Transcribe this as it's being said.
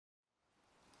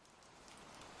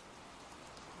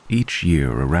Each year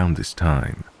around this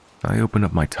time, I open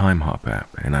up my Time Hop app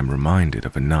and I'm reminded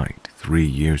of a night 3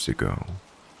 years ago.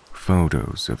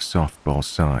 Photos of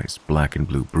softball-sized black and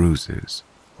blue bruises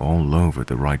all over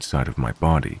the right side of my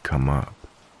body come up.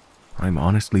 I'm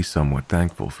honestly somewhat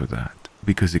thankful for that,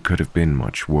 because it could have been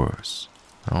much worse.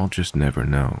 I'll just never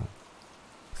know.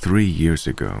 3 years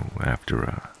ago, after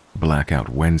a blackout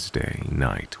Wednesday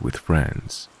night with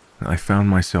friends, I found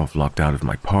myself locked out of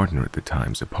my partner at the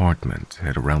time's apartment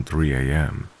at around 3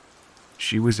 a.m.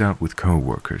 She was out with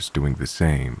co-workers doing the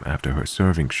same after her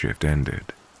serving shift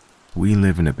ended. We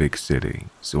live in a big city,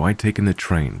 so I'd taken the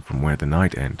train from where the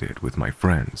night ended with my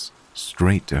friends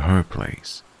straight to her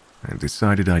place, and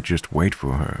decided I'd just wait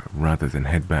for her rather than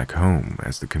head back home,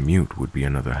 as the commute would be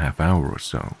another half hour or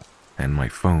so, and my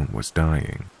phone was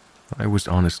dying. I was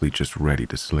honestly just ready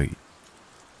to sleep.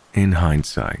 In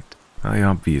hindsight, I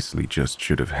obviously just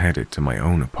should have headed to my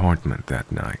own apartment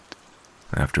that night.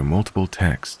 After multiple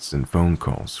texts and phone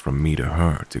calls from me to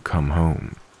her to come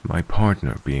home, my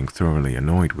partner, being thoroughly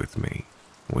annoyed with me,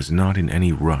 was not in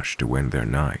any rush to end their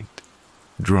night.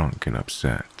 Drunk and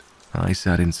upset, I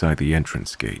sat inside the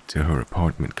entrance gate to her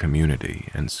apartment community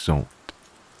and sulked.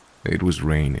 It was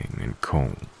raining and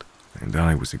cold, and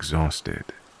I was exhausted.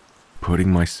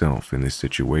 Putting myself in this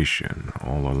situation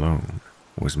all alone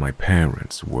was my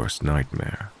parents' worst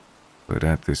nightmare. But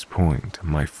at this point,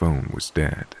 my phone was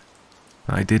dead.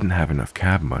 I didn't have enough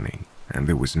cab money, and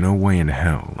there was no way in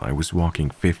hell I was walking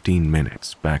 15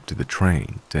 minutes back to the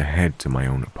train to head to my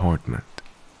own apartment.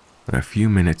 A few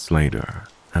minutes later,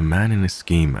 a man in a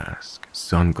ski mask,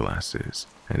 sunglasses,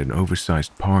 and an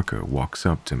oversized parka walks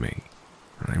up to me.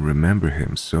 I remember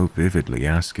him so vividly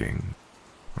asking,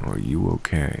 "Are you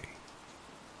okay?"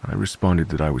 I responded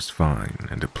that I was fine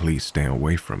and to please stay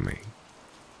away from me.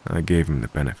 I gave him the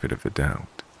benefit of the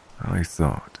doubt. I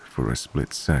thought for a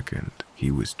split second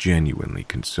he was genuinely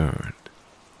concerned.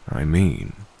 I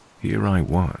mean, here I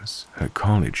was, a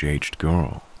college-aged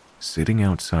girl, sitting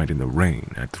outside in the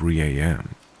rain at 3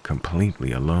 a.m.,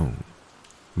 completely alone.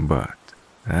 But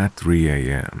at 3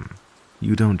 a.m.,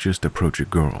 you don't just approach a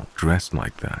girl dressed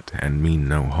like that and mean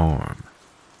no harm.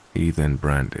 He then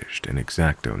brandished an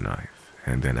X-Acto knife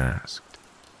and then asked,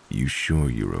 "You sure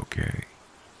you're okay?"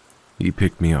 He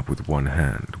picked me up with one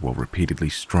hand while repeatedly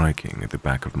striking at the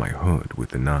back of my hood with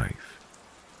the knife.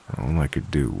 All I could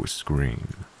do was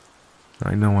scream.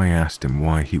 I know I asked him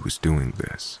why he was doing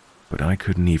this, but I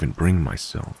couldn't even bring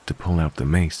myself to pull out the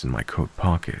mace in my coat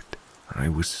pocket. I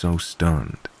was so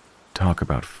stunned. Talk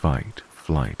about fight,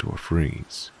 flight, or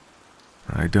freeze.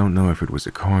 I don't know if it was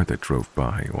a car that drove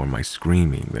by or my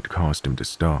screaming that caused him to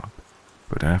stop,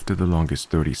 but after the longest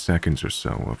 30 seconds or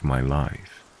so of my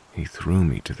life, he threw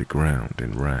me to the ground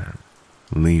and ran,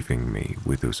 leaving me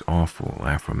with those awful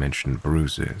aforementioned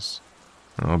bruises.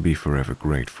 I'll be forever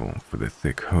grateful for the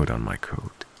thick hood on my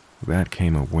coat. That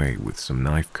came away with some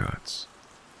knife cuts.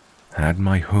 Had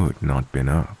my hood not been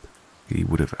up, he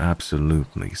would have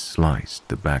absolutely sliced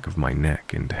the back of my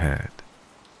neck and head.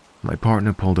 My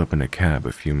partner pulled up in a cab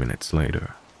a few minutes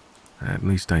later. At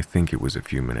least I think it was a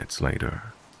few minutes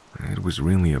later. It was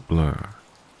really a blur.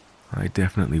 I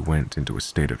definitely went into a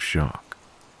state of shock.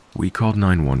 We called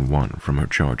 911 from her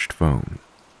charged phone,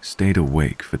 stayed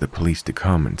awake for the police to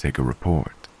come and take a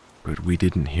report, but we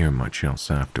didn't hear much else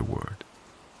afterward.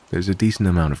 There's a decent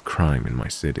amount of crime in my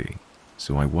city,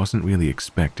 so I wasn't really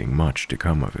expecting much to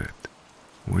come of it.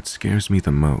 What scares me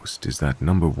the most is that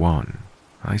number one,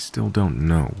 I still don't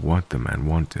know what the man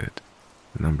wanted.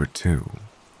 Number two,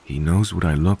 he knows what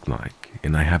I look like,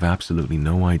 and I have absolutely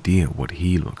no idea what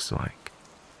he looks like.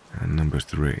 And number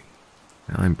three,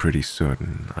 I'm pretty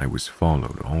certain I was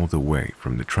followed all the way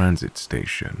from the transit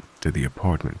station to the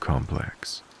apartment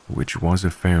complex, which was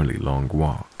a fairly long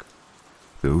walk.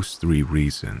 Those three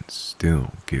reasons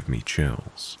still give me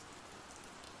chills.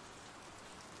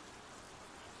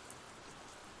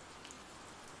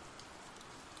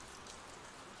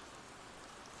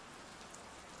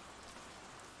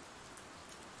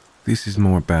 This is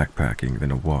more backpacking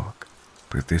than a walk,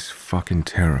 but this fucking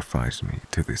terrifies me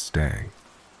to this day.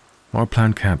 Our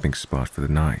planned camping spot for the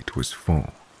night was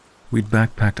full. We'd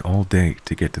backpacked all day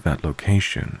to get to that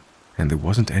location, and there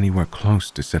wasn't anywhere close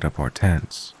to set up our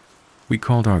tents. We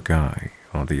called our guy,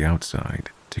 on the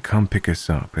outside, to come pick us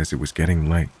up as it was getting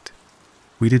late.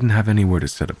 We didn't have anywhere to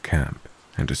set up camp,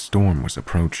 and a storm was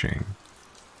approaching.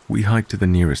 We hiked to the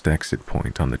nearest exit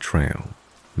point on the trail,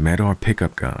 met our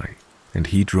pickup guy, and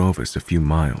he drove us a few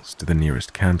miles to the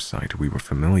nearest campsite we were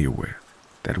familiar with,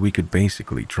 that we could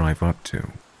basically drive up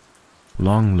to.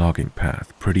 Long logging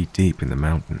path pretty deep in the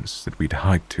mountains that we'd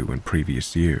hiked to in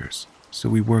previous years, so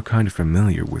we were kind of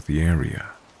familiar with the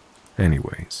area.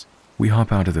 Anyways, we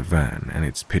hop out of the van and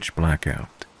it's pitch black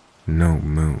out. No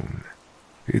moon.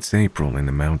 It's April in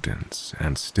the mountains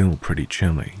and still pretty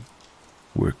chilly.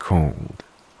 We're cold,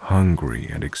 hungry,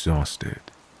 and exhausted.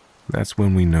 That's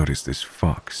when we notice this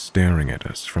fuck staring at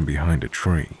us from behind a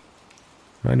tree.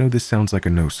 I know this sounds like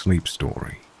a no-sleep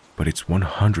story, but it's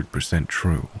 100%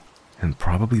 true, and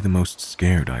probably the most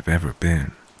scared I've ever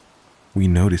been. We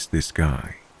noticed this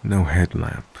guy, no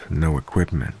headlamp, no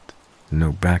equipment,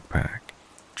 no backpack,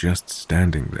 just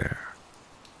standing there.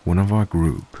 One of our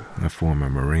group, a former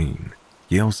Marine,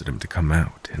 yells at him to come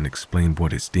out and explain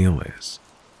what his deal is.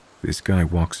 This guy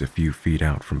walks a few feet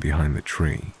out from behind the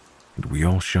tree, and we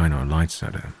all shine our lights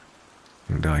at him.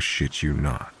 And I shit you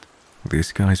not,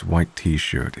 this guy's white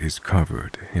t-shirt is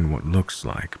covered in what looks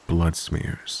like blood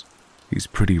smears. He's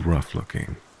pretty rough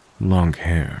looking, long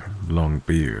hair, long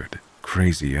beard,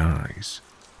 crazy eyes,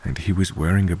 and he was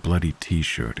wearing a bloody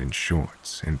t-shirt and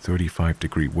shorts in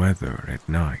 35-degree weather at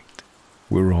night.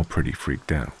 We're all pretty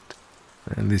freaked out,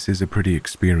 and this is a pretty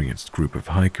experienced group of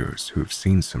hikers who've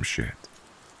seen some shit.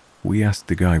 We asked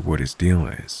the guy what his deal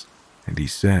is, and he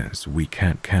says we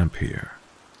can't camp here.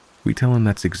 We tell him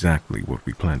that's exactly what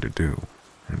we plan to do,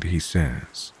 and he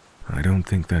says, I don't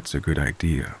think that's a good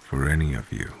idea for any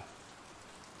of you.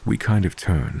 We kind of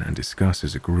turn and discuss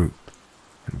as a group,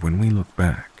 and when we look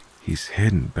back, he's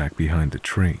hidden back behind the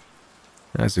tree.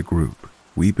 As a group,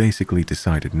 we basically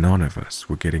decided none of us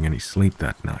were getting any sleep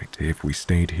that night if we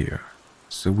stayed here,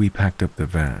 so we packed up the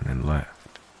van and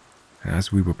left.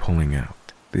 As we were pulling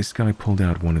out, this guy pulled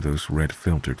out one of those red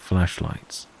filtered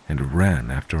flashlights and ran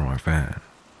after our van.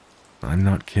 I'm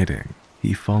not kidding,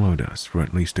 he followed us for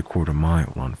at least a quarter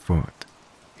mile on foot.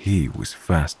 He was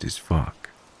fast as fuck.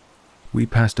 We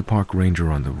passed a park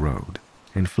ranger on the road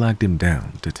and flagged him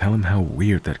down to tell him how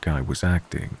weird that guy was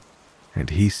acting, and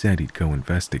he said he'd go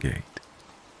investigate.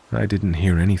 I didn't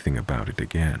hear anything about it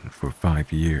again for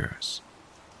 5 years.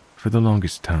 For the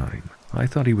longest time, I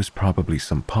thought he was probably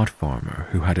some pot farmer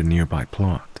who had a nearby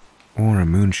plot, or a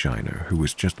moonshiner who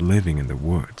was just living in the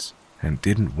woods and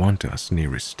didn't want us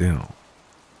near his still.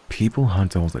 People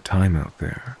hunt all the time out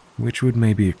there, which would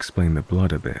maybe explain the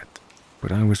blood a bit,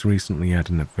 but I was recently at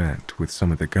an event with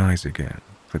some of the guys again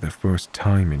for the first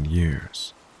time in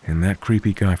years, and that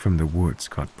creepy guy from the woods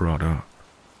got brought up.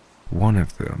 One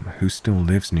of them, who still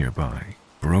lives nearby,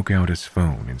 broke out his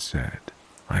phone and said,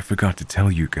 I forgot to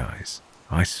tell you guys,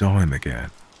 I saw him again.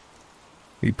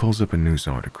 He pulls up a news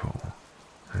article,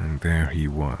 and there he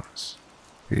was.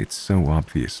 It's so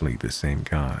obviously the same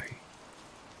guy.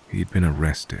 He'd been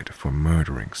arrested for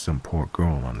murdering some poor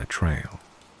girl on the trail.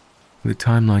 The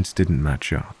timelines didn't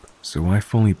match up, so I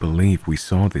fully believe we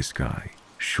saw this guy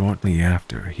shortly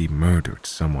after he murdered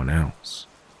someone else.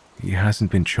 He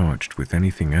hasn't been charged with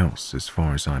anything else as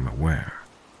far as I'm aware.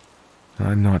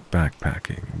 I'm not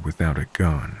backpacking without a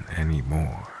gun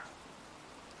anymore.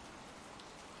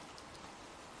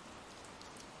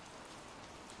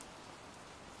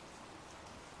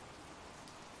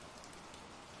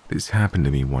 This happened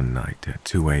to me one night at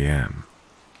 2 a.m.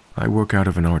 I work out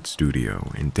of an art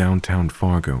studio in downtown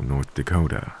Fargo, North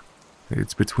Dakota.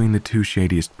 It's between the two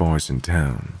shadiest bars in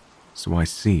town, so I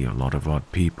see a lot of odd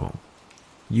people.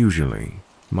 Usually,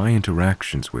 my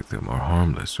interactions with them are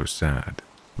harmless or sad,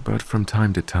 but from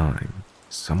time to time,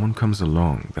 someone comes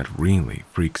along that really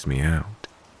freaks me out.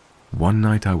 One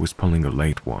night I was pulling a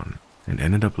late one and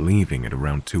ended up leaving at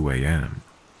around 2 a.m.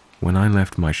 When I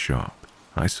left my shop,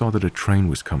 I saw that a train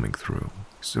was coming through,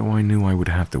 so I knew I would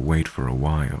have to wait for a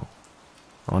while.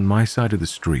 On my side of the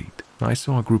street, I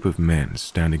saw a group of men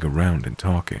standing around and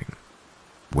talking.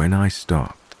 When I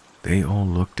stopped, they all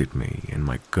looked at me and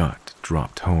my gut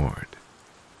dropped hard.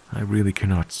 I really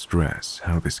cannot stress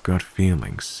how this gut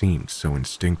feeling seemed so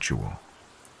instinctual.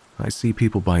 I see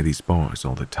people by these bars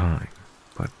all the time,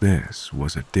 but this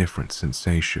was a different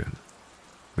sensation.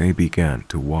 They began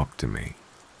to walk to me.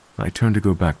 I turned to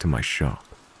go back to my shop,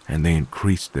 and they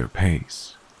increased their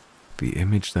pace. The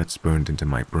image that's burned into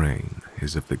my brain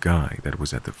is of the guy that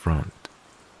was at the front.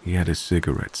 He had a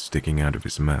cigarette sticking out of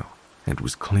his mouth and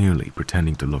was clearly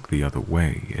pretending to look the other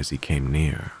way as he came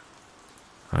near.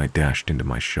 I dashed into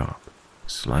my shop,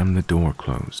 slammed the door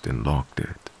closed and locked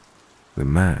it. The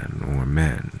man or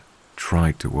men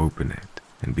tried to open it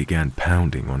and began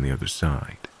pounding on the other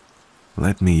side.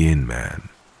 "Let me in, man,"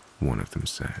 one of them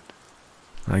said.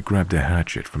 I grabbed a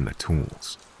hatchet from the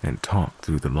tools and talked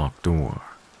through the locked door.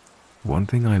 One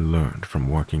thing I learned from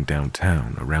working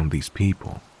downtown around these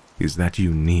people is that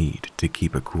you need to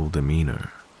keep a cool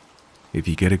demeanor. If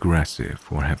you get aggressive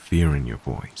or have fear in your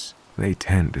voice, they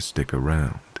tend to stick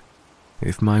around.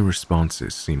 If my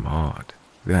responses seem odd,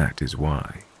 that is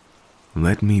why.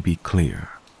 Let me be clear,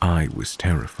 I was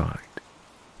terrified.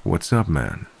 "What's up,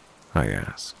 man?" I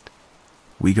asked.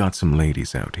 "We got some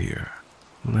ladies out here.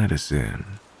 Let us in.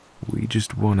 We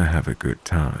just want to have a good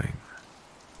time,"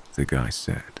 the guy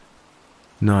said.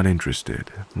 "Not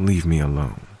interested. Leave me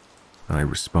alone," I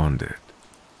responded.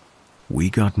 "We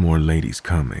got more ladies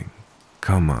coming.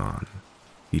 Come on."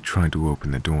 He tried to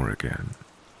open the door again.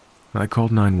 I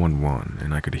called 911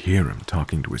 and I could hear him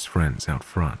talking to his friends out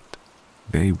front.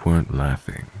 They weren't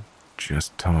laughing,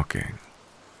 just talking.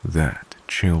 That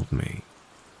chilled me.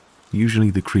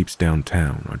 Usually the creeps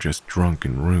downtown are just drunk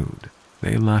and rude.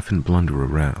 They laugh and blunder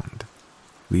around.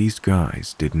 These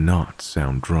guys did not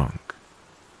sound drunk.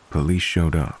 Police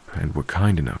showed up and were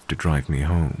kind enough to drive me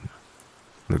home.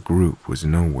 The group was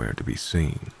nowhere to be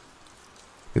seen.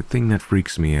 The thing that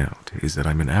freaks me out is that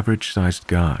I'm an average-sized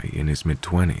guy in his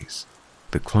mid-20s.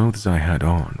 The clothes I had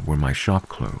on were my shop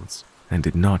clothes and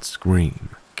did not scream,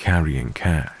 carrying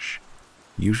cash.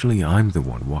 Usually I'm the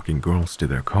one walking girls to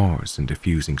their cars and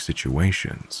diffusing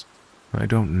situations. I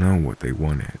don't know what they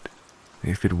wanted.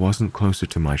 If it wasn't closer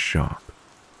to my shop,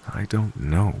 I don't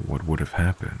know what would have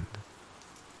happened.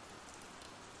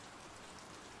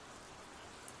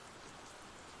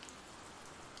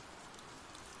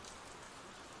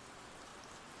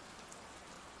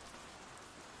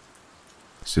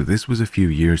 So this was a few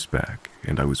years back,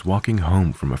 and I was walking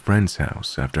home from a friend's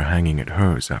house after hanging at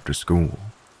hers after school.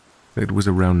 It was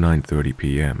around 9:30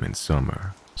 p.m. in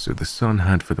summer, so the sun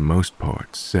had for the most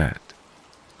part set.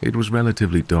 It was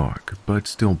relatively dark, but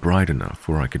still bright enough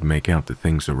where I could make out the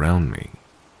things around me.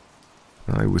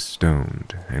 I was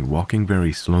stoned and walking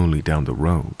very slowly down the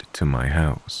road to my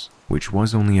house, which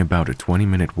was only about a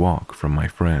 20-minute walk from my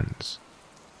friend's.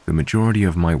 The majority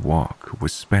of my walk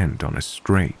was spent on a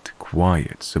straight,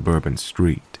 quiet suburban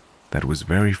street that was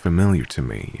very familiar to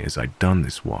me as I'd done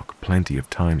this walk plenty of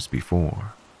times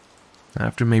before.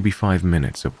 After maybe 5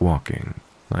 minutes of walking,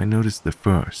 I noticed the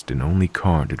first and only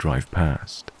car to drive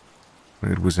past.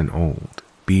 It was an old,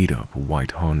 beat-up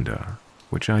white Honda,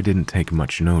 which I didn't take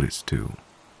much notice to,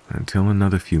 until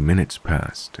another few minutes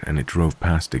passed and it drove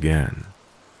past again.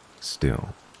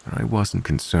 Still, I wasn't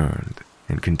concerned,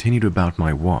 and continued about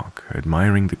my walk,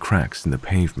 admiring the cracks in the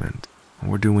pavement,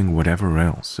 or doing whatever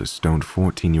else a stoned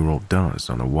 14-year-old does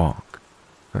on a walk.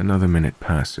 Another minute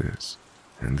passes,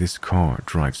 and this car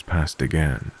drives past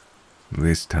again,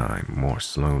 this time more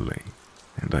slowly,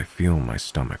 and I feel my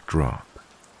stomach drop.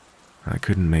 I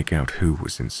couldn't make out who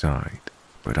was inside,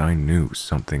 but I knew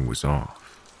something was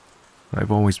off.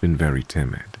 I've always been very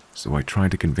timid, so I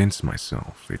tried to convince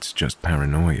myself it's just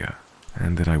paranoia,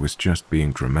 and that I was just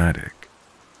being dramatic,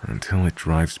 until it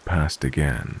drives past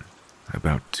again,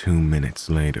 about 2 minutes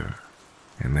later,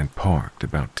 and then parked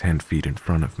about 10 feet in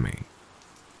front of me.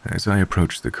 As I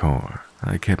approached the car,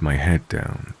 I kept my head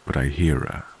down, but I hear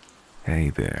a,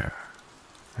 "Hey there."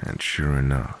 And sure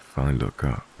enough, I look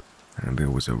up, and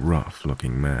there was a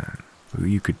rough-looking man, who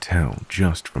you could tell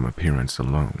just from appearance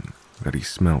alone that he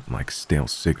smelled like stale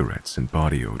cigarettes and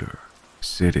body odor,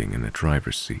 sitting in the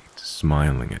driver's seat,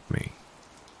 smiling at me.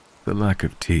 The lack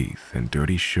of teeth and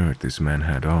dirty shirt this man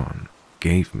had on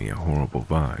gave me a horrible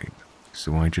vibe,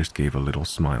 so I just gave a little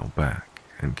smile back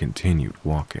and continued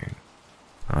walking.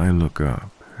 I look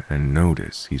up and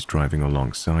notice he's driving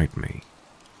alongside me.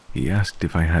 He asked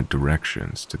if I had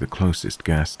directions to the closest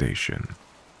gas station.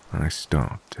 I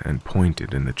stopped and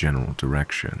pointed in the general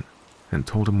direction and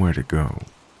told him where to go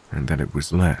and that it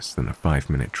was less than a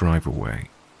 5-minute drive away.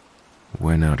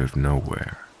 When out of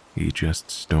nowhere, he just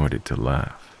started to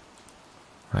laugh.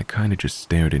 I kinda just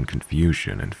stared in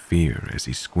confusion and fear as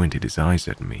he squinted his eyes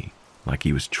at me like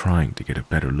he was trying to get a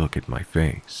better look at my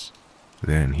face.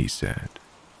 Then he said,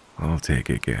 "I'll take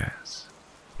a guess,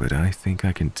 but I think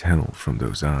I can tell from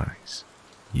those eyes.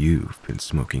 You've been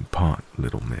smoking pot,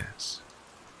 little miss."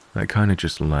 I kinda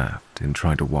just laughed and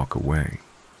tried to walk away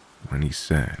when he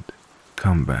said,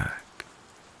 "Come back."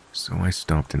 So I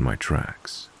stopped in my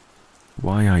tracks.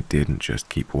 Why I didn't just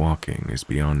keep walking is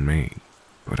beyond me,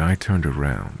 but I turned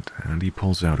around and he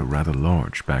pulls out a rather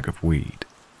large bag of weed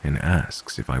and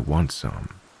asks if I want some.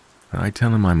 I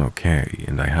tell him I'm okay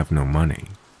and I have no money,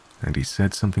 and he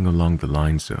said something along the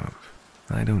lines of,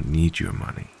 "I don't need your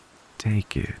money,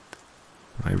 take it."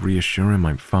 I reassure him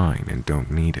I'm fine and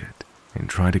don't need it, and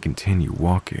try to continue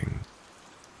walking,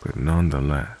 but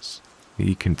nonetheless,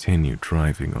 he continued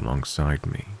driving alongside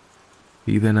me.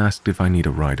 He then asked if I need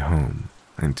a ride home,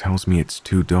 and tells me it's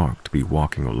too dark to be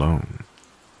walking alone,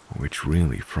 which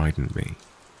really frightened me.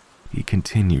 He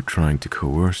continued trying to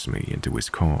coerce me into his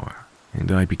car,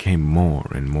 and I became more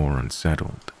and more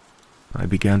unsettled. I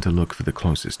began to look for the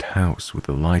closest house with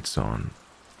the lights on,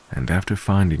 and after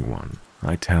finding one,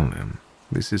 I tell him,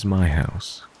 "This is my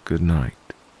house, good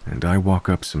night," and I walk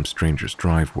up some stranger's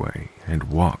driveway and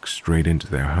walk straight into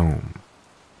their home.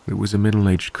 There was a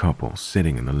middle-aged couple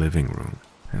sitting in the living room,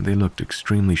 and they looked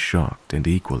extremely shocked and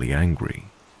equally angry,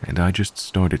 and I just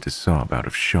started to sob out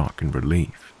of shock and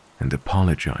relief and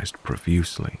apologized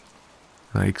profusely.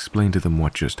 I explained to them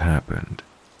what just happened,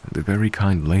 and the very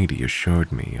kind lady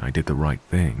assured me I did the right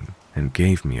thing and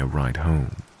gave me a ride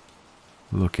home.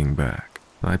 Looking back,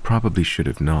 I probably should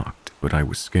have knocked, but I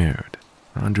was scared,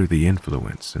 under the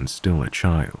influence and still a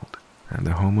child, and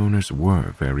the homeowners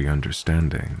were very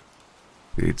understanding.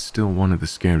 It's still one of the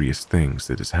scariest things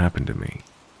that has happened to me,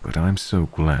 but I'm so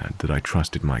glad that I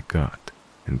trusted my gut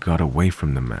and got away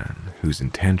from the man whose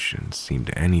intentions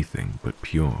seemed anything but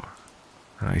pure.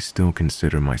 I still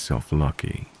consider myself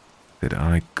lucky that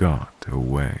I got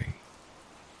away.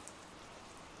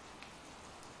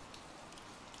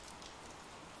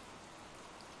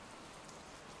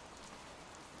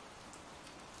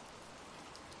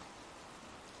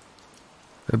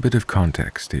 A bit of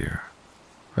context here.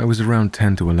 I was around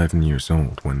 10 to 11 years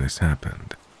old when this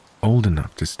happened, old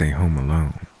enough to stay home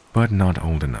alone, but not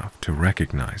old enough to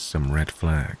recognize some red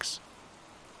flags.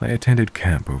 I attended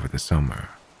camp over the summer,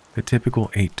 a typical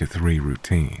 8 to 3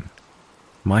 routine.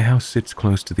 My house sits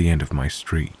close to the end of my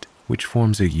street, which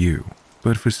forms a U,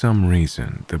 but for some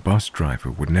reason, the bus driver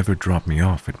would never drop me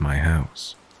off at my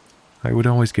house. I would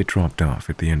always get dropped off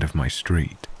at the end of my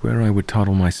street, where I would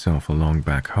toddle myself along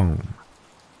back home.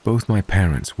 Both my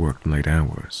parents worked late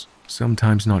hours,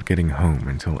 sometimes not getting home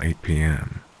until 8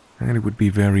 p.m., and it would be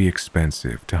very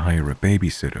expensive to hire a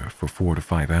babysitter for 4 to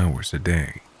 5 hours a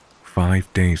day,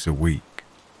 5 days a week.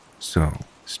 So,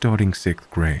 starting 6th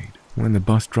grade, when the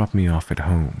bus dropped me off at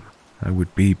home, I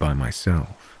would be by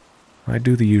myself. I'd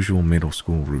do the usual middle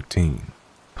school routine,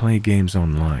 play games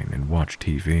online and watch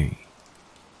TV.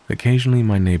 Occasionally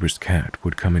my neighbor's cat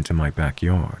would come into my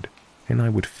backyard, and I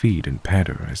would feed and pet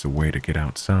her as a way to get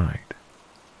outside.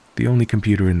 The only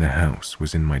computer in the house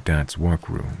was in my dad's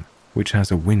workroom, which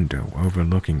has a window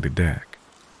overlooking the deck,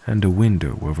 and a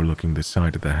window overlooking the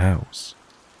side of the house.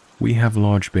 We have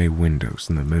large bay windows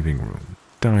in the living room,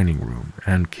 dining room,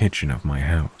 and kitchen of my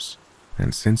house,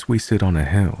 and since we sit on a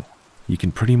hill, you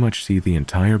can pretty much see the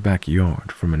entire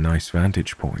backyard from a nice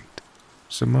vantage point.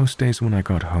 So most days when I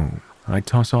got home, I'd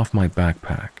toss off my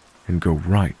backpack and go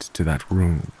right to that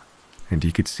room, and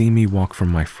you could see me walk from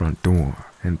my front door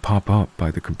and pop up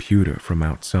by the computer from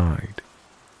outside.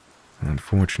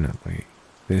 Unfortunately,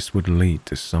 this would lead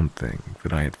to something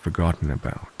that I had forgotten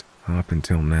about up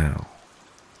until now.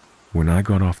 When I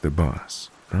got off the bus,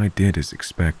 I did as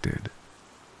expected,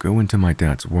 go into my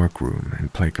dad's workroom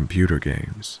and play computer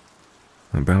games.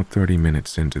 About 30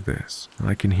 minutes into this,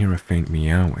 I can hear a faint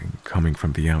meowing coming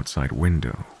from the outside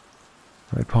window.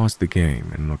 I pause the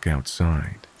game and look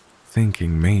outside,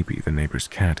 thinking maybe the neighbor's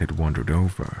cat had wandered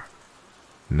over.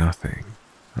 Nothing.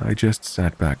 I just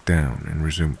sat back down and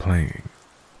resumed playing,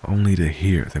 only to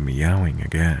hear the meowing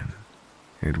again.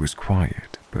 It was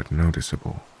quiet but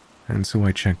noticeable, and so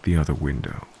I checked the other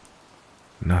window.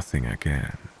 Nothing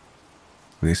again.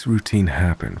 This routine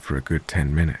happened for a good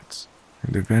 10 minutes,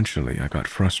 and eventually I got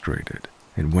frustrated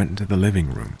and went into the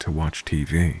living room to watch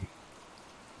TV.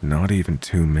 Not even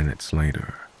 2 minutes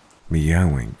later,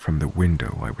 meowing from the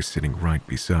window I was sitting right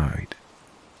beside.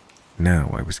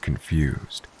 Now I was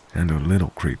confused and a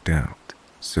little creeped out,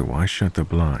 so I shut the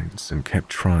blinds and kept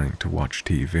trying to watch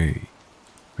TV.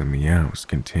 The meows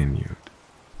continued,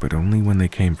 but only when they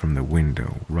came from the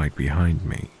window right behind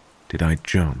me did I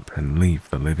jump and leave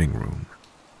the living room,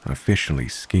 officially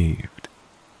skeeved.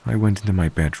 I went into my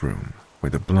bedroom, where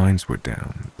the blinds were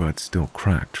down but still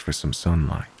cracked for some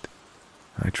sunlight.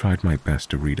 I tried my best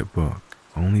to read a book,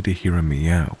 only to hear a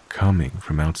meow coming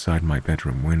from outside my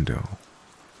bedroom window.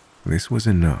 This was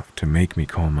enough to make me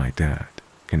call my dad,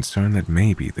 concerned that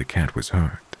maybe the cat was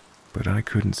hurt, but I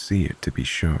couldn't see it to be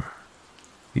sure.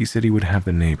 He said he would have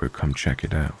the neighbor come check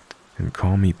it out and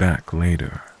call me back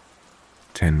later.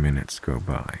 10 minutes go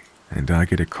by, and I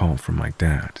get a call from my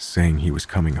dad saying he was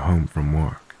coming home from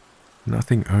work.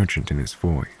 Nothing urgent in his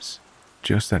voice,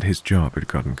 just that his job had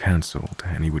gotten cancelled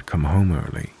and he would come home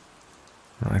early.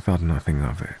 I thought nothing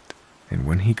of it, and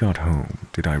when he got home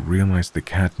did I realize the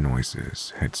cat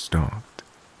noises had stopped.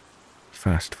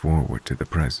 Fast forward to the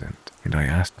present, and I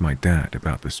asked my dad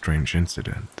about the strange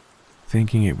incident,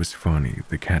 thinking it was funny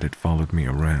the cat had followed me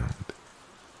around.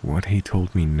 What he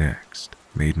told me next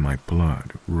made my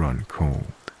blood run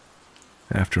cold.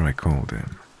 After I called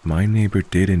him, my neighbor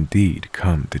did indeed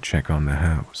come to check on the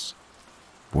house.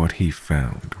 What he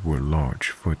found were large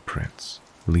footprints,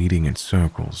 leading in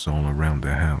circles all around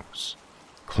the house,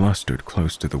 clustered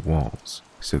close to the walls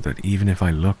so that even if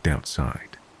I looked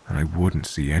outside, I wouldn't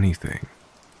see anything.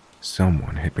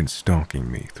 Someone had been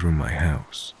stalking me through my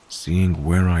house, seeing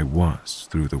where I was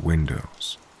through the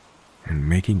windows, and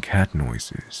making cat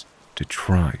noises to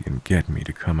try and get me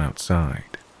to come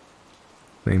outside.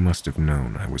 They must have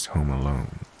known I was home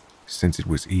alone, since it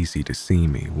was easy to see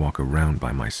me walk around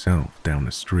by myself down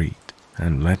the street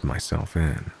and let myself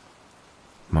in.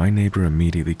 My neighbor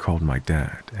immediately called my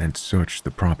dad and searched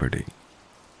the property,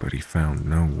 but he found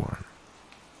no one.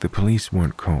 The police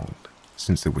weren't called,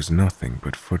 since there was nothing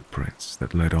but footprints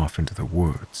that led off into the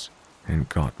woods and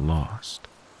got lost,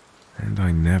 and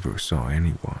I never saw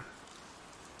anyone.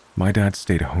 My dad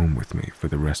stayed home with me for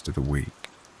the rest of the week.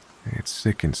 It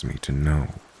sickens me to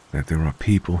know that there are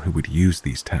people who would use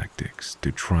these tactics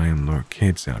to try and lure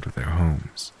kids out of their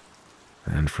homes,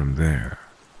 and from there,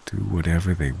 do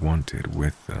whatever they wanted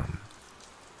with them.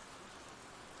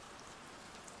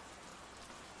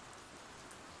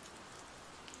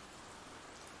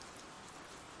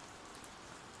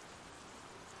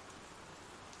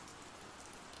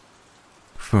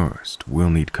 First, we'll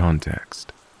need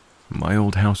context. My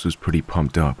old house was pretty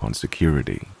pumped up on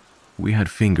security. We had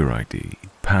finger ID,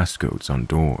 passcodes on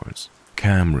doors,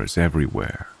 cameras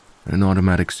everywhere, an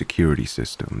automatic security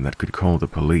system that could call the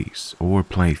police or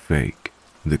play fake.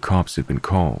 The cops had been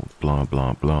called, blah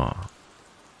blah blah.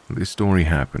 This story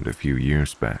happened a few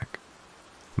years back.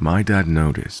 My dad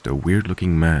noticed a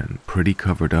weird-looking man pretty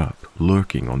covered up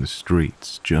lurking on the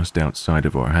streets just outside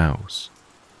of our house.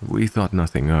 We thought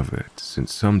nothing of it,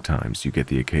 since sometimes you get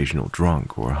the occasional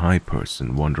drunk or high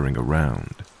person wandering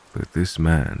around, but this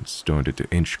man started to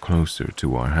inch closer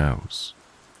to our house.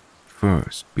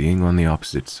 First, being on the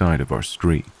opposite side of our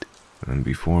street, and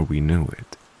before we knew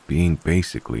it, being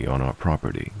basically on our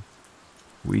property.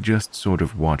 We just sort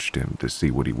of watched him to see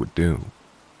what he would do.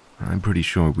 I'm pretty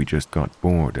sure we just got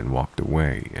bored and walked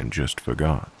away and just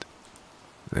forgot.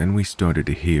 Then we started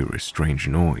to hear a strange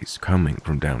noise coming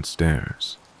from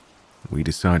downstairs. We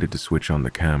decided to switch on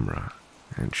the camera,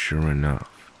 and sure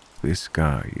enough, this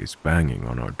guy is banging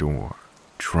on our door,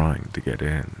 trying to get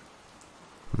in.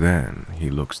 Then he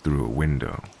looks through a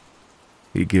window.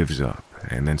 He gives up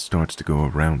and then starts to go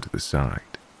around to the side.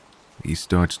 He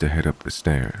starts to head up the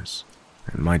stairs,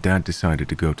 and my dad decided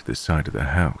to go to the side of the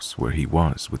house where he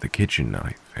was with a kitchen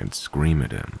knife and scream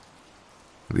at him.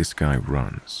 This guy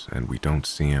runs, and we don't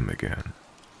see him again.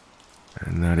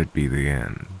 And that'd be the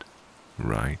end,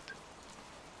 right?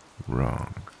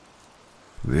 Wrong.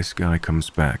 This guy comes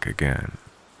back again.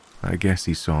 I guess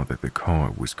he saw that the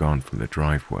car was gone from the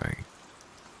driveway.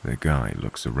 The guy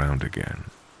looks around again.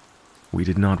 We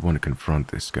did not want to confront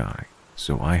this guy,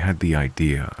 so I had the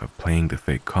idea of playing the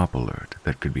fake cop alert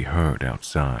that could be heard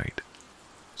outside.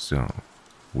 So,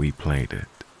 we played it,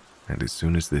 and as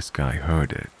soon as this guy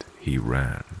heard it, he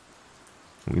ran.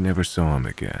 We never saw him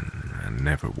again, and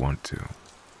never want to.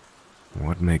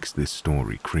 What makes this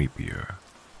story creepier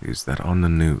is that on the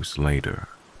news later,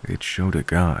 it showed a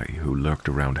guy who lurked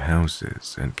around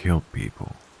houses and killed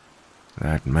people.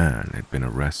 That man had been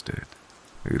arrested.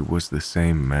 It was the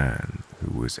same man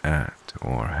who was at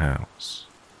our house.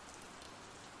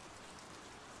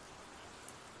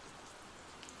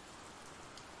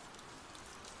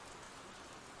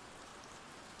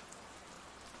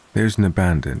 There's an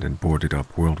abandoned and boarded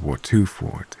up World War II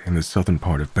fort in the southern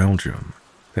part of Belgium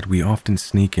that we often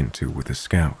sneak into with the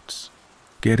scouts.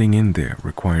 Getting in there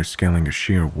requires scaling a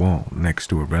sheer wall next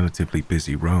to a relatively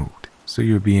busy road, so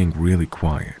you're being really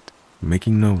quiet,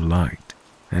 making no light,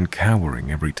 and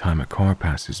cowering every time a car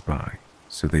passes by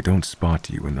so they don't spot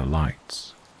you in the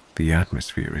lights. The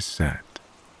atmosphere is set.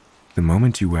 The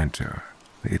moment you enter,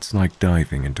 it's like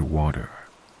diving into water.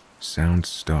 Sound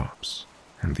stops,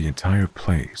 and the entire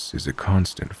place is a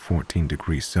constant 14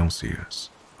 degrees Celsius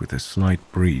with a slight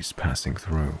breeze passing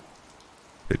through.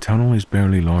 The tunnel is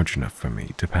barely large enough for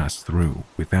me to pass through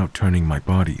without turning my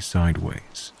body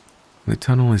sideways. The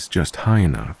tunnel is just high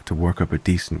enough to work up a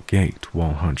decent gate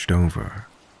while hunched over.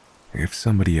 If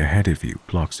somebody ahead of you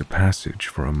blocks a passage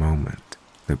for a moment,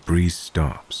 the breeze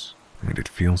stops, and it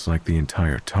feels like the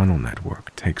entire tunnel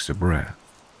network takes a breath.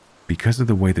 Because of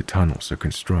the way the tunnels are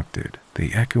constructed,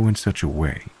 they echo in such a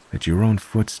way that your own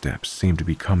footsteps seem to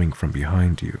be coming from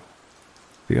behind you.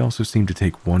 They also seem to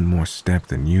take one more step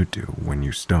than you do when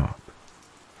you stop.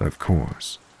 Of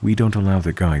course, we don't allow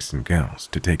the guys and gals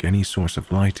to take any source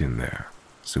of light in there,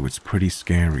 so it's pretty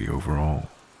scary overall.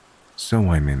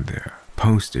 So I'm in there,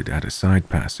 posted at a side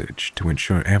passage to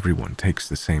ensure everyone takes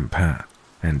the same path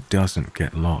and doesn't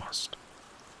get lost.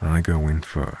 I go in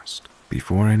first,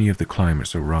 before any of the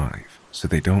climbers arrive, so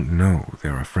they don't know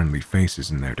there are friendly faces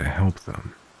in there to help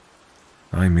them.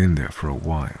 I'm in there for a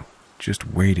while,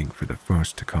 just waiting for the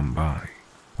first to come by,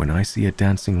 when I see a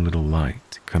dancing little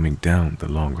light coming down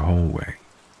the long hallway.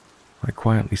 I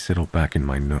quietly settle back in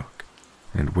my nook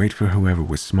and wait for whoever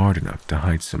was smart enough to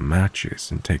hide some matches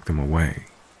and take them away.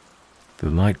 The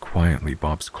light quietly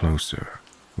bobs closer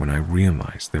when I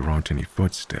realize there aren't any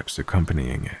footsteps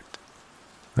accompanying it.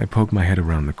 I poke my head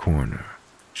around the corner,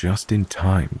 just in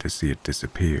time to see it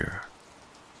disappear.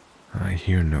 I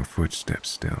hear no footsteps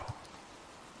still.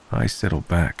 I settle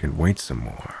back and wait some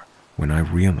more when I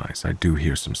realize I do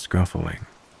hear some scuffling.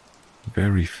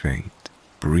 Very faint,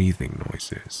 breathing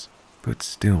noises, but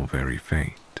still very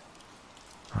faint.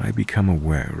 I become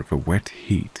aware of a wet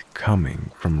heat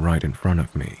coming from right in front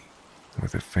of me,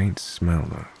 with a faint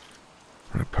smell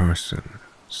of a person,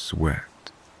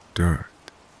 sweat, dirt.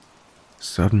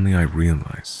 Suddenly I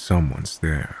realize someone's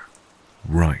there,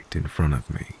 right in front of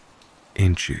me,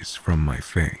 inches from my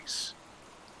face.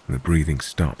 The breathing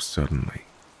stops suddenly.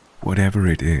 Whatever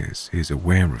it is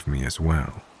aware of me as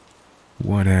well.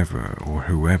 Whatever or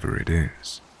whoever it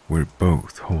is, we're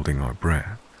both holding our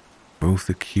breath, both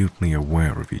acutely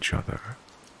aware of each other.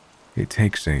 It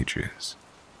takes ages.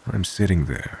 I'm sitting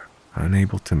there,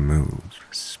 unable to move,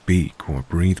 speak, or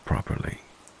breathe properly.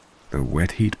 The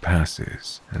wet heat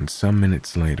passes, and some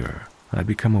minutes later, I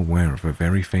become aware of a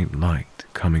very faint light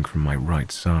coming from my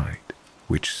right side,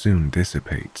 which soon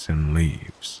dissipates and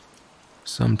leaves.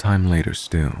 Some time later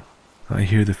still, I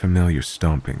hear the familiar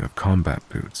stomping of combat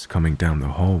boots coming down the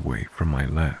hallway from my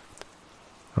left.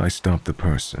 I stop the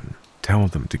person, tell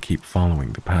them to keep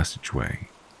following the passageway,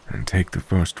 and take the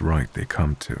first right they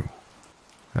come to.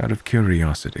 Out of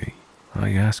curiosity,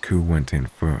 I ask who went in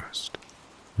first.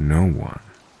 No one.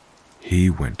 He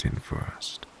went in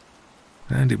first.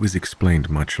 And it was explained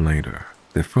much later.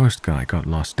 The first guy got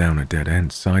lost down a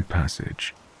dead-end side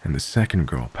passage, and the second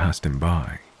girl passed him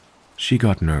by. She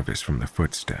got nervous from the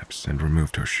footsteps and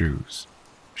removed her shoes.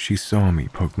 She saw me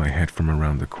poke my head from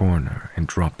around the corner and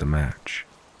drop the match.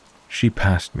 She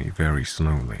passed me very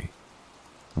slowly.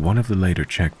 One of the later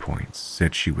checkpoints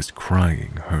said she was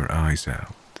crying her eyes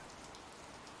out.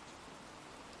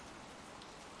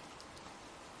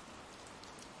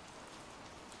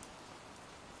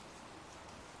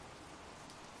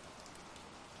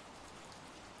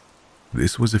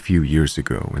 This was a few years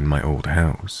ago in my old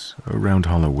house, around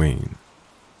Halloween.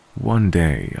 One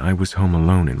day, I was home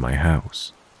alone in my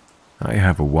house. I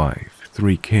have a wife,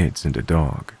 3 kids, and a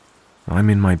dog. I'm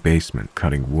in my basement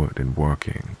cutting wood and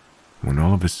working, when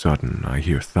all of a sudden I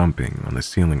hear thumping on the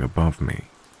ceiling above me.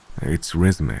 It's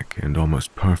rhythmic and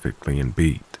almost perfectly in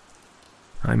beat.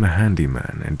 I'm a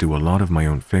handyman and do a lot of my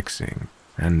own fixing,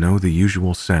 and know the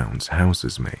usual sounds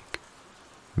houses make.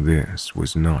 This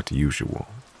was not usual.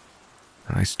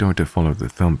 I start to follow the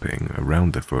thumping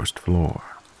around the first floor.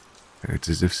 It's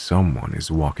as if someone is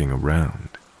walking around.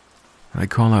 I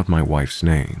call out my wife's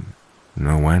name.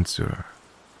 No answer.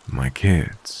 My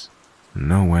kids.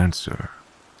 No answer.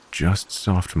 Just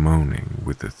soft moaning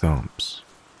with the thumps.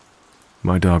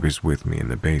 My dog is with me in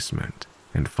the basement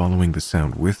and following the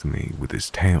sound with me with his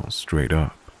tail straight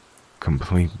up,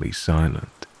 completely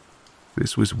silent.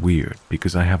 This was weird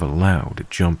because I have a loud,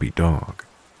 jumpy dog.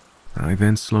 I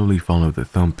then slowly follow the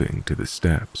thumping to the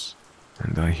steps,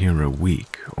 and I hear a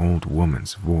weak, old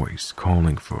woman's voice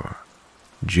calling for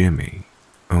Jimmy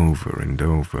over and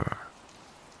over.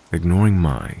 Ignoring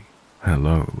my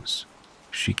hellos,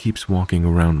 she keeps walking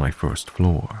around my first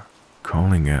floor,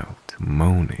 calling out,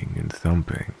 moaning, and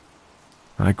thumping.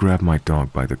 I grab my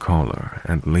dog by the collar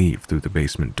and leave through the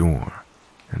basement door,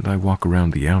 and I walk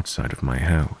around the outside of my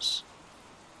house.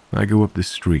 I go up the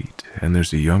street, and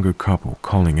there's a younger couple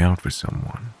calling out for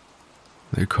someone.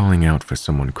 They're calling out for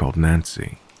someone called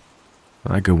Nancy.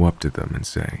 I go up to them and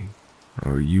say,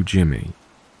 "Are you Jimmy?"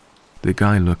 The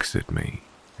guy looks at me,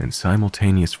 and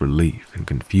simultaneous relief and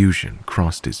confusion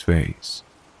crossed his face.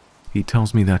 He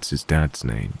tells me that's his dad's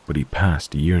name, but he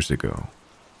passed years ago.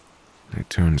 It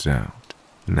turns out,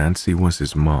 Nancy was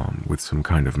his mom with some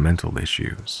kind of mental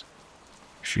issues.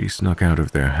 She snuck out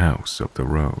of their house up the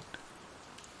road.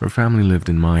 Her family lived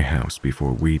in my house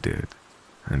before we did,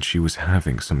 and she was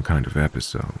having some kind of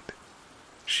episode.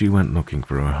 She went looking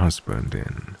for her husband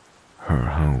in her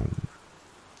home.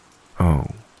 Oh,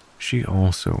 she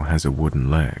also has a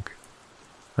wooden leg.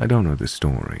 I don't know the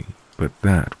story, but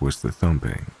that was the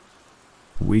thumping.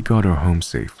 We got her home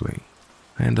safely,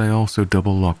 and I also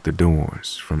double-locked the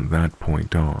doors from that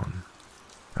point on.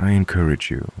 I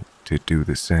encourage you to do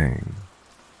the same.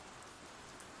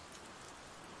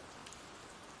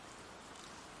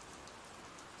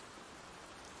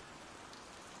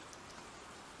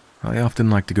 I often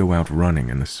like to go out running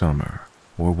in the summer,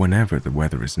 or whenever the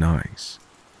weather is nice.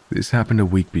 This happened a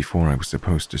week before I was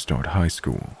supposed to start high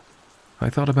school. I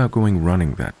thought about going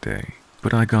running that day,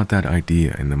 but I got that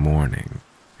idea in the morning,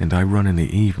 and I run in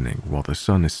the evening while the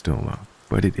sun is still up,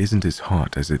 but it isn't as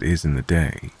hot as it is in the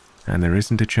day, and there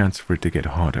isn't a chance for it to get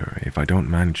hotter if I don't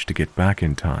manage to get back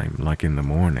in time like in the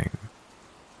morning.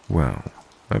 Well,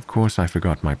 of course I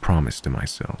forgot my promise to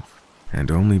myself,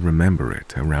 and only remember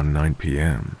it around 9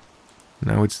 p.m.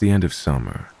 Now it's the end of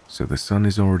summer, so the sun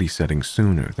is already setting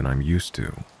sooner than I'm used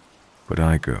to. But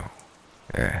I go,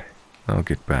 I'll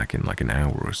get back in like an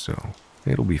hour or so.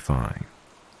 It'll be fine.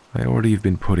 I already have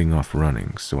been putting off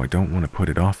running, so I don't want to put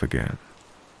it off again.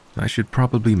 I should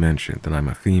probably mention that I'm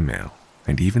a female,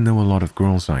 and even though a lot of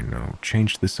girls I know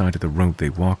change the side of the road they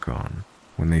walk on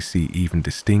when they see even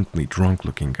distinctly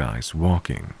drunk-looking guys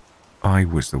walking, I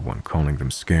was the one calling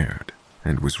them scared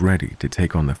and was ready to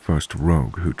take on the first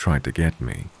rogue who tried to get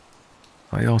me.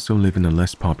 I also live in a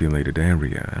less populated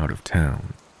area out of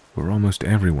town, where almost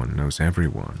everyone knows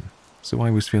everyone, so I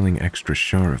was feeling extra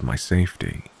sure of my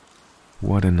safety.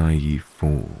 What a naive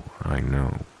fool, I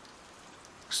know.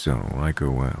 So I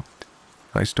go out.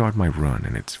 I start my run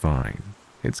and it's fine.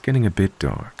 It's getting a bit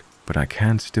dark, but I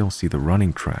can still see the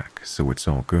running track, so it's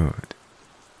all good.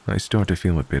 I start to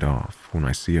feel a bit off when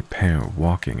I see a pair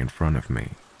walking in front of me.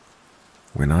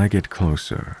 When I get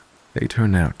closer, they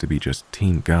turn out to be just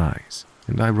teen guys,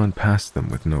 and I run past them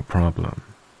with no problem.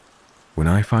 When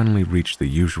I finally reach the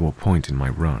usual point in my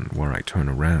run where I turn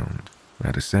around,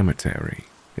 at a cemetery,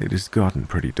 it has gotten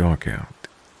pretty dark out.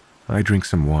 I drink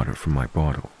some water from my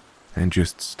bottle and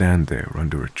just stand there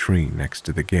under a tree next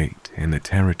to the gate in the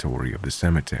territory of the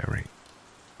cemetery.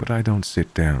 But I don't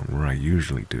sit down where I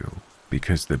usually do,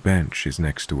 because the bench is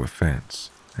next to a fence,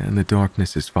 and the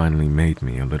darkness has finally made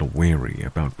me a little weary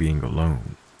about being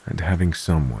alone and having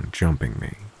someone jumping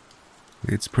me.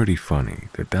 It's pretty funny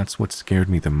that that's what scared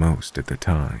me the most at the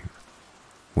time.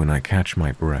 When I catch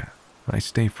my breath, I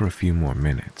stay for a few more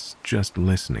minutes just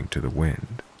listening to the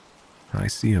wind. I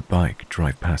see a bike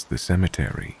drive past the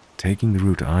cemetery, taking the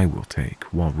route I will take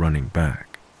while running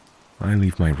back. I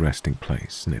leave my resting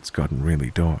place and it's gotten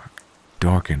really dark,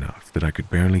 dark enough that I could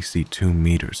barely see 2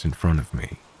 meters in front of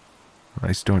me.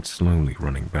 I start slowly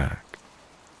running back.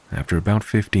 After about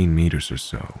 15 meters or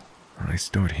so, I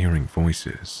start hearing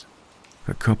voices.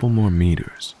 A couple more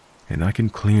meters, and I can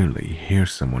clearly hear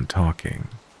someone talking.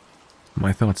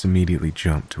 My thoughts immediately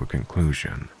jump to a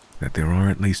conclusion that there are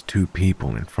at least 2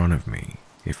 people in front of me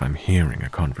if I'm hearing a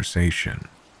conversation.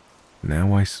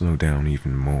 Now I slow down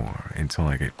even more until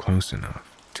I get close enough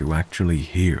to actually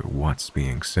hear what's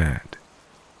being said.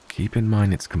 Keep in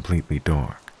mind it's completely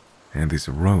dark, and this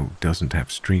road doesn't have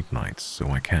streetlights, so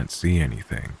I can't see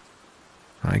anything.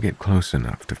 I get close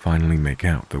enough to finally make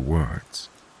out the words,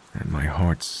 and my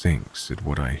heart sinks at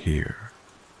what I hear.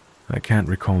 I can't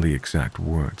recall the exact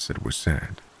words that were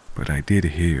said, but I did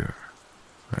hear,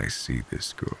 "I see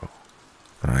this girl.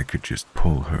 I could just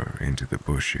pull her into the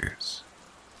bushes."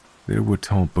 There were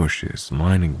tall bushes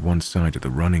lining one side of the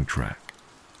running track.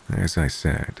 As I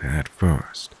said, at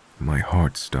first, my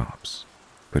heart stops,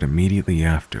 but immediately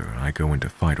after I go into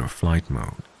fight or flight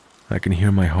mode, I can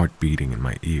hear my heart beating in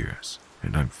my ears,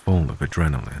 and I'm full of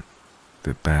adrenaline,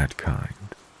 the bad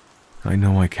kind. I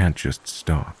know I can't just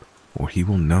stop, or he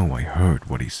will know I heard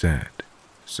what he said,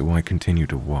 so I continue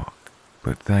to walk,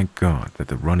 but thank God that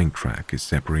the running track is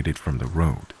separated from the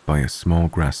road by a small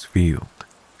grass field,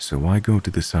 so I go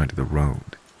to the side of the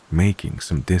road, making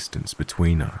some distance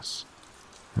between us.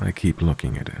 I keep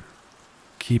looking at him.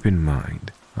 Keep in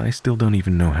mind, I still don't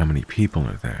even know how many people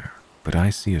are there, but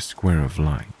I see a square of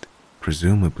light,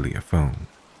 presumably a phone,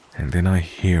 and then I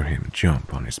hear him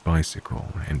jump on his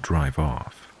bicycle and drive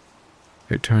off.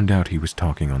 It turned out he was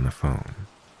talking on the phone,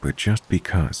 but just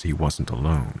because he wasn't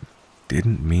alone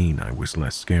didn't mean I was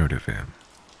less scared of him.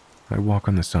 I walk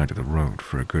on the side of the road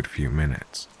for a good few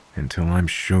minutes until I'm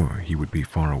sure he would be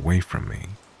far away from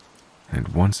me. And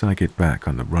once I get back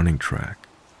on the running track,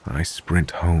 I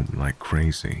sprint home like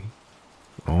crazy.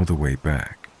 All the way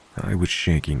back, I was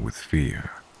shaking with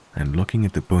fear and looking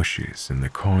at the bushes and the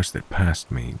cars that passed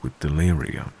me with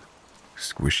delirium,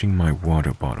 squishing my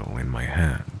water bottle in my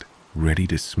hand, ready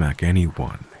to smack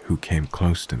anyone who came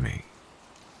close to me.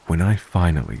 When I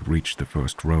finally reached the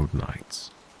first road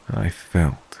lights, I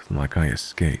felt like I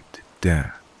escaped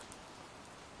death.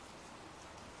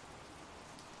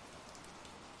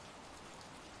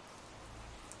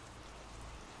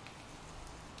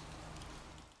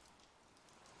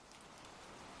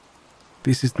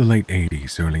 This is the late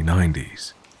 80s, early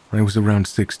 90s. I was around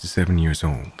 6 to 7 years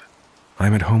old.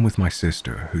 I'm at home with my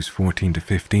sister, who's 14 to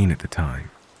 15 at the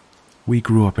time. We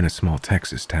grew up in a small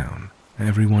Texas town.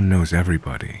 Everyone knows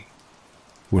everybody.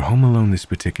 We're home alone this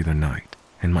particular night,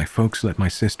 and my folks let my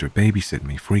sister babysit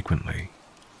me frequently.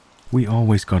 We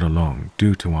always got along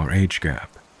due to our age gap.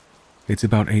 It's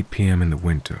about 8 p.m. in the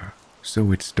winter,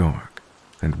 so it's dark,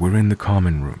 and we're in the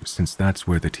common room since that's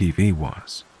where the TV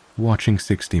was, watching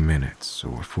 60 Minutes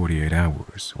or 48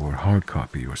 Hours or Hard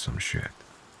Copy or some shit.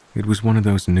 It was one of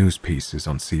those news pieces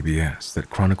on CBS that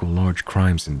chronicle large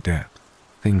crimes in depth,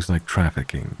 things like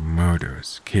trafficking,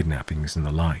 murders, kidnappings, and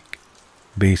the like.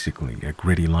 Basically, a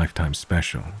gritty Lifetime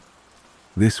special.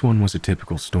 This one was a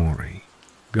typical story.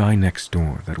 Guy next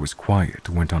door that was quiet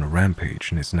went on a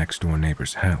rampage in his next door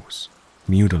neighbor's house,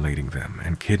 mutilating them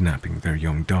and kidnapping their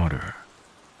young daughter.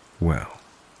 Well,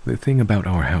 the thing about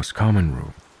our house common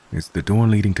room is the door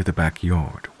leading to the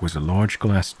backyard was a large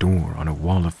glass door on a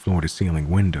wall of floor-to-ceiling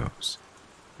windows.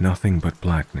 Nothing but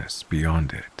blackness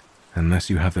beyond it, unless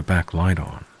you have the back light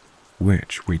on,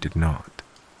 which we did not.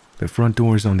 The front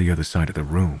door is on the other side of the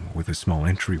room with a small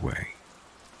entryway.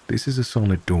 This is a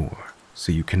solid door,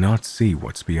 so you cannot see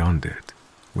what's beyond it,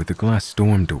 with a glass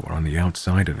storm door on the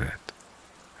outside of it.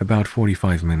 About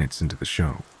 45 minutes into the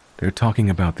show, they're talking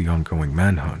about the ongoing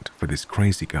manhunt for this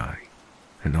crazy guy,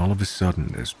 and all of a sudden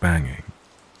there's banging.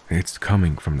 It's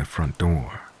coming from the front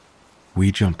door.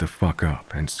 We jump the fuck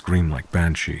up and scream like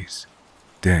banshees.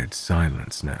 Dead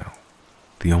silence now.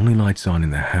 The only lights on in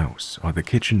the house are the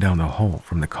kitchen down the hall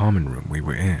from the common room we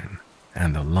were in,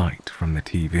 and the light from the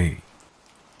TV.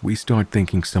 We start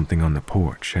thinking something on the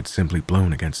porch had simply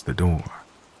blown against the door.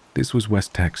 This was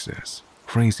West Texas,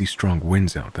 crazy strong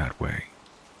winds out that way.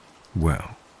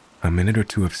 Well, a minute or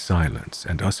two of silence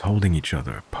and us holding each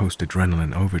other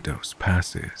post-adrenaline overdose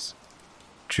passes.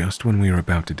 Just when we are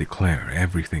about to declare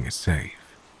everything is safe,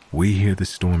 we hear the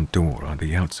storm door on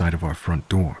the outside of our front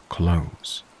door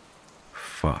close.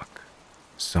 Fuck.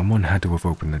 Someone had to have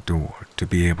opened the door to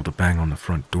be able to bang on the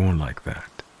front door like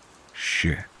that.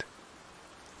 Shit.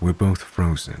 We're both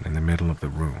frozen in the middle of the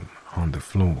room, on the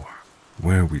floor,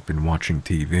 where we've been watching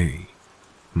TV.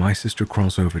 My sister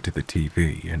crawls over to the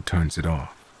TV and turns it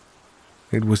off.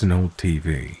 It was an old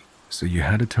TV, so you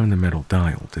had to turn the metal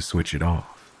dial to switch it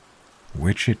off,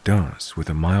 which it does with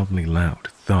a mildly loud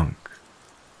thunk.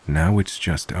 Now it's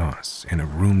just us in a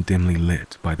room dimly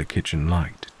lit by the kitchen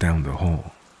light down the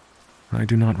hall. I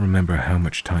do not remember how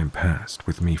much time passed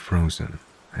with me frozen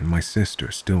and my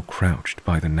sister still crouched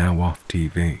by the now off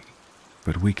TV,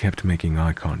 but we kept making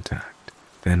eye contact,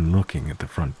 then looking at the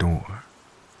front door.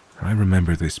 I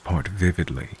remember this part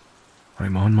vividly.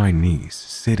 I'm on my knees,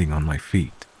 sitting on my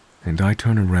feet, and I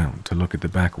turn around to look at the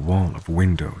back wall of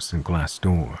windows and glass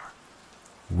door.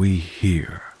 We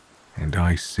hear, and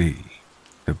I see,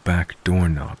 the back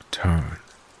doorknob turn.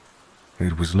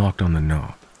 It was locked on the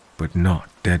knob, but not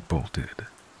deadbolted.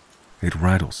 It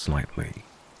rattles slightly,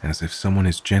 as if someone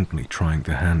is gently trying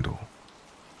the handle.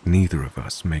 Neither of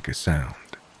us make a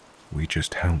sound. We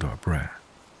just held our breath.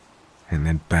 And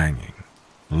then banging,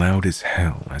 loud as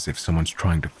hell, as if someone's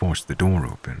trying to force the door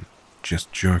open,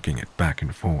 just jerking it back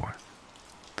and forth.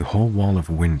 The whole wall of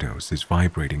windows is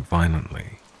vibrating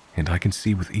violently, and I can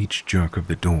see with each jerk of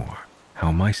the door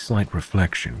how my slight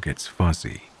reflection gets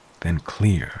fuzzy, then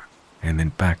clear, and then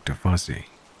back to fuzzy.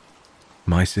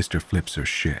 My sister flips her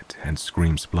shit and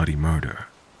screams bloody murder.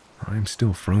 I'm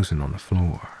still frozen on the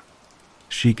floor.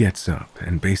 She gets up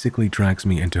and basically drags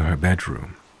me into her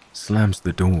bedroom, slams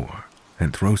the door,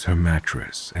 and throws her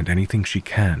mattress and anything she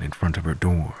can in front of her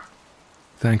door.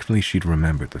 Thankfully, she'd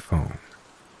remembered the phone.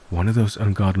 One of those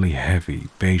ungodly heavy,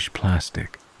 beige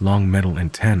plastic, long metal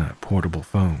antenna portable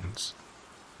phones.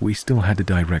 We still had to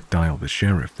direct dial the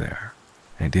sheriff there,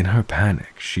 and in her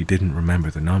panic, she didn't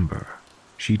remember the number.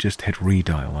 She just hit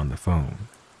redial on the phone.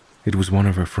 It was one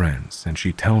of her friends, and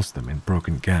she tells them in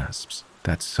broken gasps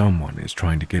that someone is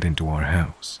trying to get into our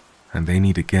house, and they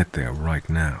need to get there right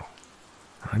now.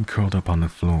 I'm curled up on the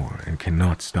floor and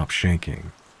cannot stop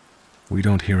shaking. We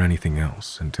don't hear anything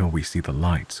else until we see the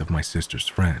lights of my sister's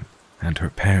friend and her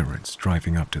parents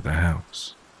driving up to the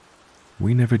house.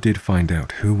 We never did find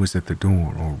out who was at the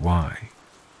door or why.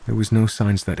 There was no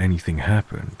signs that anything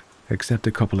happened, except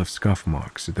a couple of scuff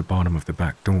marks at the bottom of the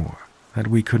back door that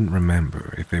we couldn't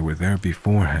remember if they were there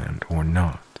beforehand or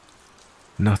not.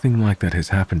 Nothing like that has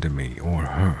happened to me or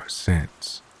her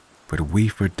since, but we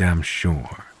for damn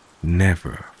sure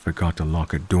never forgot to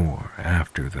lock a door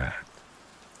after that.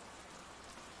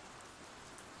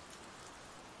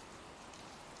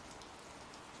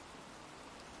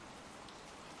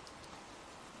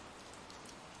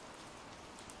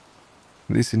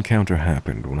 This encounter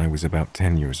happened when I was about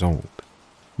 10 years old.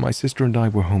 My sister and I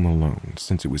were home alone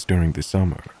since it was during the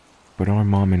summer, but our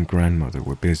mom and grandmother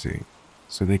were busy,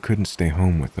 so they couldn't stay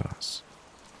home with us.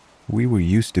 We were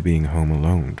used to being home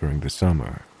alone during the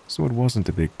summer, so it wasn't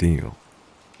a big deal.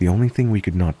 The only thing we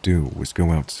could not do was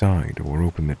go outside or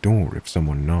open the door if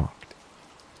someone knocked.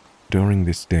 During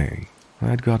this day, I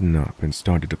had gotten up and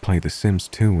started to play The Sims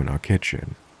 2 in our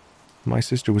kitchen. My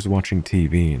sister was watching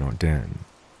TV in our den.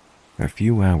 A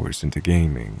few hours into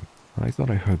gaming, I thought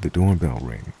I heard the doorbell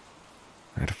ring.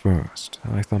 At first,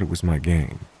 I thought it was my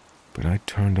game, but I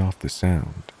turned off the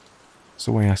sound.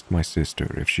 So I asked my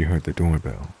sister if she heard the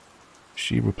doorbell.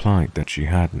 She replied that she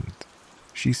hadn't.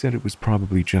 She said it was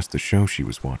probably just the show she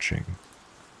was watching.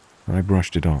 I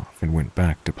brushed it off and went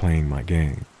back to playing my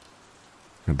game.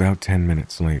 About 10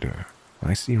 minutes later,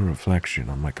 I see a reflection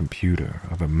on my computer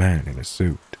of a man in a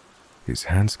suit, his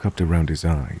hands cupped around his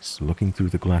eyes, looking through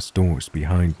the glass doors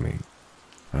behind me.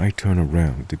 I turn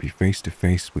around to be face to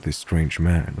face with this strange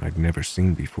man I'd never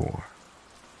seen before.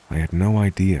 I had no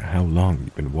idea how long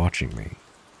he'd been watching me.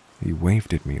 He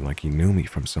waved at me like he knew me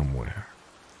from somewhere.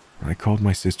 I called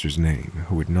my sister's name,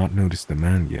 who had not noticed the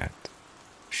man yet.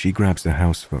 She grabs the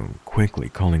house phone, quickly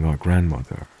calling our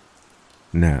grandmother.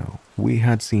 Now, we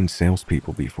had seen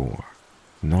salespeople before.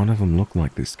 None of them looked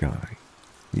like this guy.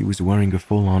 He was wearing a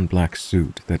full-on black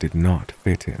suit that did not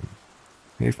fit him.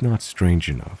 If not strange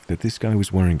enough that this guy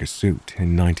was wearing a suit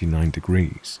in 99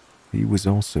 degrees, he was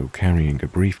also carrying a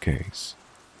briefcase.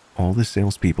 All the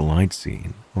salespeople I'd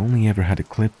seen only ever had a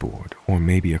clipboard or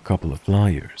maybe a couple of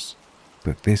flyers,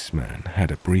 but this man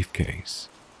had a briefcase.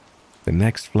 The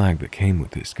next flag that came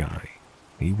with this guy,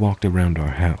 he walked around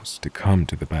our house to come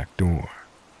to the back door,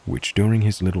 which during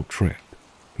his little trip,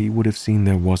 he would have seen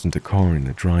there wasn't a car in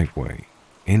the driveway,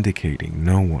 indicating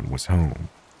no one was home.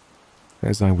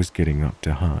 As I was getting up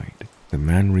to hide, the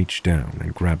man reached down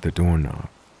and grabbed the doorknob.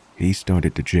 He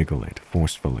started to jiggle it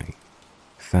forcefully.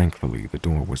 Thankfully, the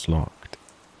door was locked.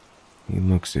 He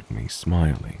looks at me,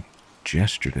 smiling,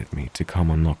 gestured at me to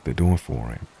come unlock the door for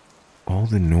him. All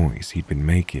the noise he'd been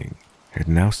making had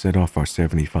now set off our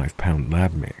 75-pound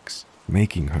lab mix,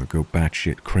 making her go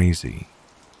batshit crazy.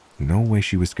 No way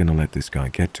she was gonna let this guy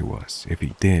get to us if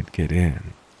he did get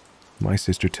in. My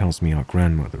sister tells me our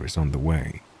grandmother is on the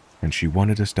way, and she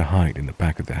wanted us to hide in the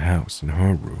back of the house in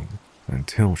her room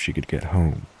until she could get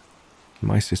home.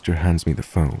 My sister hands me the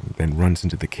phone, then runs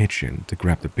into the kitchen to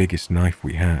grab the biggest knife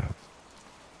we have.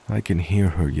 I can hear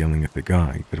her yelling at the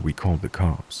guy that we called the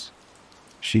cops.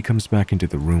 She comes back into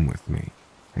the room with me,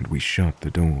 and we shut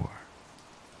the door.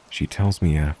 She tells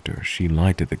me after she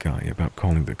lied to the guy about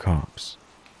calling the cops.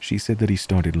 She said that he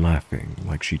started laughing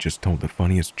like she just told the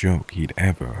funniest joke he'd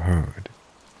ever heard.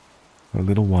 A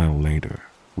little while later,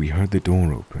 we heard the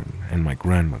door open and my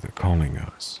grandmother calling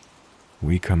us.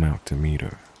 We come out to meet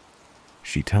her.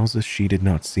 She tells us she did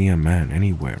not see a man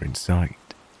anywhere in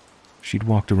sight. She'd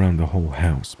walked around the whole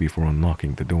house before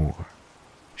unlocking the door.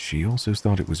 She also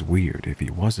thought it was weird if he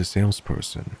was a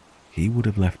salesperson, he would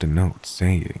have left a note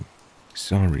saying,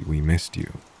 "Sorry we missed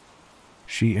you."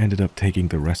 She ended up taking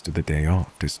the rest of the day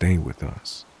off to stay with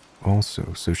us,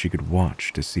 also so she could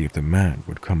watch to see if the man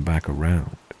would come back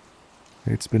around.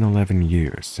 It's been 11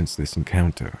 years since this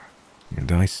encounter,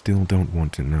 and I still don't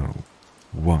want to know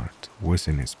what was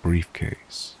in his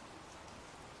briefcase.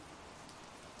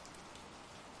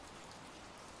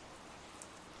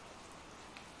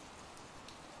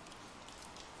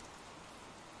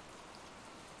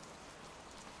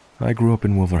 I grew up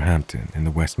in Wolverhampton in the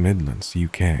West Midlands,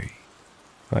 UK.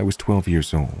 I was 12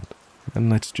 years old, and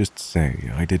let's just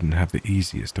say I didn't have the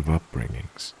easiest of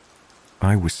upbringings.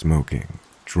 I was smoking,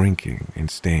 drinking, and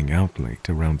staying out late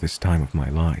around this time of my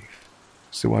life.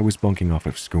 So I was bunking off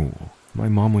of school. My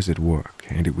mom was at work,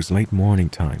 and it was late morning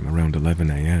time around 11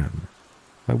 a.m.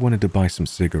 I wanted to buy some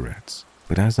cigarettes,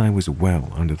 but as I was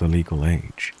well under the legal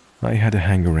age, I had to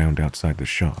hang around outside the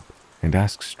shop and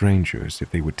ask strangers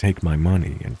if they would take my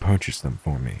money and purchase them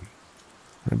for me.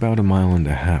 About a mile and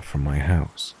a half from my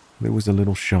house, there was a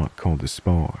little shop called the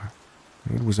Spar.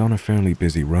 It was on a fairly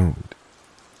busy road.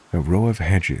 A row of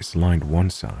hedges lined one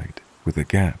side, with a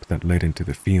gap that led into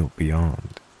the field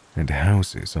beyond, and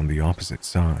houses on the opposite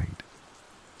side.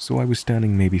 So I was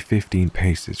standing maybe 15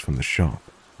 paces from the shop,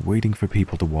 waiting for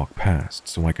people to walk past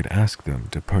so I could ask them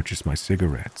to purchase my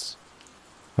cigarettes.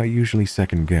 I usually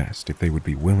second-guessed if they would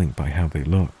be willing by how they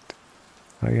looked.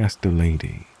 I asked a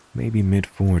lady, maybe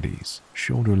mid-40s,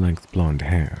 shoulder-length blonde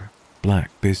hair,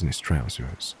 black business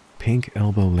trousers, pink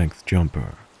elbow-length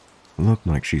jumper, looked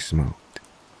like she smoked,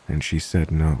 and she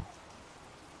said no.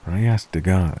 I asked a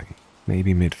guy,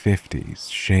 maybe mid-50s,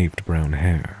 shaved brown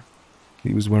hair.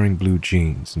 He was wearing blue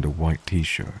jeans and a white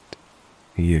t-shirt.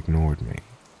 He ignored me.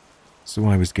 So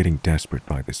I was getting desperate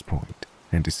by this point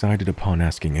and decided upon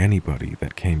asking anybody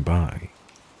that came by.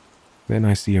 Then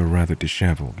I see a rather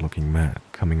disheveled-looking man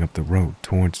coming up the road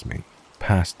towards me,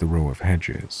 past the row of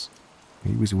hedges.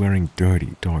 He was wearing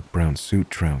dirty dark brown suit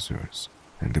trousers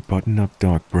and a button-up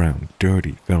dark brown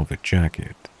dirty velvet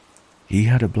jacket. He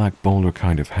had a black bowler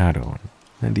kind of hat on,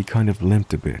 and he kind of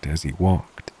limped a bit as he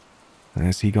walked.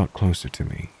 As he got closer to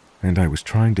me, and I was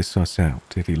trying to suss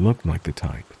out if he looked like the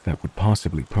type that would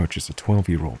possibly purchase a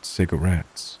 12-year-old's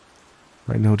cigarettes,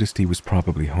 I noticed he was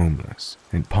probably homeless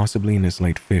and possibly in his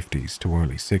late 50s to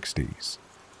early 60s.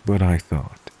 But I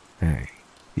thought, hey,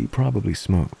 he probably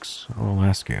smokes, I'll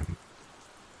ask him.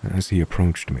 As he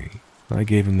approached me, I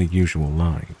gave him the usual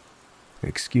line.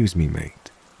 "Excuse me,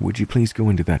 mate, would you please go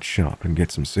into that shop and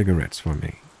get some cigarettes for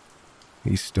me?"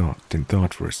 He stopped and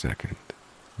thought for a second,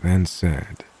 then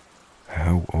said,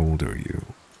 "How old are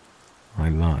you?" I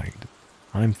lied.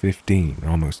 "I'm 15,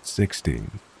 almost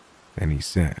 16. And he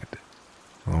said,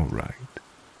 "All right,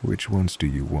 which ones do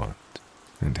you want?"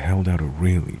 and held out a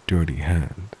really dirty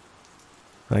hand.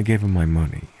 I gave him my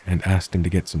money and asked him to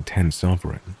get some 10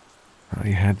 sovereign. I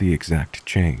had the exact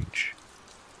change.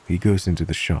 He goes into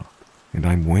the shop, and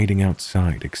I'm waiting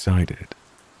outside excited.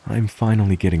 I'm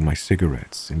finally getting my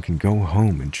cigarettes and can go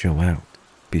home and chill out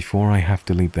before I have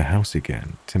to leave the house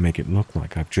again to make it look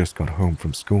like I've just got home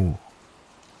from school.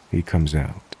 He comes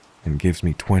out and gives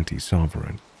me 20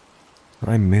 sovereign.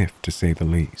 I'm miffed to say the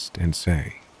least and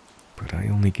say, "But I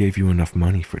only gave you enough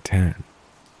money for 10.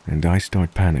 And I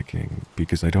start panicking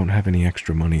because I don't have any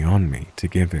extra money on me to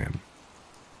give him.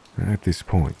 At this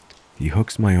point, he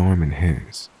hooks my arm in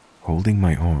his, holding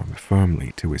my arm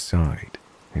firmly to his side,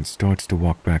 and starts to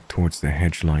walk back towards the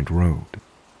hedge-lined road.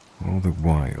 All the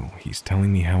while, he's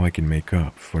telling me how I can make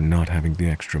up for not having the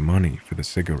extra money for the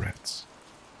cigarettes.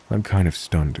 I'm kind of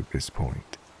stunned at this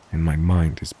point, and my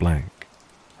mind is blank.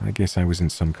 I guess I was in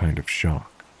some kind of shock.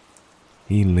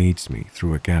 He leads me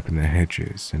through a gap in the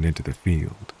hedges and into the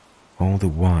field, all the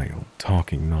while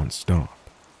talking non-stop,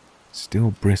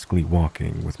 still briskly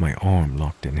walking with my arm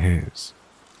locked in his.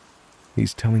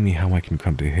 He's telling me how I can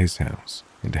come to his house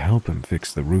and help him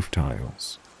fix the roof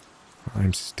tiles.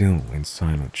 I'm still in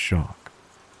silent shock.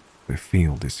 The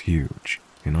field is huge,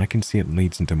 and I can see it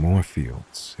leads into more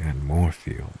fields and more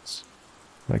fields.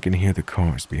 I can hear the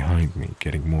cars behind me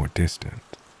getting more distant.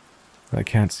 I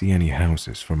can't see any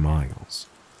houses for miles.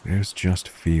 There's just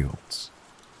fields.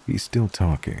 He's still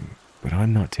talking, but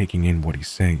I'm not taking in what he's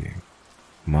saying.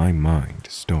 My mind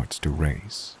starts to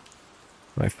race.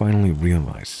 I finally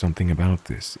realize something about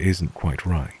this isn't quite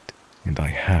right, and I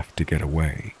have to get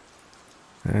away.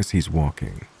 As he's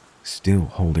walking, still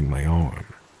holding my arm,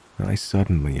 I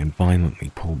suddenly and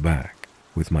violently pull back,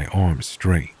 with my arm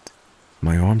straight.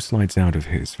 My arm slides out of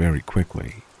his very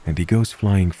quickly, and he goes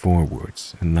flying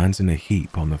forwards and lands in a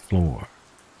heap on the floor.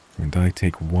 And I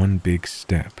take one big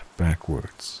step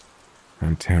backwards.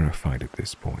 I'm terrified at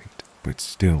this point, but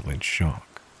still in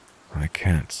shock. I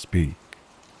can't speak.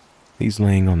 He's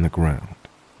laying on the ground,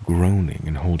 groaning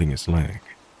and holding his leg.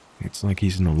 It's like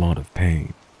he's in a lot of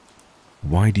pain.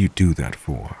 "Why do you do that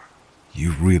for?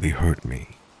 You really hurt me.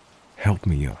 Help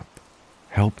me up.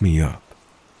 Help me up."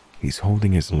 He's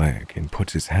holding his leg and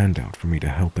puts his hand out for me to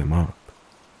help him up.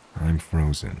 I'm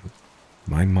frozen.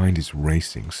 My mind is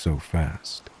racing so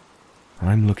fast.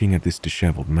 I'm looking at this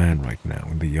disheveled man right now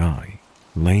in the eye,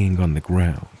 laying on the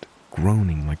ground,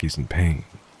 groaning like he's in pain.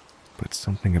 But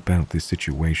something about this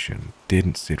situation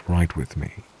didn't sit right with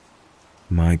me.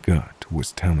 My gut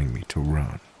was telling me to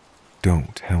run.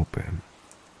 Don't help him.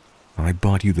 "I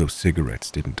bought you those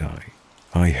cigarettes, didn't I?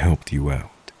 I helped you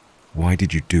out. Why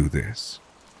did you do this?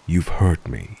 You've hurt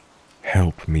me.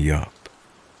 Help me up."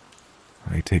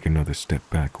 I take another step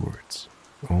backwards,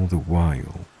 all the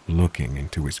while looking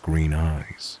into his green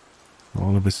eyes.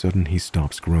 All of a sudden he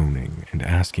stops groaning and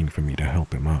asking for me to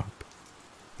help him up.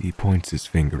 He points his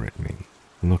finger at me,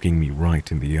 looking me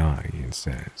right in the eye and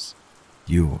says,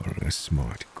 "You're a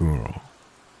smart girl."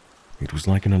 It was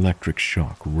like an electric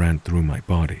shock ran through my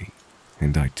body,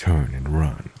 and I turn and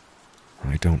run.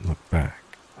 I don't look back,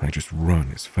 I just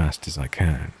run as fast as I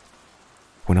can.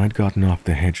 When I'd gotten off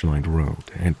the hedge-lined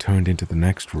road and turned into the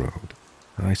next road,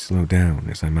 I slow down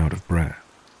as I'm out of breath.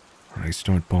 I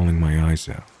start bawling my eyes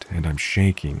out, and I'm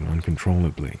shaking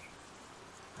uncontrollably.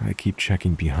 I keep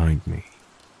checking behind me,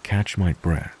 catch my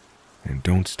breath, and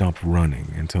don't stop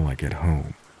running until I get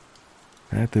home.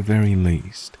 At the very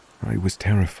least, I was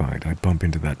terrified I'd bump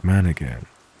into that man again,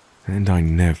 and I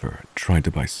never tried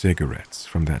to buy cigarettes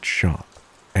from that shop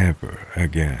ever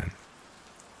again.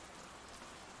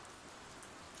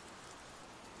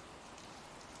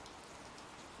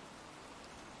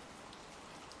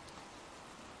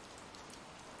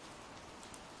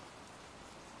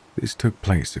 This took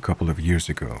place a couple of years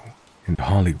ago in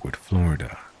Hollywood,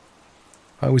 Florida.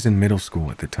 I was in middle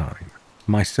school at the time.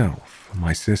 Myself,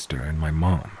 my sister, and my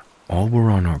mom all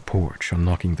were on our porch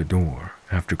unlocking the door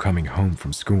after coming home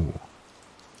from school.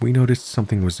 We noticed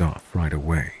something was off right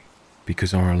away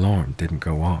because our alarm didn't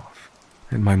go off,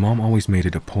 and my mom always made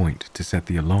it a point to set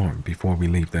the alarm before we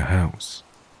leave the house.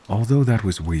 Although that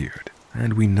was weird,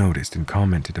 and we noticed and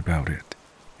commented about it,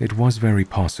 it was very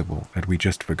possible that we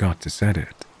just forgot to set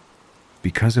it.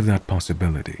 Because of that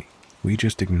possibility, we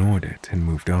just ignored it and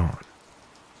moved on.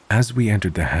 As we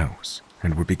entered the house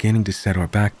and were beginning to set our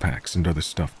backpacks and other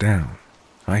stuff down,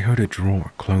 I heard a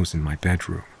drawer close in my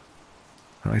bedroom.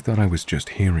 I thought I was just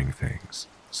hearing things,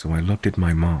 so I looked at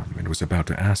my mom and was about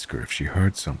to ask her if she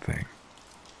heard something.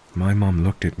 My mom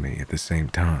looked at me at the same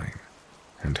time,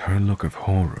 and her look of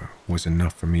horror was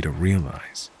enough for me to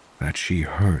realize that she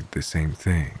heard the same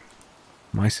thing.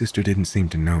 My sister didn't seem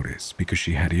to notice because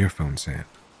she had earphones in.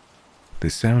 The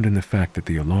sound and the fact that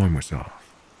the alarm was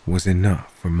off was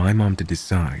enough for my mom to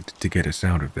decide to get us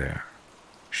out of there.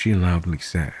 She loudly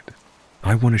said,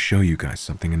 "I want to show you guys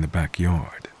something in the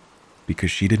backyard,"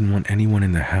 because she didn't want anyone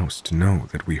in the house to know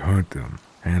that we heard them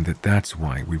and that that's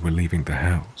why we were leaving the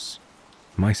house.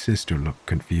 My sister looked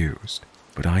confused,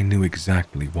 but I knew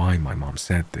exactly why my mom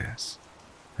said this.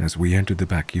 As we entered the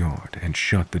backyard and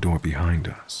shut the door behind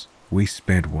us, we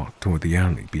sped walked toward the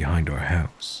alley behind our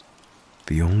house.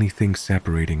 The only thing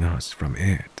separating us from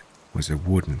it was a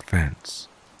wooden fence.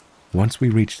 Once we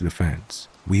reached the fence,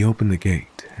 we opened the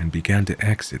gate and began to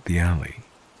exit the alley.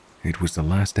 It was the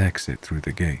last exit through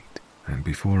the gate, and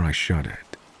before I shut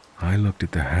it, I looked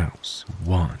at the house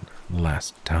one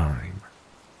last time.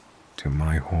 To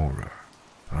my horror,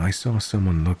 I saw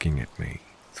someone looking at me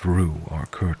through our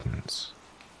curtains.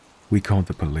 We called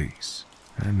the police,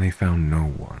 and they found no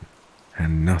one,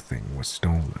 and nothing was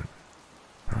stolen.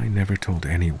 I never told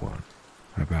anyone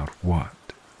about what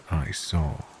I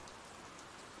saw.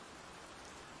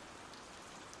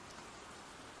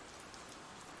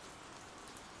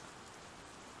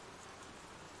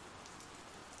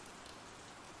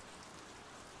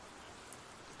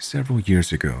 Several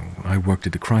years ago, I worked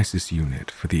at a crisis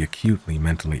unit for the acutely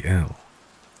mentally ill.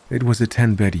 It was a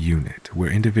 10-bed unit where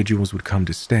individuals would come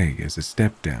to stay as a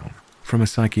step-down from a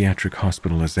psychiatric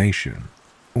hospitalization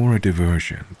or a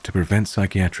diversion to prevent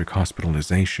psychiatric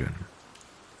hospitalization.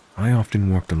 I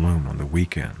often worked alone on the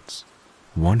weekends.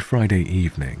 One Friday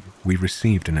evening, we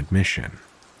received an admission.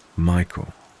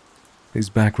 Michael. His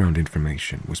background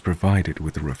information was provided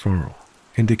with a referral,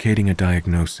 indicating a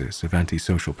diagnosis of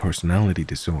antisocial personality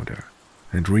disorder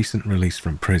and recent release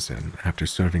from prison after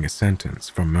serving a sentence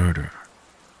for murder.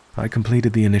 I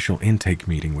completed the initial intake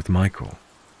meeting with Michael,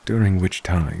 during which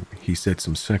time he said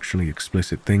some sexually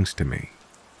explicit things to me.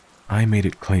 I made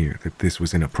it clear that this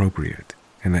was inappropriate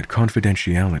and that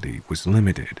confidentiality was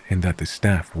limited and that the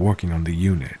staff working on the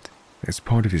unit, as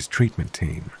part of his treatment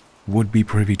team, would be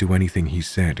privy to anything he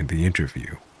said in the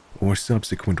interview or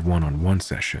subsequent one-on-one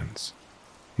sessions.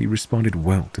 He responded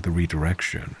well to the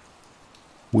redirection.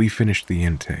 We finished the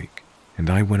intake, and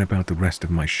I went about the rest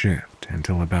of my shift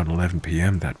until about 11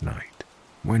 p.m. that night,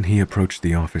 when he approached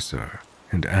the officer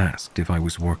and asked if I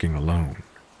was working alone.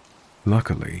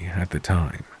 Luckily, at the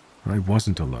time, I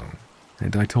wasn't alone,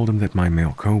 and I told him that my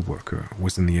male co-worker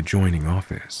was in the adjoining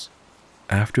office.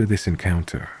 After this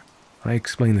encounter, I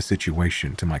explained the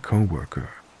situation to my co-worker,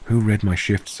 who read my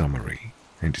shift summary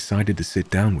and decided to sit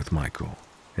down with Michael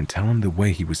and tell him the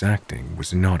way he was acting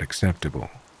was not acceptable,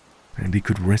 and he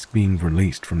could risk being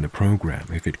released from the program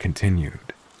if it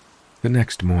continued. The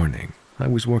next morning, I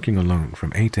was working alone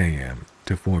from 8 a.m.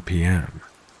 to 4 p.m.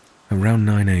 Around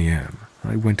 9 a.m.,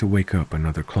 I went to wake up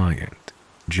another client,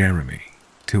 Jeremy,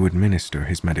 to administer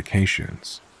his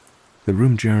medications. The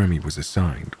room Jeremy was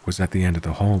assigned was at the end of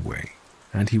the hallway,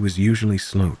 and he was usually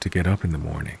slow to get up in the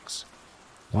mornings.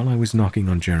 While I was knocking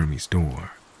on Jeremy's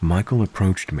door, Michael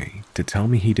approached me to tell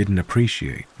me he didn't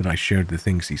appreciate that I shared the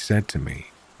things he said to me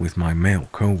with my male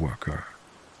co-worker.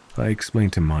 I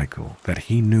explained to Michael that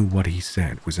he knew what he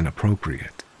said was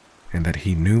inappropriate, and that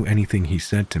he knew anything he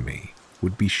said to me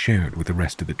would be shared with the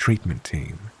rest of the treatment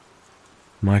team.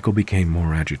 Michael became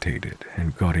more agitated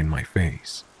and got in my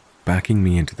face, backing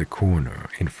me into the corner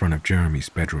in front of Jeremy's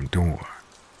bedroom door.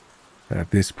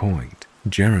 At this point,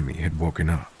 Jeremy had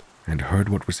woken up and heard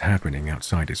what was happening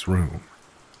outside his room.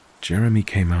 Jeremy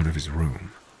came out of his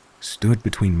room, stood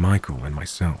between Michael and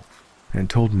myself, and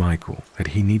told Michael that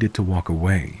he needed to walk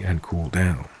away and cool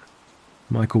down.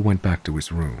 Michael went back to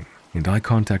his room, and I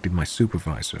contacted my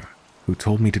supervisor, who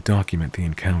told me to document the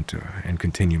encounter and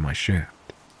continue my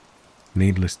shift.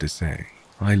 Needless to say,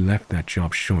 I left that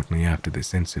job shortly after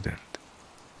this incident.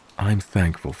 I'm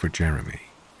thankful for Jeremy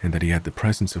and that he had the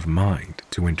presence of mind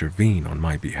to intervene on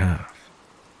my behalf.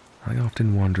 I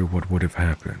often wonder what would have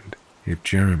happened if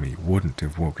Jeremy wouldn't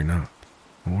have woken up,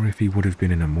 or if he would have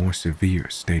been in a more severe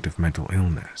state of mental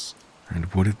illness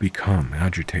and would have become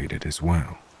agitated as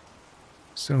well.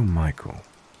 So, Michael,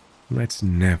 let's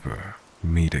never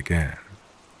meet again.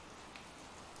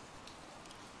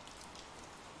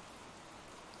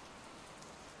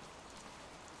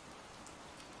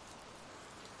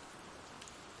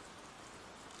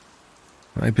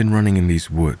 I've been running in these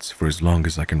woods for as long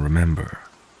as I can remember,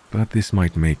 but this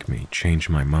might make me change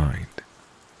my mind.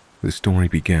 The story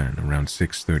began around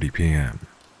 6:30 p.m.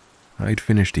 I'd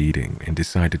finished eating and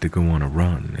decided to go on a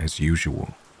run as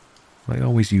usual. I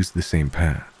always use the same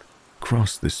path,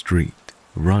 cross the street,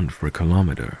 run for a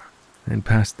kilometer, and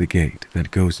pass the gate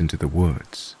that goes into the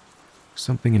woods.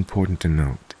 Something important to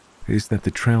note is that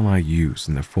the trail I use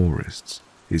in the forests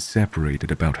is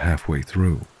separated about halfway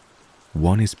through.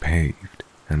 One is paved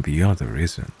and the other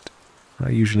isn't. I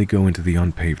usually go into the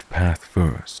unpaved path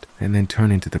first and then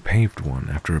turn into the paved one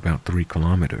after about 3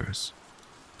 kilometers.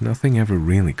 Nothing ever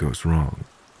really goes wrong.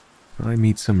 I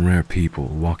meet some rare people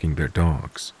walking their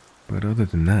dogs, but other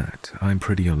than that, I'm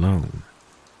pretty alone.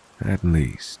 At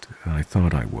least, I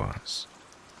thought I was.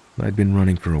 I'd been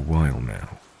running for a while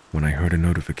now when I heard a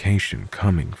notification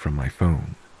coming from my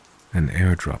phone, an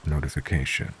airdrop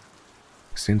notification.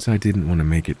 Since I didn't want to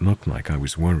make it look like I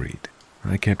was worried,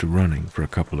 I kept running for a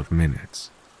couple of minutes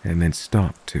and then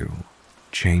stopped to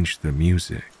change the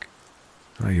music.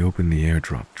 I opened the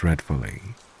airdrop dreadfully.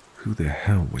 Who the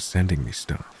hell was sending me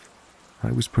stuff?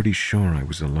 I was pretty sure I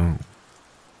was alone.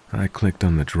 I clicked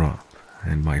on the drop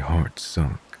and my heart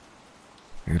sunk.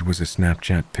 It was a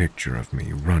Snapchat picture of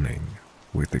me running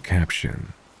with the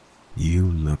caption, "You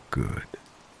look good."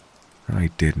 I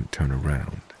didn't turn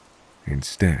around.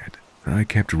 Instead, I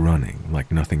kept running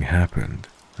like nothing happened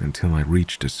until I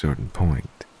reached a certain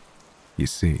point. You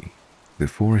see, the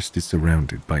forest is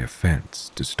surrounded by a fence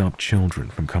to stop children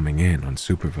from coming in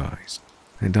unsupervised,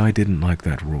 and I didn't like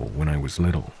that rule when I was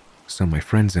little, so my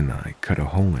friends and I cut a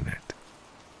hole in it.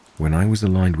 When I was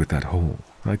aligned with that hole,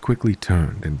 I quickly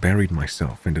turned and buried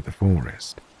myself into the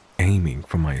forest, aiming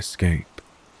for my escape.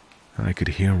 I could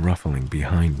hear ruffling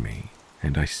behind me,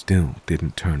 and I still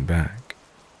didn't turn back.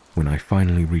 When I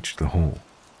finally reached the hole,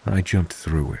 I jumped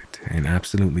through it and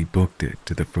absolutely booked it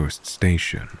to the first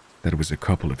station that was a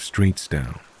couple of streets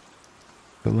down.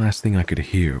 The last thing I could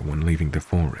hear when leaving the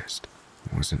forest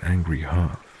was an angry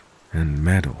huff and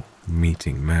metal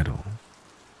meeting metal.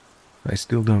 I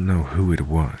still don't know who it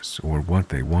was or what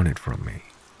they wanted from me,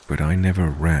 but I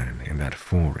never ran in that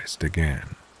forest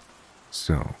again.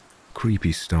 So,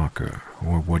 creepy stalker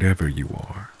or whatever you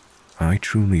are, I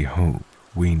truly hope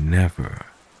we never,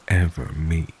 ever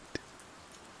meet.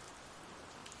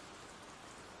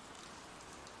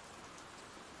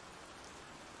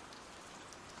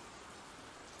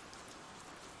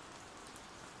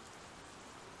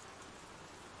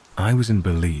 I was in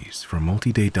Belize for a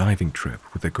multi-day diving trip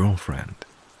with a girlfriend.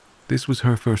 This was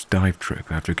her first dive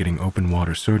trip after getting open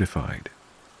water certified.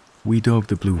 We dove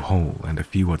the Blue Hole and a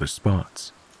few other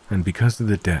spots, and because of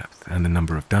the depth and the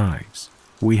number of dives,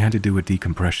 we had to do a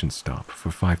decompression stop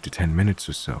for 5 to 10 minutes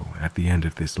or so at the end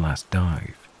of this last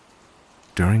dive.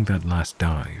 During that last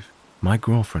dive, my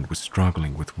girlfriend was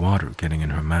struggling with water getting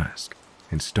in her mask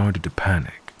and started to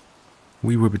panic.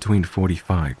 We were between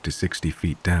 45 to 60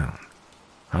 feet down.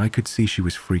 I could see she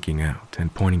was freaking out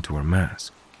and pointing to her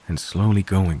mask and slowly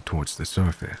going towards the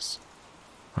surface.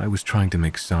 I was trying to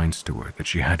make signs to her that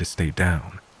she had to stay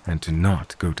down and to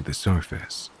not go to the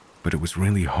surface, but it was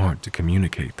really hard to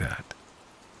communicate that.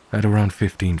 At around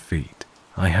 15 feet,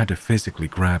 I had to physically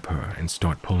grab her and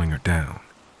start pulling her down.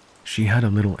 She had a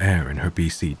little air in her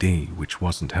BCD, which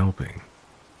wasn't helping.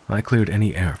 I cleared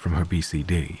any air from her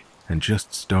BCD and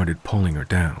just started pulling her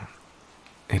down.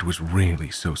 It was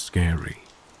really so scary.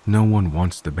 No one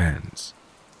wants the bends.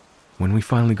 When we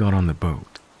finally got on the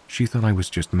boat, she thought I was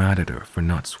just mad at her for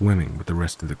not swimming with the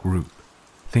rest of the group,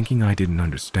 thinking I didn't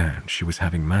understand she was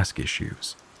having mask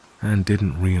issues, and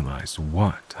didn't realize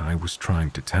what I was trying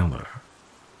to tell her.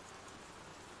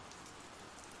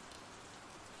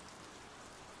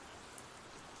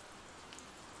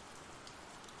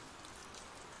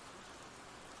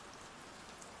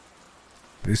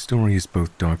 This story is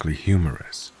both darkly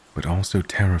humorous, but also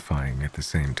terrifying at the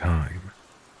same time.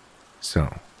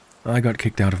 So, I got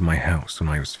kicked out of my house when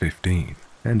I was 15,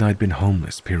 and I'd been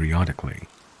homeless periodically,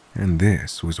 and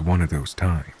this was one of those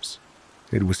times.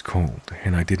 It was cold,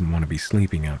 and I didn't want to be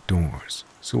sleeping outdoors,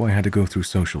 so I had to go through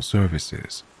social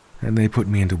services and they put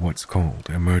me into what's called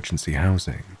emergency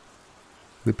housing.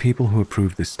 The people who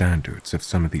approve the standards of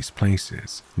some of these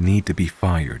places need to be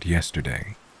fired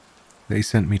yesterday. They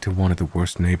sent me to one of the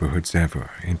worst neighborhoods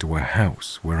ever, into a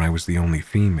house where I was the only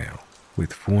female,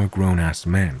 with 4 grown-ass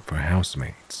men for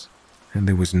housemates, and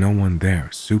there was no one there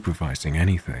supervising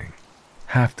anything.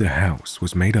 Half the house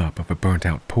was made up of a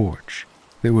burnt-out porch.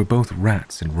 There were both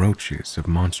rats and roaches of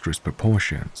monstrous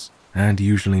proportions, and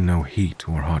usually no heat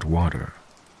or hot water.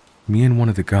 Me and one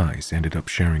of the guys ended up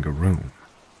sharing a room.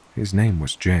 His name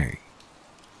was Jay.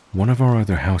 One of our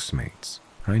other housemates,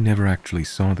 I never actually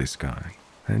saw this guy,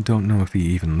 and don't know if he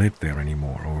even lived there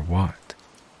anymore or what.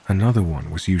 Another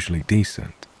one was usually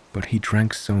decent, but he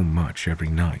drank so much every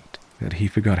night that he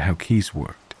forgot how keys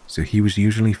worked, so he was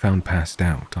usually found passed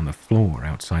out on the floor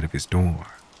outside of his door.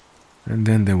 And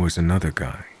then there was another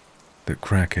guy, the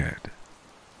crackhead.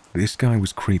 This guy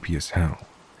was creepy as hell,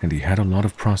 and he had a lot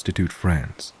of prostitute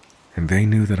friends, and they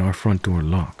knew that our front door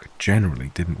lock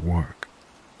generally didn't work.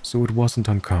 So it wasn't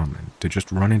uncommon to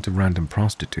just run into random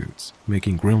prostitutes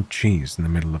making grilled cheese in the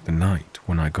middle of the night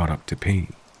when I got up to pee.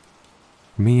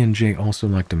 Me and Jay also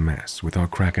liked to mess with our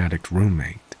crack addict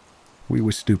roommate. We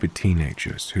were stupid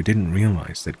teenagers who didn't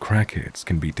realize that crackheads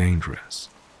can be dangerous,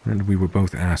 and we were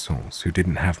both assholes who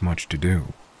didn't have much to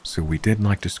do, so we did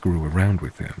like to screw around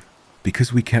with him,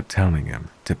 because we kept telling him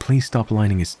to please stop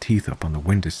lining his teeth up on the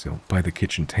windowsill by the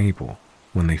kitchen table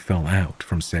when they fell out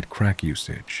from said crack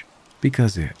usage.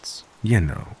 Because it's,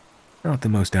 not the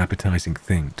most appetizing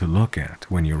thing to look at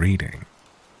when you're eating.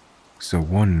 So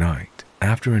one night,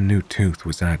 after a new tooth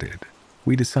was added,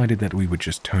 we decided that we would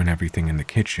just turn everything in the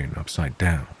kitchen upside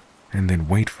down, and then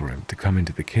wait for him to come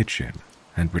into the kitchen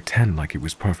and pretend like it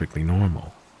was perfectly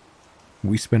normal.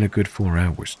 We spent a good 4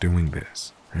 hours doing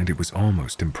this, and it was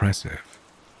almost impressive.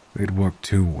 It worked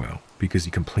too well because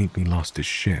he completely lost his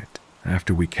shit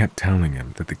after we kept telling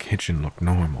him that the kitchen looked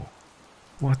normal.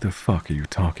 What the fuck are you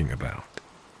talking about?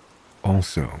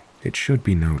 Also, it should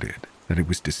be noted that it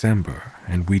was December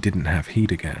and we didn't have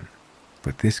heat again,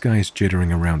 but this guy is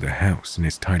jittering around the house in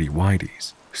his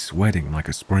tighty-whities, sweating like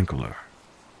a sprinkler.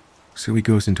 So he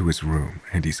goes into his room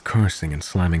and he's cursing and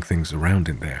slamming things around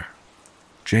in there.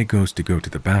 Jay goes to go to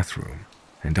the bathroom,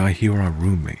 and I hear our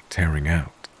roommate tearing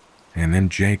out, and then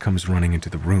Jay comes running into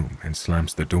the room and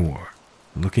slams the door,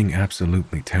 looking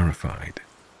absolutely terrified.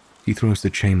 He throws the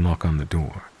chain lock on the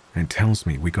door and tells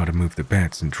me we gotta move the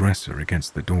beds and dresser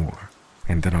against the door,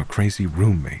 and that our crazy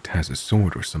roommate has a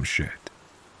sword or some shit.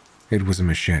 It was a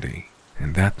machete,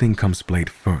 and that thing comes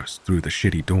blade first through the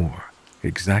shitty door,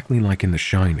 exactly like in The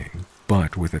Shining,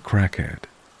 but with a crackhead.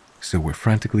 So we're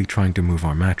frantically trying to move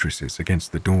our mattresses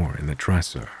against the door in the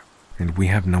dresser, and we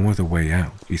have no other way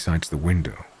out besides the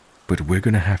window, but we're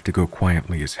gonna have to go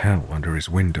quietly as hell under his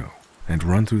window and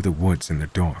run through the woods in the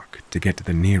dark to get to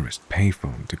the nearest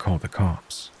payphone to call the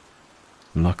cops.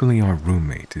 Luckily, our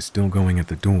roommate is still going at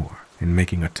the door and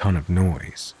making a ton of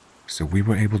noise, so we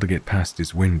were able to get past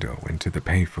his window into the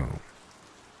payphone.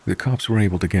 The cops were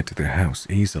able to get to the house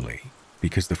easily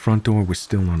because the front door was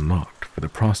still unlocked for the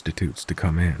prostitutes to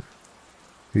come in.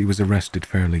 He was arrested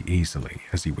fairly easily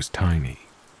as he was tiny,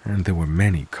 and there were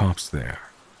many cops there.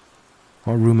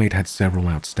 Our roommate had several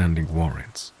outstanding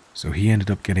warrants, so he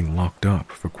ended up getting locked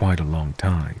up for quite a long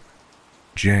time.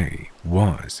 Jay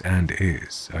was and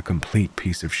is a complete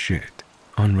piece of shit,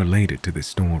 unrelated to the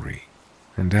story,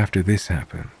 and after this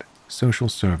happened, social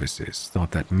services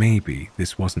thought that maybe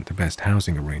this wasn't the best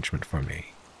housing arrangement for me,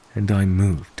 and I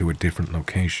moved to a different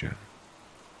location.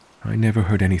 I never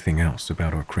heard anything else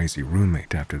about our crazy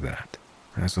roommate after that,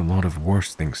 as a lot of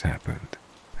worse things happened,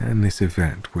 and this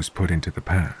event was put into the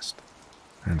past,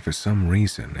 and for some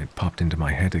reason it popped into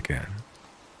my head again.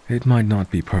 It might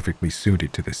not be perfectly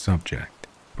suited to this subject,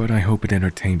 but I hope it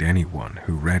entertained anyone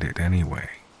who read it anyway.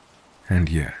 And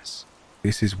yes,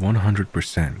 this is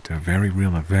 100% a very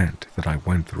real event that I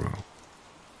went through.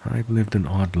 I've lived an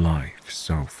odd life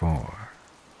so far.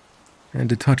 And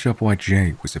to touch up why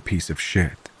Jay was a piece of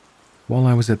shit, while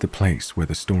I was at the place where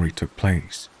the story took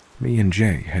place, me and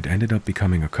Jay had ended up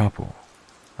becoming a couple.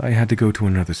 I had to go to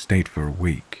another state for a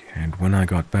week, and when I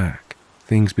got back,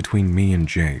 things between me and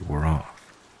Jay were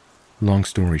off. Long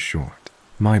story short,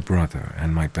 my brother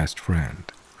and my best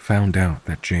friend found out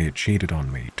that Jay had cheated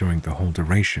on me during the whole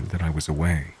duration that I was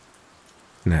away.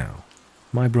 Now,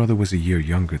 my brother was a year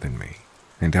younger than me,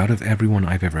 and out of everyone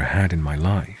I've ever had in my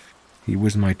life, he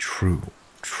was my true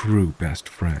best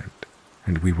friend,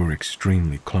 and we were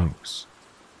extremely close.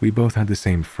 We both had the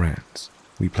same friends.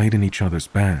 We played in each other's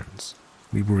bands.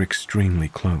 We were extremely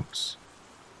close.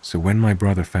 So when my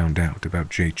brother found out about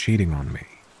Jay cheating on me,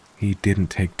 he didn't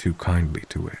take too kindly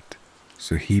to it.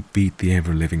 so he beat the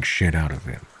ever-living shit out of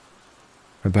him.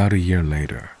 About a year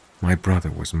later, my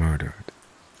brother was murdered.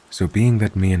 So being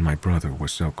that me and my brother were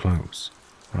so close,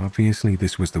 obviously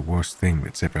this was the worst thing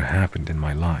that's ever happened in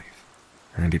my life,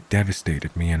 and it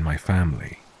devastated me and my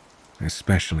family,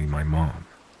 especially my mom.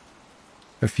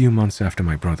 A few months after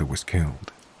my brother was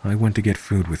killed, I went to get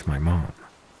food with my mom,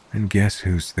 and guess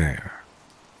who's there?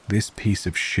 This piece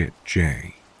of shit,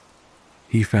 Jay.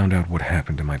 He found out what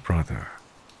happened to my brother.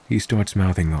 He starts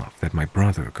mouthing off that my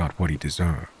brother got what he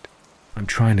deserved. I'm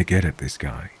trying to get at this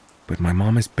guy, but my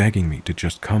mom is begging me to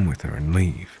just come with her and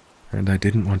leave, and I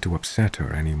didn't want to upset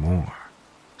her anymore.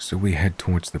 So we head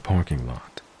towards the parking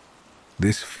lot.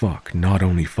 This fuck not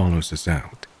only follows us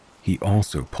out, he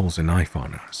also pulls a knife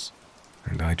on us.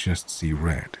 And I just see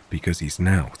red because he's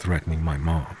now threatening my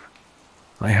mom.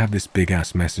 I have this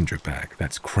big-ass messenger bag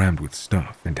that's crammed with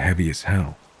stuff and heavy as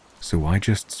hell, so I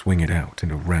just swing it out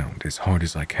and around as hard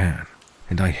as I can,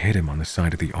 and I hit him on the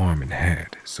side of the arm and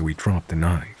head so he dropped the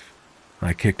knife.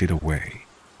 I kicked it away,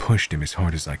 pushed him as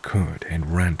hard as I could,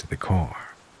 and ran to the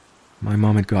car. My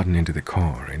mom had gotten into the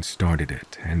car and started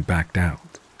it and backed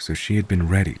out, so she had been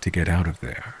ready to get out of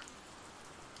there.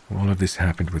 All of this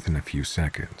happened within a few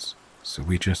seconds. So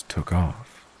we just took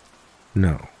off.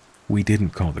 No, we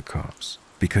didn't call the cops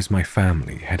because my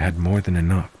family had had more than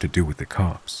enough to do with the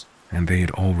cops, and they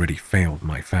had already failed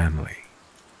my family.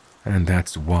 And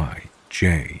that's why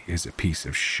Jay is a piece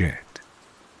of shit.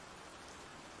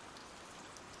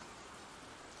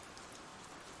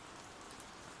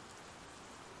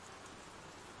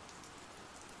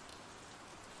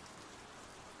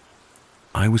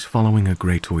 I was following a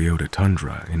gray Toyota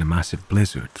Tundra in a massive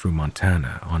blizzard through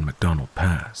Montana on McDonald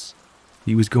Pass.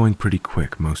 He was going pretty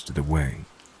quick most of the way,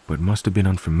 but must have been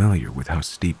unfamiliar with how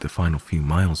steep the final few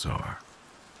miles are.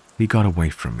 He got away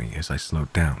from me as I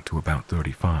slowed down to about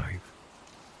 35.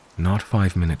 Not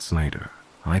 5 minutes later,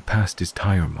 I passed his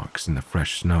tire marks in the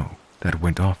fresh snow that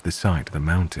went off the side of the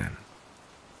mountain.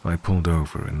 I pulled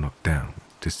over and looked down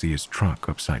to see his truck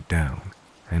upside down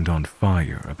and on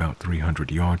fire about 300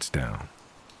 yards down.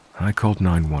 I called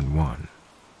 911.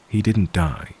 He didn't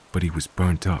die, but he was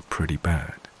burnt up pretty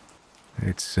bad.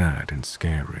 It's sad and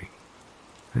scary.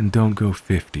 And don't go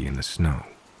 50 in the snow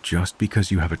just because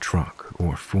you have a truck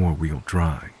or four-wheel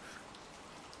drive.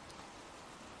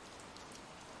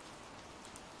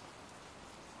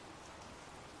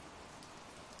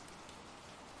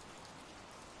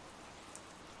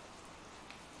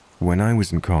 When I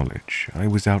was in college, I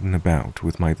was out and about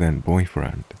with my then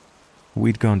boyfriend.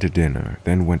 We'd gone to dinner,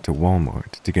 then went to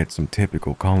Walmart to get some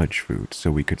typical college food so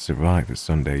we could survive a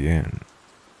Sunday in.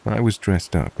 I was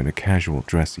dressed up in a casual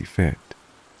dressy fit.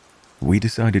 We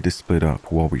decided to split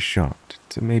up while we shopped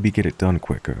to maybe get it done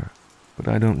quicker, but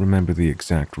I don't remember the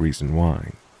exact reason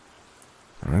why.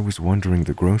 I was wandering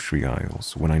the grocery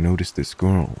aisles when I noticed this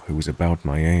girl who was about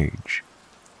my age.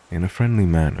 In a friendly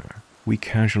manner, we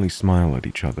casually smile at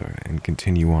each other and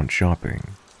continue on shopping.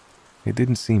 It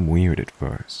didn't seem weird at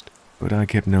first, but I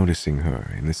kept noticing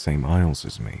her in the same aisles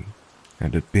as me,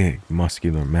 and a big,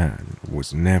 muscular man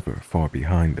was never far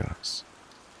behind us.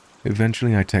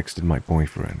 Eventually I texted my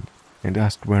boyfriend and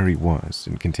asked where he was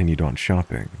and continued on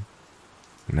shopping.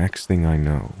 Next thing I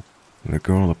know, the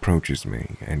girl approaches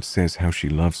me and says how she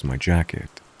loves my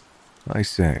jacket. I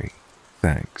say,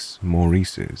 "Thanks,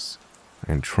 Maurice's,"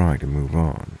 and try to move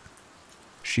on.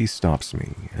 She stops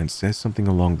me and says something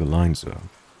along the lines of,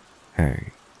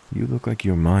 "Hey, you look like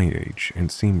you're my age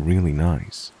and seem really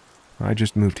nice. I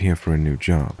just moved here for a new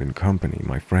job and company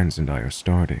my friends and I are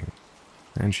starting."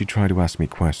 And she tried to ask me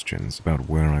questions about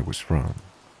where I was from.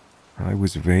 I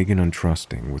was vague and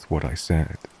untrusting with what I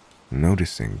said,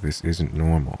 noticing this isn't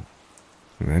normal.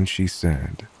 Then she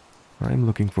said, "I'm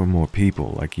looking for more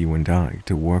people like you and I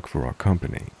to work for our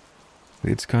company.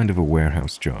 It's kind of a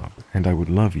warehouse job, and I would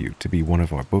love you to be one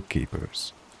of our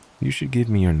bookkeepers. You should give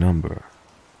me your number."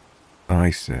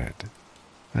 I said,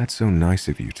 "That's so nice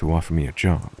of you to offer me a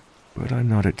job, but I'm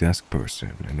not a desk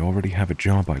person and already have a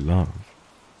job I love."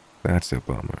 "That's a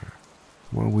bummer.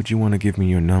 Well, would you want to give me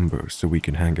your number so we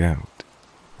can hang out?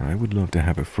 I would love to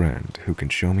have a friend who can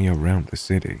show me around the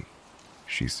city,"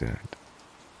 she said.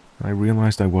 I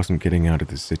realized I wasn't getting out of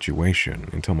this situation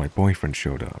until my boyfriend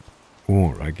showed up,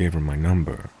 or I gave her my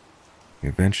number.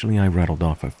 Eventually I rattled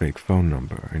off a fake phone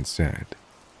number and said,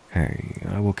 "Hey,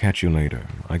 I will catch you later,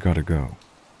 I gotta go."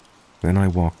 Then I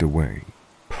walked away,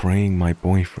 praying my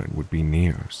boyfriend would be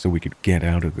near so we could get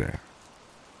out of there.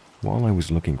 While I was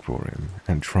looking for him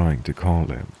and trying to call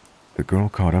him, the girl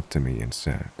caught up to me and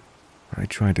said, "I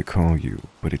tried to call you,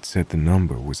 but it said the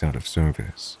number was out of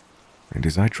service." And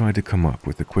as I tried to come up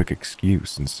with a quick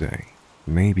excuse and say,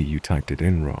 Maybe you typed it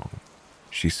in wrong."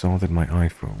 She saw that my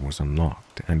iPhone was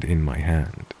unlocked and in my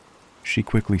hand. She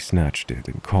quickly snatched it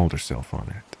and called herself on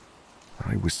it.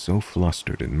 I was so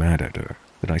flustered and mad at her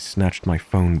that I snatched my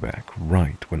phone back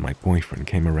right when my boyfriend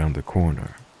came around the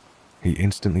corner. He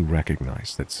instantly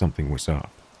recognized that something was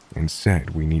up and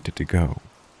said we needed to go.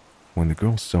 When the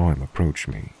girl saw him approach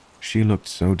me, she looked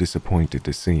so disappointed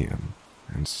to see him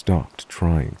and stopped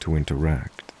trying to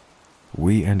interact.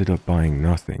 We ended up buying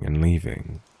nothing and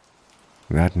leaving.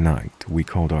 That night, we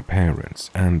called our parents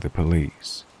and the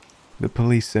police. The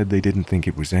police said they didn't think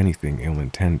it was anything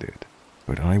ill-intended,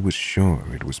 but I was sure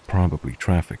it was probably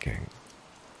trafficking.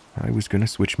 I was gonna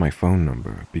switch my phone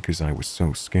number because I was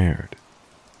so scared.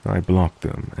 I blocked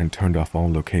them and turned off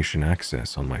all location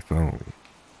access on my phone.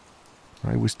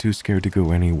 I was too scared to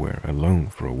go anywhere alone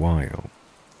for a while.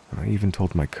 I even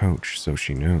told my coach so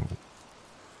she knew.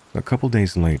 A couple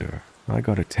days later, I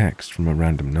got a text from a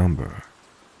random number.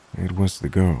 It was the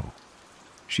girl.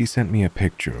 She sent me a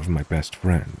picture of my best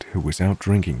friend who was out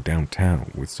drinking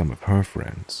downtown with some of her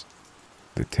friends.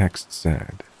 The text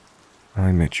said,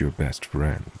 "I met your best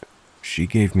friend. She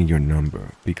gave me your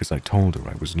number because I told her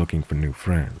I was looking for new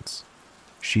friends.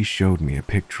 She showed me a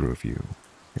picture of you,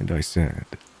 and I said,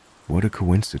 what a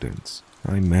coincidence.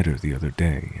 I met her the other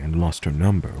day and lost her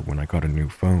number when I got a new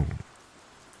phone."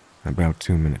 About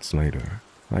 2 minutes later,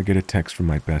 I get a text from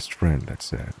my best friend that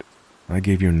said, "I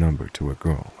gave your number to a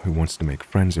girl who wants to make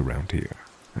friends around here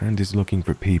and is looking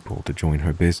for people to join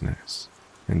her business.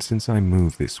 And since I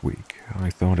moved this week, I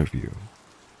thought of you."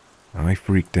 I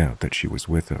freaked out that she was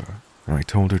with her. I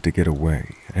told her to get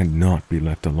away and not be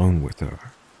left alone with her.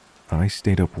 I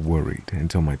stayed up worried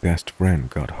until my best friend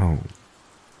got home.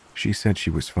 She said she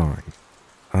was fine.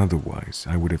 Otherwise,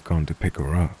 I would have gone to pick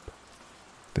her up.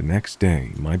 The next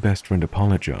day, my best friend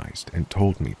apologized and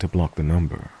told me to block the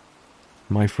number.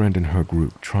 My friend and her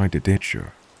group tried to ditch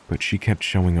her, but she kept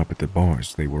showing up at the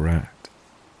bars they were at.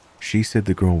 She said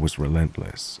the girl was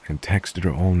relentless and texted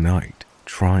her all night,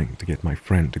 trying to get my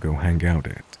friend to go hang out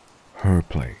at her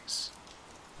place.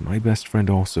 My best friend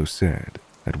also said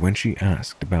that when she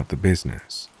asked about the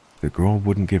business, the girl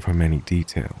wouldn't give her many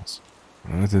details,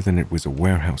 other than it was a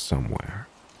warehouse somewhere,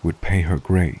 would pay her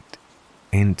great,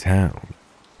 in town,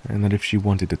 and that if she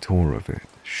wanted a tour of it,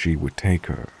 she would take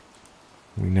her.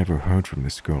 We never heard from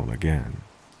this girl again.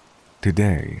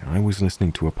 Today, I was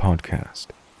listening to a podcast,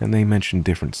 and they mentioned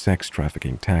different sex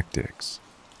trafficking tactics.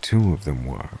 2 of them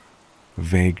were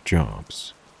vague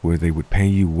jobs, where they would pay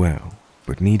you well,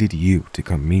 but needed you to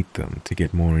come meet them to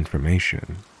get more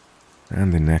information.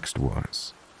 And the next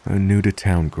was a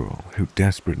new-to-town girl who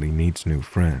desperately needs new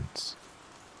friends.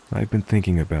 I've been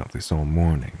thinking about this all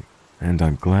morning, and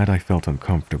I'm glad I felt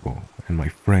uncomfortable and my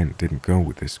friend didn't go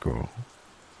with this girl.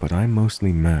 But I'm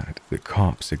mostly mad the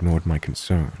cops ignored my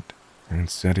concern and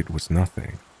said it was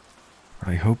nothing.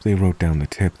 I hope they wrote down the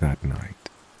tip that night,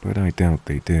 but I doubt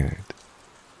they did.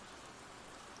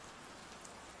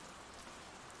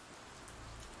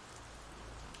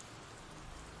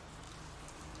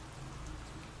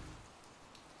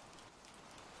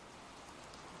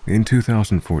 In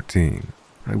 2014,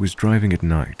 I was driving at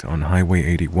night on Highway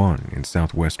 81 in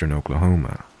southwestern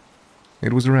Oklahoma.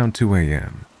 It was around 2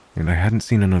 a.m., and I hadn't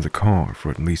seen another car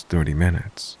for at least 30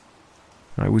 minutes.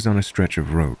 I was on a stretch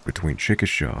of road between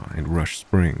Chickasha and Rush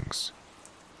Springs.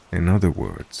 In other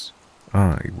words,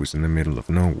 I was in the middle of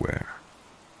nowhere.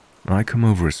 I come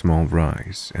over a small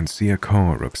rise and see a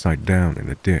car upside down in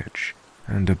the ditch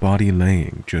and a body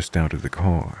laying just out of the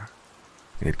car.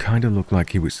 It kinda looked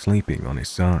like he was sleeping on his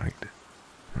side.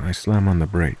 I slam on the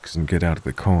brakes and get out of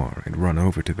the car and run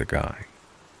over to the guy.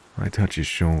 I touch his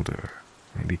shoulder,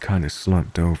 and he kinda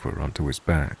slumped over onto his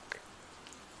back.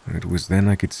 It was then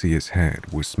I could see his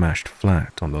head was smashed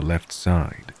flat on the left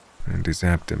side, and his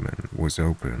abdomen was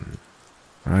open.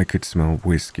 I could smell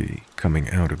whiskey coming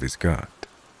out of his gut.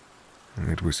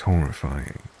 It was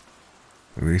horrifying.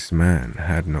 This man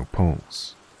had no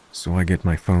pulse, so I get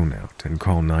my phone out and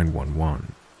call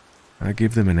 911. I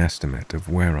give them an estimate of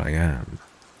where I am.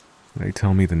 They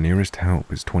tell me the nearest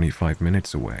help is 25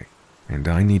 minutes away, and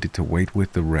I needed to wait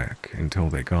with the wreck until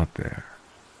they got there.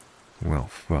 Well,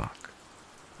 fuck.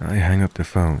 I hang up the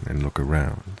phone and look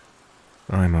around.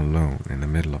 I'm alone in the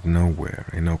middle of nowhere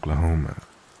in Oklahoma,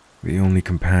 the only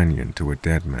companion to a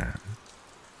dead man.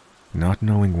 Not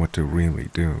knowing what to really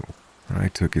do, I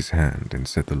took his hand and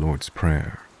said the Lord's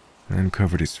Prayer, and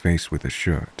covered his face with a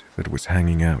shirt that was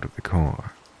hanging out of the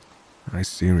car. I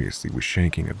seriously was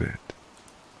shaking a bit.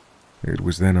 It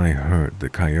was then I heard the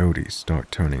coyotes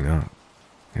start turning up.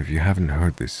 If you haven't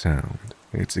heard this sound,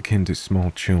 it's akin to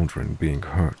small children being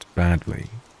hurt badly.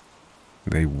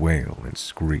 They wail and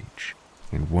screech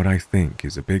in what I think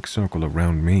is a big circle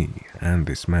around me and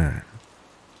this man.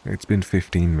 It's been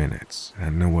 15 minutes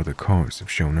and no other cars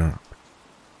have shown up.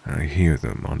 I hear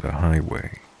them on the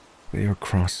highway. They are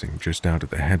crossing just out of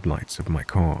the headlights of my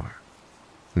car.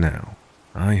 Now,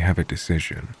 I have a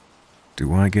decision.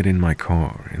 Do I get in my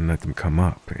car and let them come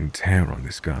up and tear on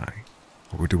this guy?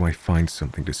 Or do I find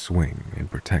something to swing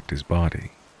and protect his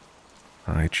body?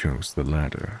 I chose the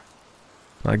latter.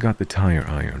 I got the tire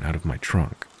iron out of my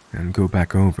trunk and go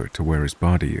back over to where his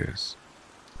body is.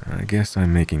 I guess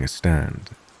I'm making a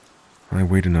stand. I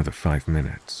wait another 5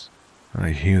 minutes. I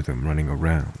hear them running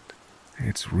around.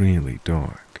 It's really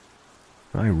dark.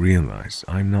 I realize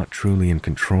I'm not truly in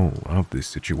control of this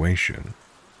situation.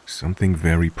 Something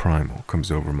very primal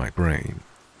comes over my brain.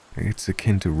 It's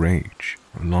akin to rage,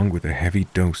 along with a heavy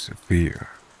dose of fear.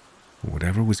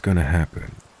 Whatever was gonna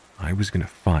happen, I was gonna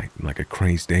fight like a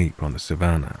crazed ape on the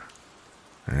savannah.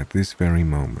 At this very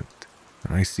moment,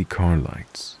 I see car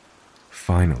lights.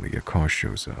 Finally, a car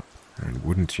shows up, and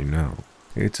wouldn't you know,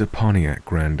 it's a Pontiac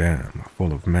Grand Am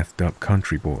full of methed up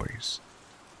country boys.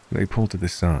 They pull to the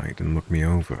side and look me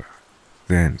over,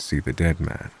 then see the dead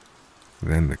man,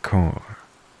 then the car.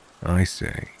 I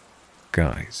say,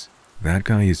 guys, that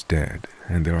guy is dead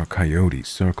and there are coyotes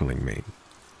circling me.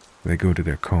 They go to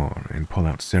their car and pull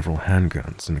out several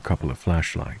handguns and a couple of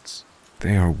flashlights.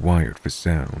 They are wired for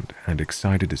sound and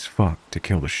excited as fuck to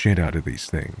kill the shit out of these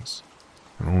things.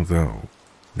 Although,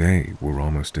 they were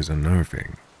almost as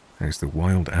unnerving as the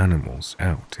wild animals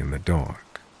out in the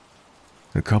dark.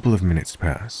 A couple of minutes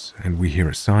pass and we hear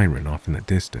a siren off in the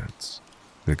distance.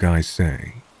 The guys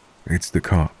say, "It's the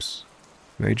cops."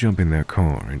 They jump in their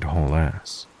car and haul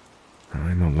ass.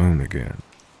 I'm alone again.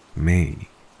 Me.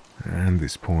 And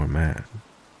this poor man.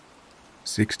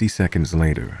 60 seconds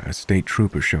later, a state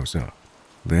trooper shows up,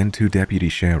 then 2 deputy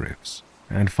sheriffs,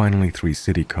 and finally 3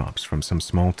 city cops from some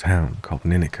small town called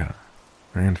Ninica,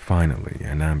 and finally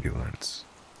an ambulance.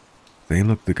 They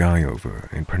look the guy over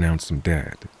and pronounce him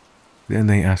dead. Then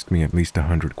they asked me at least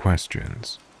 100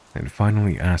 questions, and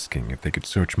finally asking if they could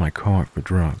search my car for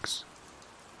drugs.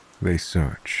 They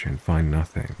search and find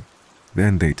nothing.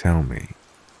 Then they tell me,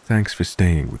 "Thanks for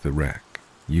staying with the wreck.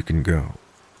 You can go."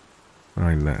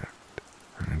 I left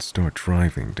and start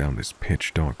driving down this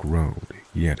pitch-dark road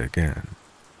yet again.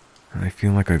 I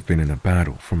feel like I've been in a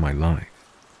battle for my life,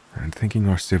 and thinking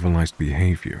our civilized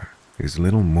behavior is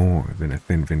little more than a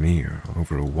thin veneer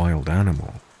over a wild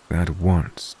animal that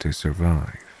wants to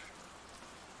survive.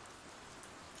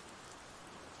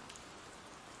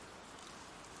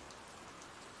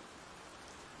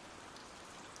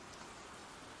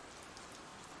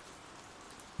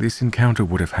 This encounter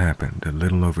would have happened a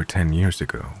little over 10 years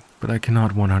ago, but I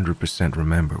cannot 100%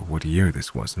 remember what year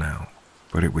this was now,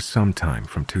 but it was sometime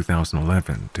from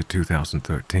 2011 to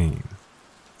 2013.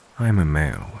 I'm a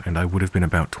male, and I would have been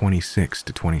about 26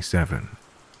 to 27.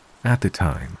 At the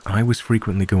time, I was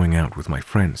frequently going out with my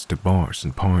friends to bars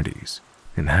and parties,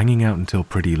 and hanging out until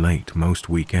pretty late most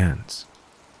weekends.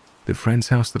 The friend's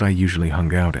house that I usually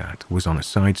hung out at was on a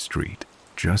side street,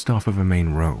 just off of a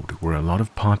main road where a lot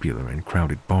of popular and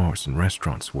crowded bars and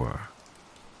restaurants were.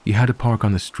 You had to park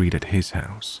on the street at his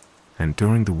house, and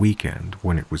during the weekend,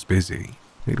 when it was busy,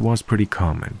 it was pretty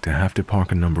common to have to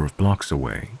park a number of blocks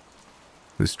away.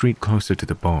 The street closer to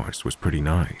the bars was pretty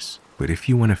nice, but if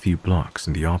you went a few blocks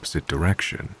in the opposite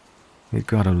direction, it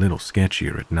got a little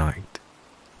sketchier at night.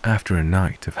 After a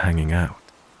night of hanging out,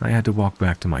 I had to walk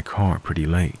back to my car pretty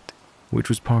late, which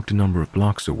was parked a number of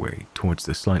blocks away towards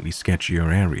the slightly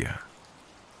sketchier area.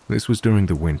 This was during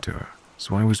the winter,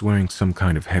 so I was wearing some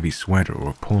kind of heavy sweater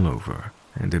or pullover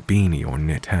and a beanie or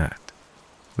knit hat.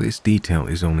 This detail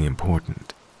is only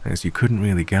important, as you couldn't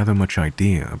really gather much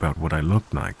idea about what I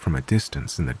looked like from a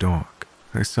distance in the dark,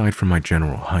 aside from my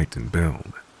general height and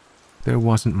build. There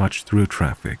wasn't much through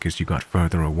traffic as you got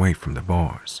further away from the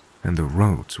bars, and the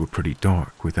roads were pretty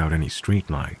dark without any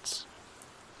streetlights.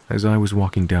 As I was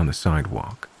walking down the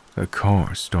sidewalk, a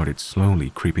car started slowly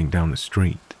creeping down the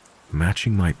street,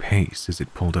 matching my pace as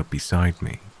it pulled up beside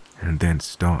me, and then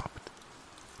stopped.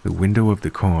 The window of the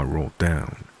car rolled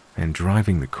down, and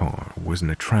driving the car was an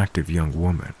attractive young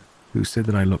woman who said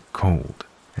that I looked cold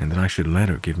and that I should let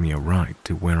her give me a ride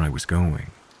to where I was going.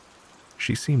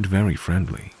 She seemed very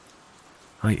friendly.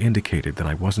 I indicated that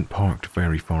I wasn't parked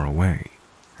very far away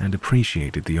and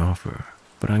appreciated the offer,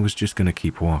 but I was just gonna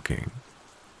keep walking.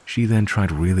 She then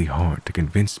tried really hard to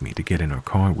convince me to get in her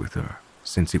car with her,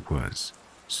 since it was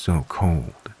so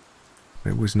cold.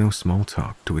 There was no small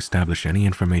talk to establish any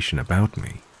information about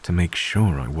me to make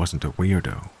sure I wasn't a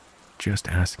weirdo, just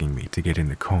asking me to get in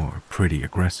the car pretty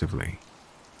aggressively.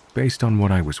 Based on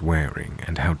what I was wearing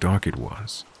and how dark it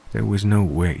was, there was no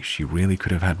way she really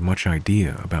could have had much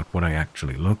idea about what I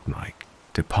actually looked like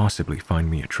to possibly find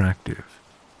me attractive.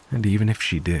 And even if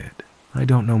she did, I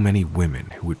don't know many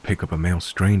women who would pick up a male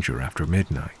stranger after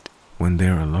midnight when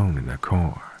they're alone in their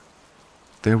car.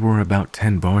 There were about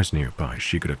 10 bars nearby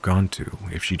she could have gone to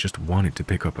if she just wanted to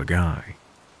pick up a guy.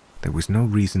 There was no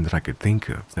reason that I could think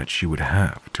of that she would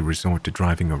have to resort to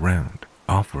driving around,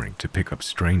 offering to pick up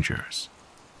strangers.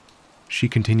 She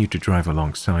continued to drive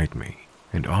alongside me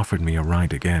and offered me a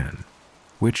ride again,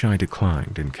 which I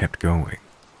declined and kept going.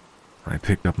 I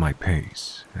picked up my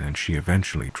pace, and she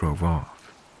eventually drove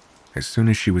off. As soon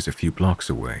as she was a few blocks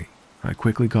away, I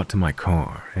quickly got to my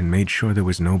car and made sure there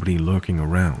was nobody lurking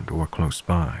around or close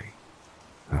by.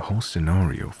 The whole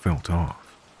scenario felt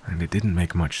off, and it didn't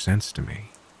make much sense to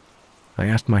me. I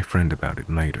asked my friend about it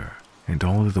later, and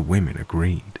all of the women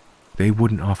agreed. They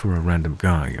wouldn't offer a random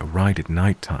guy a ride at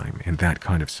nighttime in that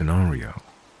kind of scenario,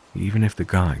 even if the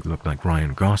guy looked like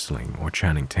Ryan Gosling or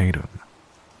Channing Tatum.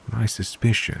 My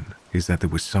suspicion is that there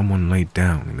was someone laid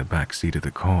down in the back seat of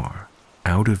the car,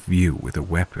 out of view with a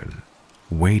weapon,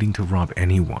 waiting to rob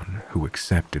anyone who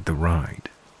accepted the ride.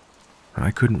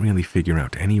 I couldn't really figure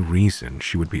out any reason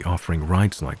she would be offering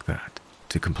rides like that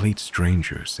to complete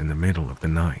strangers in the middle of the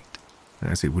night,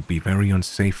 as it would be very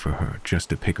unsafe for her just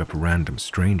to pick up random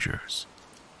strangers.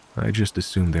 I just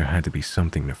assumed there had to be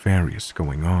something nefarious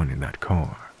going on in that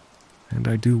car, and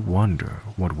I do wonder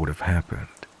what would have happened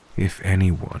if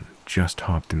anyone just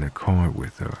hopped in the car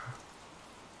with her.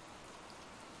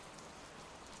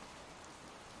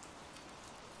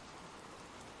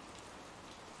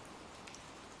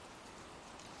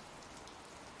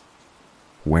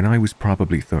 When I was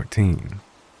probably 13,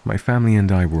 my family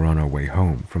and I were on our way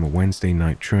home from a Wednesday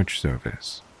night church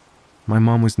service. My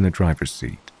mom was in the driver's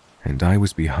seat, and I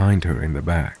was behind her in the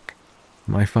back.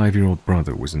 My 5-year-old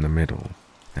brother was in the middle,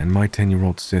 and my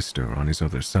 10-year-old sister on his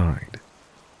other side.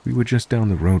 We were just down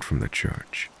the road from the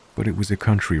church, but it was a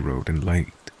country road and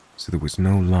late, so there was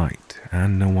no light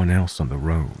and no one else on the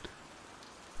road.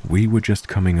 We were just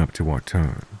coming up to our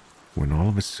turn, when all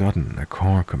of a sudden a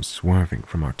car comes swerving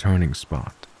from our turning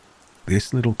spot.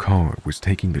 This little car was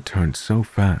taking the turn so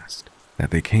fast that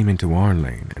they came into our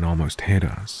lane and almost hit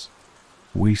us.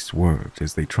 We swerved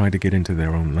as they tried to get into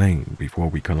their own lane before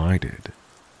we collided.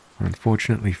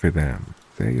 Unfortunately for them,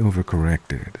 they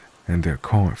overcorrected, and their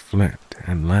car flipped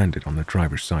and landed on the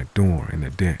driver's side door in the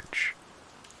ditch.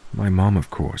 My mom, of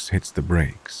course, hits the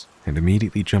brakes and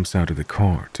immediately jumps out of the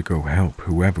car to go help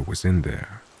whoever was in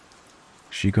there.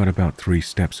 She got about 3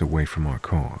 steps away from our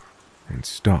car and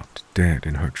stopped dead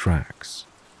in her tracks.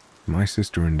 My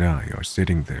sister and I are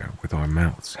sitting there with our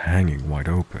mouths hanging wide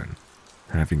open,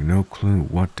 having no clue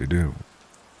what to do.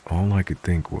 All I could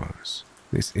think was,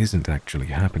 this isn't actually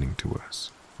happening to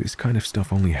us. This kind of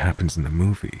stuff only happens in the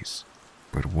movies.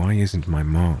 But why isn't my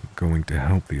mom going to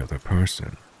help the other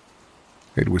person?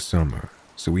 It was summer,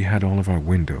 so we had all of our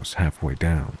windows halfway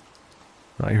down.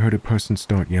 I heard a person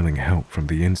start yelling help from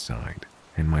the inside,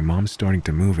 and my mom starting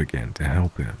to move again to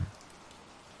help him.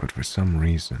 But for some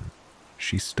reason,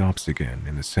 she stops again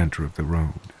in the center of the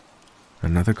road.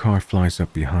 Another car flies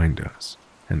up behind us,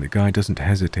 and the guy doesn't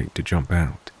hesitate to jump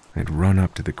out and run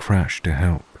up to the crash to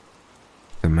help.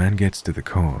 The man gets to the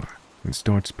car and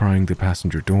starts prying the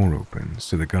passenger door open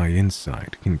so the guy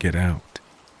inside can get out.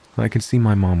 I can see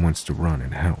my mom wants to run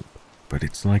and help, but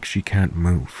it's like she can't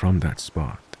move from that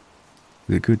spot.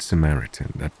 The Good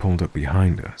Samaritan that pulled up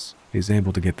behind us is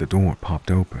able to get the door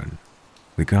popped open.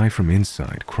 The guy from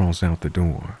inside crawls out the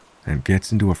door and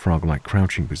gets into a frog-like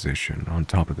crouching position on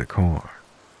top of the car.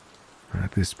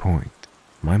 At this point,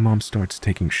 my mom starts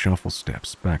taking shuffle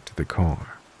steps back to the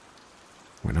car.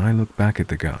 When I look back at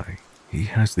the guy, he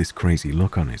has this crazy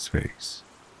look on his face.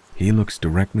 He looks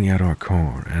directly at our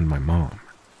car and my mom,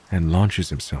 and launches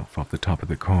himself off the top of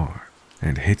the car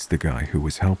and hits the guy who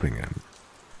was helping him.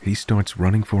 He starts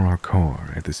running for our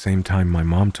car at the same time my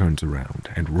mom turns around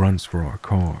and runs for our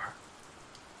car.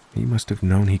 He must have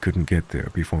known he couldn't get there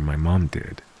before my mom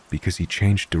did, because he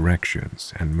changed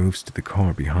directions and moves to the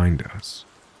car behind us.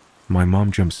 My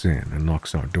mom jumps in and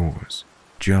locks our doors,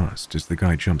 just as the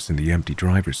guy jumps in the empty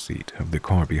driver's seat of the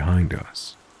car behind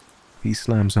us. He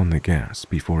slams on the gas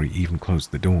before he even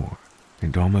closed the door,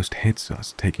 and almost hits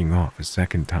us taking off a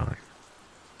second time.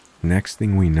 Next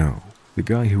thing we know, the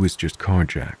guy who was just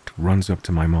carjacked runs up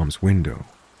to my mom's window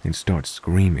and starts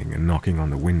screaming and knocking on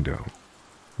the window.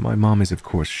 My mom is of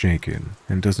course shaken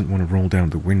and doesn't want to roll down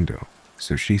the window,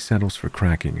 so she settles for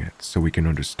cracking it so we can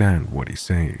understand what he's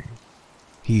saying.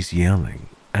 He's yelling,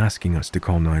 asking us to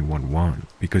call 911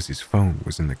 because his phone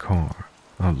was in the car,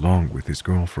 along with his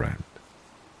girlfriend.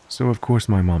 So of course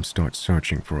my mom starts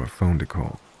searching for a phone to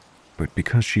call, but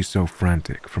because she's so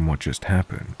frantic from what just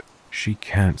happened, she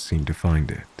can't seem to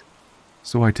find it.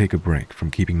 So I take a break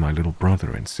from keeping my little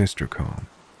brother and sister calm,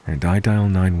 and I dial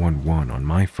 911 on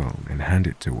my phone and hand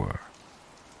it to her.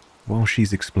 While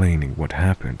she's explaining what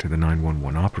happened to the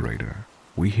 911 operator,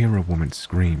 we hear a woman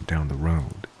scream down the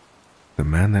road. The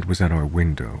man that was at our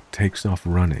window takes off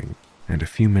running, and a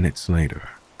few minutes later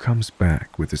comes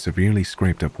back with a severely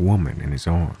scraped up woman in his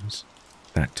arms.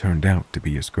 That turned out to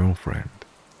be his girlfriend.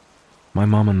 My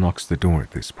mom unlocks the door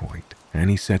at this point, and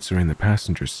he sets her in the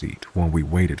passenger seat while we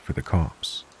waited for the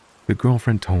cops. The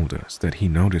girlfriend told us that he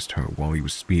noticed her while he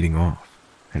was speeding off,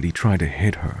 and he tried to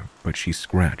hit her, but she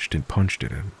scratched and punched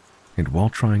at him, and while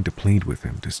trying to plead with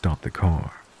him to stop the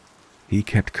car, he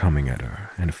kept coming at her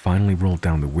and finally rolled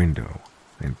down the window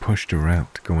and pushed her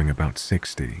out going about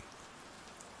 60.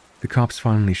 The cops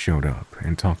finally showed up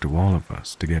and talked to all of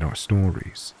us to get our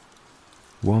stories.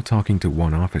 While talking to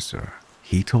one officer,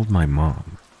 he told my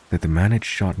mom that the man had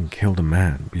shot and killed a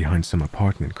man behind some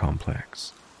apartment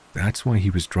complex. That's why he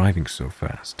was driving so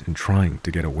fast and trying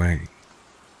to get away.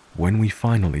 When we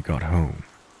finally got home,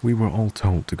 we were all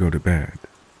told to go to bed,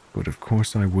 but of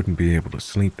course I wouldn't be able to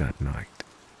sleep that night,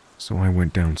 so I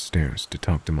went downstairs to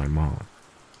talk to my mom.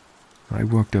 I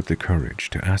worked up the courage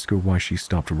to ask her why she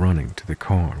stopped running to the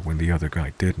car when the other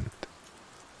guy didn't.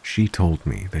 She told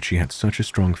me that she had such a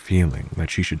strong feeling that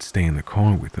she should stay in the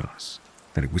car with us,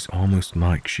 that it was almost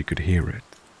like she could hear it.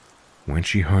 When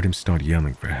she heard him start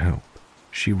yelling for help,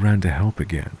 she ran to help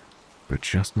again, but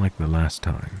just like the last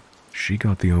time, she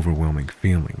got the overwhelming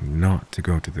feeling not to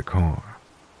go to the car.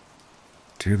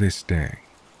 To this day,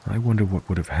 I wonder what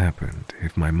would have happened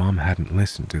if my mom hadn't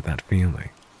listened to that feeling.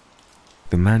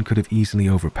 The man could have easily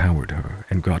overpowered her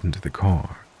and gotten to the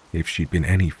car if she'd been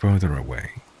any further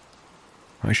away.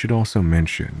 I should also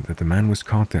mention that the man was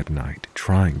caught that night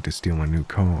trying to steal a new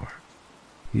car.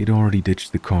 He had already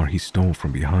ditched the car he stole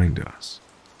from behind us,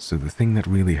 so the thing that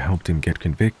really helped him get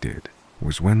convicted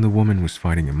was when the woman was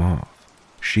fighting him off,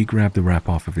 she grabbed the wrap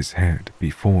off of his head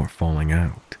before falling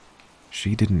out.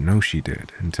 She didn't know she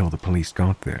did until the police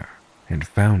got there and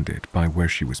found it by where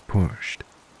she was pushed.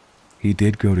 He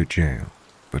did go to jail,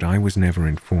 but I was never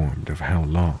informed of how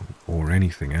long or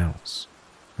anything else,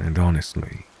 and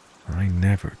honestly, I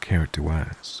never cared to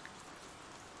ask.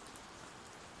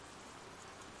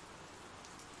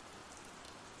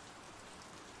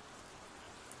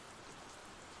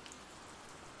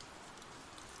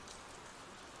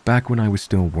 Back when I was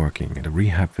still working at a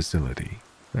rehab facility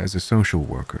as a social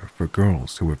worker for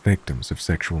girls who were victims of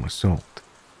sexual assault,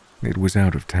 it was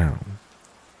out of town.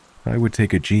 I would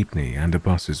take a jeepney and a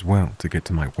bus as well to get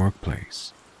to my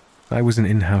workplace. I was an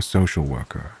in-house social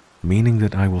worker, meaning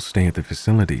that I will stay at the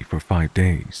facility for 5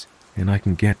 days and I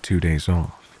can get 2 days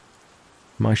off.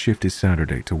 My shift is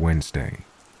Saturday to Wednesday,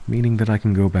 meaning that I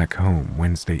can go back home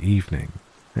Wednesday evening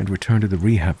and return to the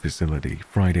rehab facility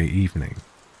Friday evening.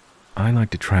 I like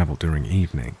to travel during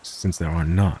evenings since there are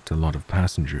not a lot of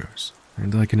passengers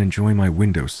and I can enjoy my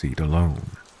window seat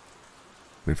alone.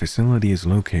 The facility is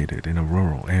located in a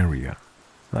rural area.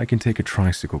 I can take a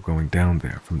tricycle going down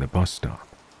there from the bus stop,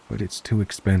 but it's too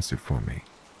expensive for me.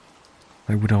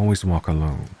 I would always walk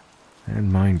alone,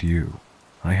 and mind you,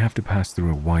 I have to pass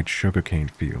through a wide sugarcane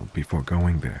field before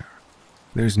going there.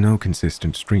 There's no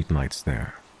consistent streetlights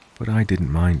there, but I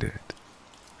didn't mind it,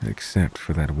 except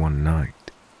for that one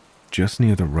night. Just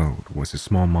near the road was a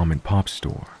small mom-and-pop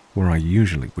store where I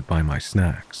usually would buy my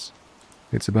snacks.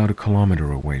 It's about 1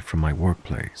 kilometer away from my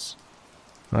workplace.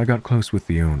 I got close with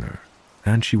the owner,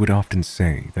 and she would often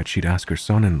say that she'd ask her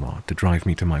son-in-law to drive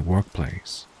me to my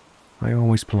workplace. I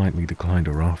always politely declined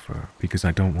her offer because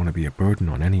I don't want to be a burden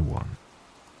on anyone.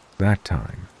 That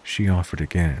time, she offered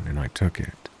again and I took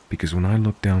it because when I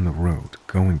looked down the road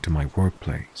going to my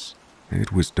workplace,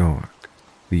 it was dark.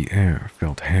 The air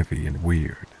felt heavy and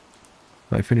weird.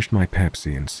 I finished my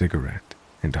Pepsi and cigarette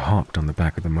and hopped on the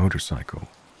back of the motorcycle.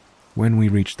 When we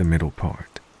reached the middle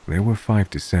part, there were 5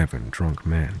 to 7 drunk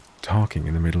men talking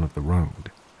in the middle of the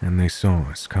road, and they saw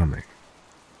us coming.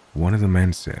 One of the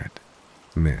men said,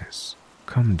 "Miss,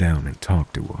 come down and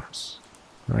talk to us."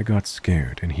 I got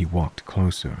scared and he walked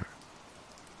closer.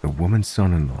 The woman's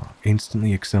son-in-law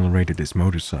instantly accelerated his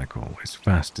motorcycle as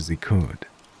fast as he could,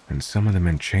 and some of the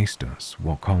men chased us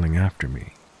while calling after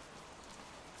me.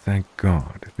 Thank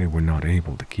God they were not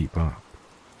able to keep up.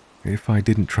 If I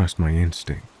didn't trust my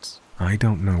instincts, I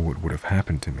don't know what would have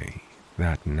happened to me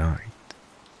that night.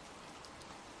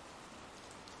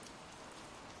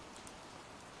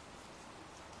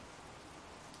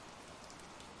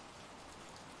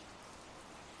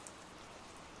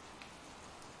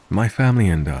 My family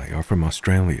and I are from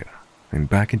Australia, and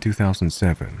back in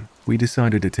 2007, we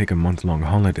decided to take a month-long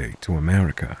holiday to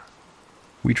America.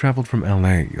 We traveled from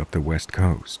LA up the West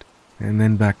Coast, and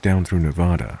then back down through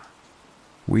Nevada.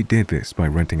 We did this by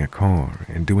renting a car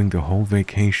and doing the whole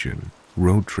vacation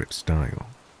road trip style.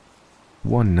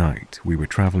 One night, we were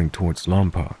traveling towards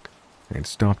Lompoc and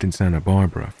stopped in Santa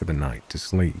Barbara for the night to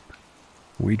sleep.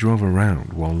 We drove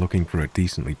around while looking for a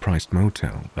decently priced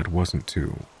motel that wasn't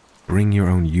too bring your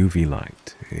own UV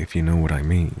light, if you know what I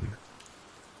mean.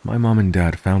 My mom and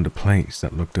dad found a place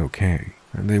that looked okay,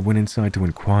 and they went inside to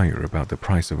inquire about the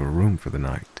price of a room for the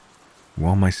night,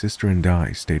 while my sister and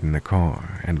I stayed in the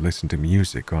car and listened to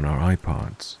music on our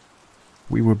iPods.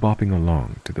 We were bopping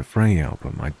along to the Frey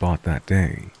album I'd bought that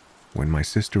day when my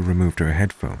sister removed her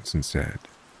headphones and said,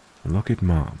 "Look at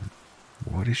Mom.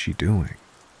 What is she doing?"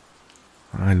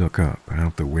 I look up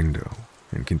out the window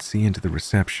and can see into the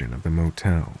reception of the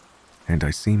motel, and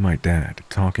I see my dad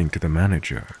talking to the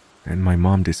manager and my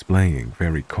mom displaying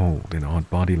very cold and odd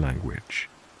body language.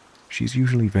 She's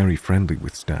usually very friendly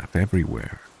with staff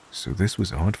everywhere, so this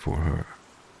was odd for her.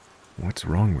 "What's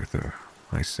wrong with her?"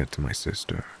 I said to my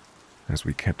sister, as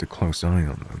we kept a close eye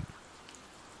on them.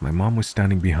 My mom was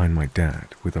standing behind my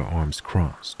dad with her arms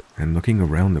crossed and looking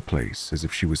around the place as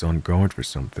if she was on guard for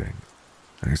something,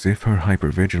 as if her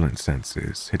hypervigilant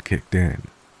senses had kicked in.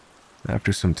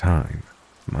 After some time,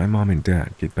 my mom and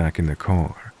dad get back in the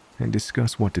car and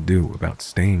discuss what to do about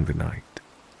staying the night.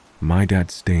 My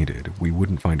dad stated we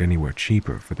wouldn't find anywhere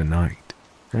cheaper for the night,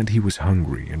 and he was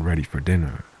hungry and ready for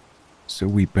dinner, so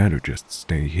we better just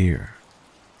stay here.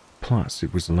 Plus,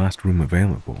 it was the last room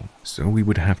available, so we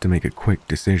would have to make a quick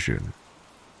decision.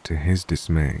 To his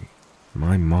dismay,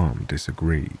 my mom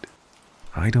disagreed.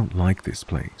 "I don't like this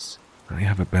place. I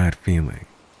have a bad feeling,"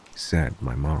 said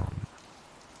my mom.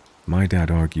 My dad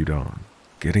argued on,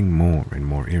 getting more and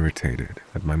more irritated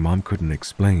that my mom couldn't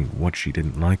explain what she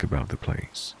didn't like about the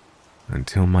place,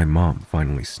 until my mom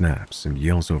finally snaps and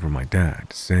yells over my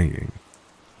dad, saying,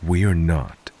 "We're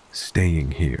not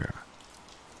staying here."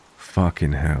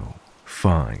 "Fucking hell,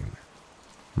 fine,"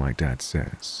 my dad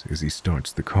says as he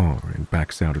starts the car and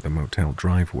backs out of the motel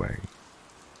driveway.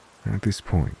 At this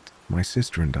point, my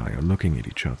sister and I are looking at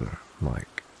each other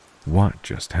like, what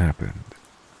just happened?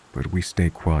 But we stay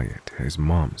quiet as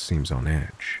Mom seems on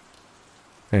edge.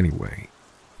 Anyway,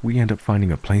 we end up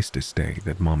finding a place to stay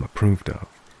that Mom approved of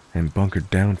and bunkered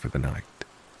down for the night.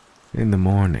 In the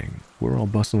morning, we're all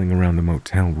bustling around the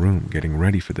motel room getting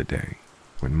ready for the day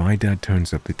when my dad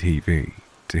turns up the TV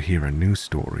to hear a news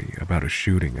story about a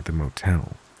shooting at the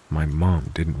motel my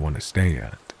mom didn't want to stay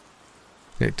at.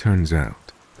 It turns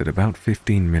out that about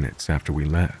 15 minutes after we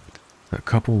left, a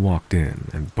couple walked in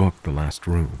and booked the last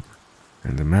room,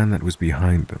 and the man that was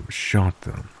behind them shot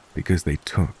them because they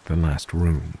took the last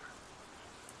room.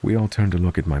 We all turned to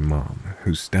look at my mom,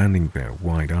 who's standing there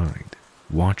wide-eyed,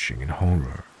 watching in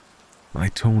horror. "I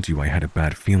told you I had a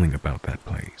bad feeling about that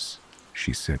place,"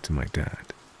 she said to my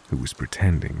dad, who was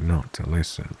pretending not to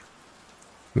listen.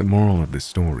 The moral of the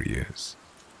story is,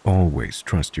 always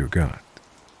trust your gut,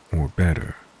 or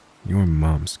better, your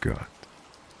mom's gut.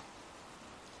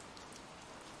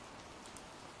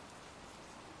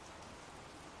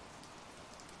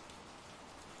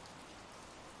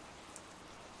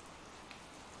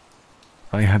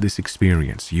 I had this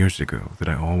experience years ago that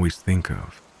I always think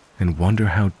of and wonder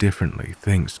how differently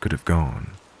things could have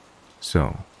gone.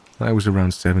 So, I was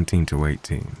around 17 to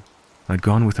 18. I'd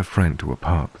gone with a friend to a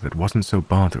pub that wasn't so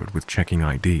bothered with checking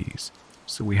IDs,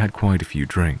 so we had quite a few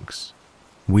drinks.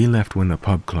 We left when the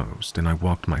pub closed and I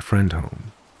walked my friend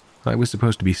home. I was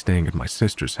supposed to be staying at my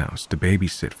sister's house to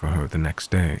babysit for her the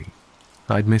next day.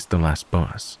 I'd missed the last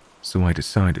bus, so I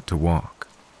decided to walk.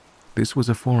 This was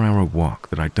a 4-hour walk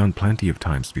that I'd done plenty of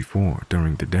times before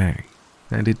during the day,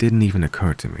 and it didn't even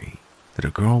occur to me that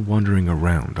a girl wandering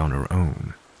around on her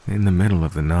own in the middle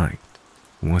of the night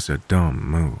was a dumb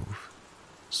move.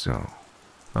 So,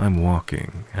 I'm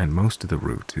walking, and most of the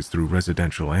route is through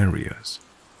residential areas,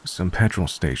 some petrol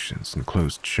stations and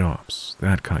closed shops,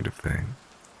 that kind of thing.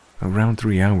 Around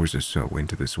 3 hours or so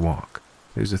into this walk,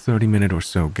 there's a 30-minute or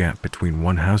so gap between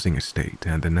one housing estate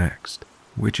and the next,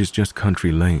 which is just country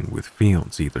lane with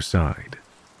fields either side.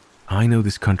 I know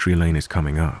this country lane is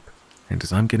coming up, and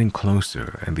as I'm getting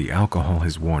closer and the alcohol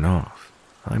has worn off,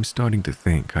 I'm starting to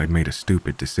think I'd made a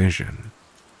stupid decision.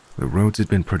 The roads had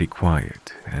been pretty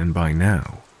quiet, and by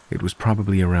now, it was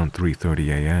probably around 3:30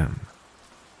 a.m.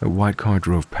 A white car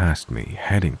drove past me,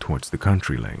 heading towards the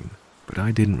country lane, but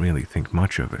I didn't really think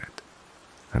much of it.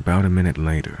 About a minute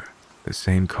later, the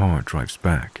same car drives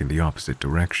back in the opposite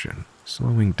direction,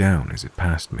 slowing down as it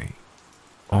passed me.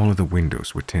 All of the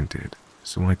windows were tinted,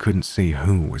 so I couldn't see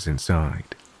who was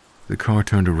inside. The car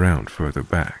turned around further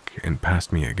back and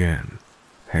passed me again,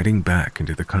 heading back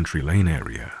into the country lane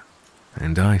area.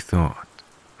 And I thought,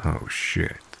 oh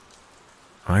shit.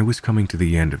 I was coming to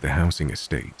the end of the housing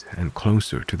estate and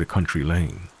closer to the country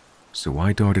lane, so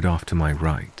I darted off to my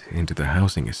right into the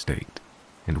housing estate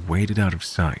and waited out of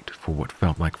sight for what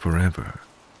felt like forever.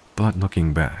 But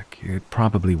looking back, it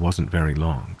probably wasn't very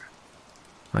long.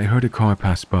 I heard a car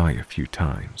pass by a few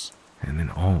times, and then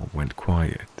all went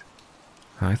quiet.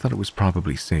 I thought it was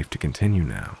probably safe to continue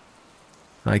now.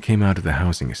 I came out of the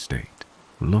housing estate,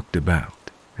 looked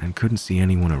about, and couldn't see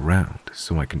anyone around,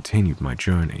 so I continued my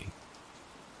journey.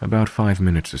 About 5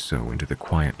 minutes or so into the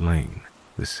quiet lane,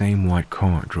 the same white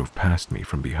car drove past me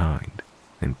from behind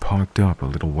and parked up a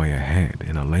little way ahead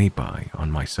in a lay-by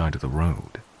on my side of the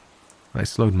road. I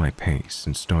slowed my pace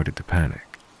and started to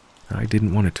panic. I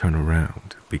didn't want to turn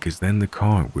around because then the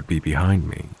car would be behind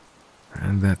me,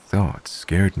 and that thought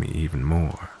scared me even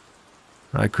more.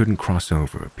 I couldn't cross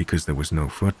over because there was no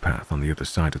footpath on the other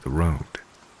side of the road,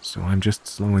 so I'm just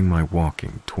slowing my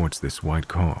walking towards this white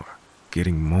car,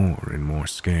 getting more and more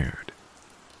scared.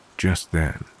 Just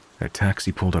then, a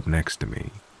taxi pulled up next to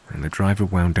me, and the driver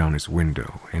wound down his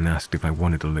window and asked if I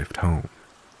wanted a lift home.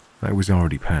 I was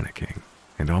already panicking,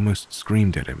 and almost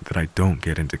screamed at him that I don't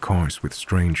get into cars with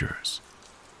strangers.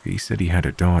 He said he had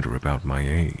a daughter about my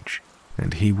age,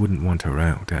 and he wouldn't want her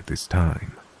out at this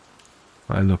time.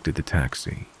 I looked at the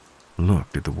taxi,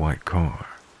 looked at the white car,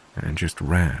 and just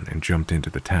ran and jumped into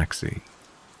the taxi.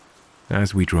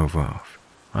 As we drove off,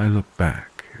 I looked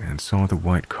back and saw the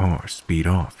white car speed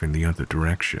off in the other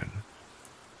direction.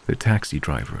 The taxi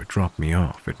driver dropped me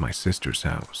off at my sister's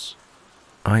house.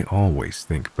 I always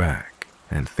think back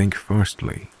and think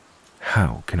firstly,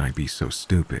 how can I be so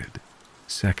stupid?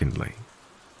 Secondly,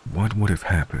 what would have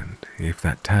happened if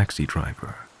that taxi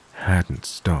driver hadn't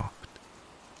stopped?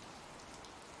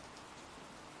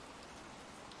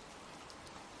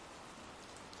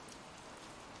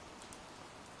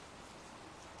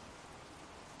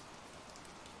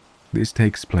 This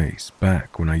takes place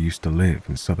back when I used to live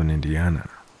in southern Indiana.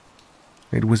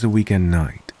 It was a weekend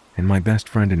night, and my best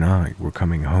friend and I were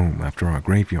coming home after our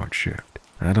graveyard shift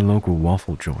at a local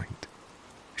waffle joint.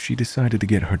 She decided to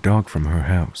get her dog from her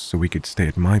house so we could stay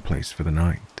at my place for the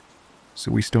night.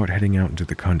 So we start heading out into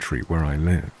the country where I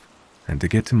live, and to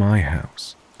get to my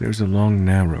house, there's a long,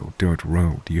 narrow dirt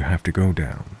road you have to go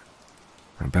down.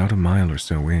 About a mile or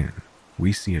so in,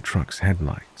 we see a truck's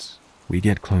headlights. We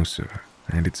get closer,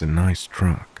 and it's a nice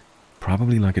truck,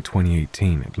 probably like a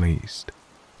 2018 at least.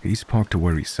 He's parked to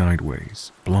where he's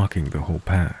sideways, blocking the whole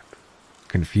path.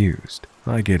 Confused,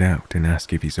 I get out and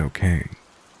ask if he's okay.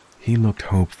 He looked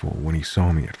hopeful when he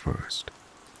saw me at first.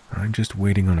 I'm just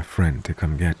waiting on a friend to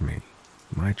come get me.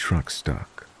 My truck's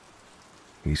stuck.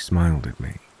 He smiled at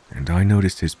me, and I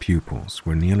noticed his pupils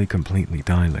were nearly completely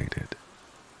dilated.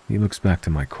 He looks back to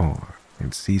my car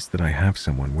and sees that I have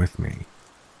someone with me,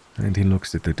 and he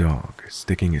looks at the dog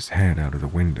sticking his head out of the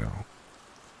window.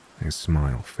 His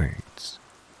smile fades.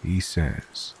 He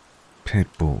says, "Pit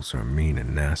bulls are mean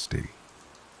and nasty."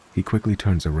 He quickly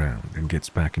turns around and gets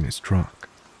back in his truck.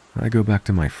 I go back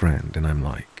to my friend and I'm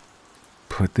like,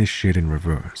 "Put this shit in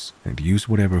reverse and use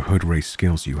whatever hood race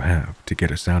skills you have to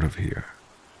get us out of here."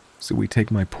 So we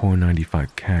take my poor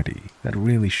 95 Caddy that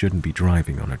really shouldn't be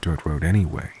driving on a dirt road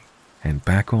anyway, and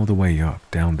back all the way up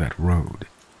down that road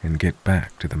and get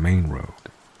back to the main road.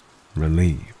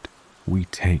 Relieved, we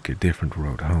take a different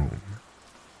road home.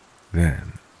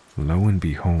 Then, lo and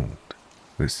behold,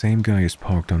 the same guy is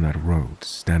parked on that road,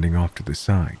 standing off to the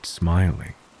side,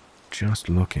 smiling, just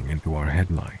looking into our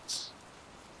headlights.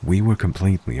 We were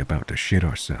completely about to shit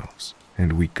ourselves,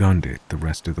 and we gunned it the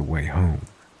rest of the way home.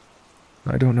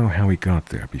 I don't know how he got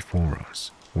there before us,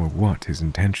 or what his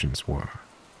intentions were,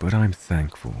 but I'm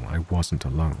thankful I wasn't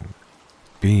alone,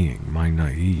 being my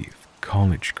naive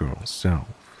college girl self.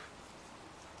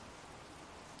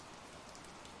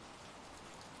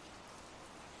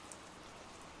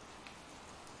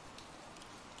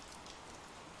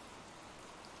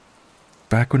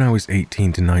 Back when I was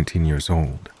 18 to 19 years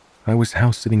old, I was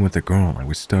house-sitting with a girl I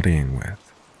was studying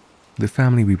with. The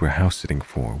family we were house-sitting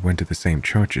for went to the same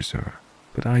church as her,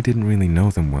 but I didn't really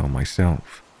know them well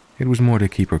myself. It was more to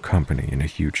keep her company in a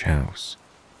huge house.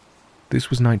 This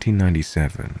was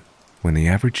 1997, when the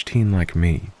average teen like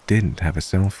me didn't have a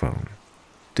cell phone.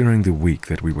 During the week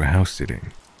that we were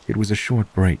house-sitting, it was a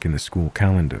short break in the school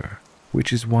calendar,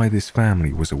 which is why this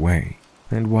family was away,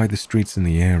 and why the streets in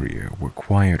the area were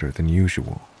quieter than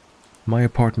usual. My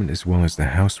apartment as well as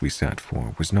the house we sat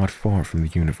for was not far from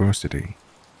the university.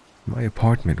 My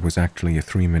apartment was actually a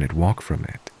 3-minute walk from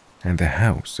it, and the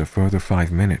house a further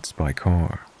 5 minutes by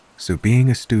car. So being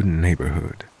a student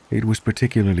neighborhood, it was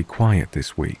particularly quiet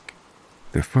this week.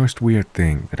 The first weird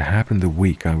thing that happened the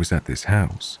week I was at this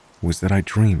house was that I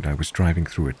dreamed I was driving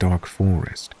through a dark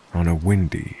forest on a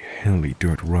windy, hilly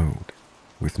dirt road,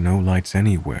 with no lights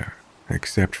anywhere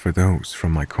except for those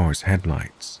from my car's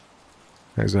headlights.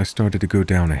 As I started to go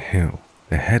down a hill,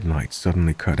 the headlights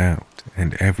suddenly cut out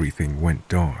and everything went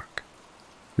dark.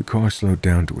 The car slowed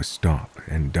down to a stop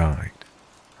and died.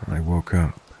 I woke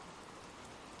up.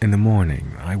 In the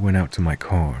morning, I went out to my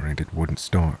car and it wouldn't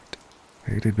start.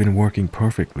 It had been working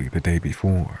perfectly the day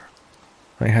before.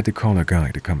 I had to call a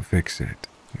guy to come fix it.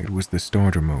 It was the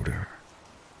starter motor.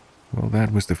 Well,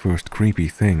 that was the first creepy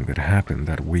thing that happened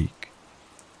that week.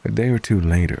 A day or two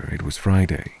later, it was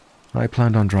Friday. I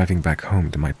planned on driving back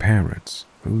home to my parents,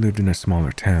 who lived in a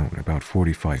smaller town about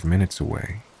 45 minutes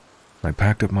away. I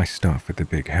packed up my stuff at the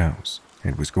big house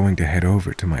and was going to head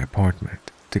over to my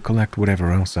apartment to collect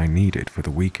whatever else I needed for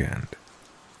the weekend.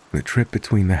 The trip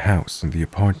between the house and the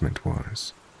apartment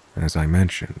was, as I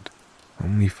mentioned,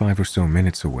 only 5 or so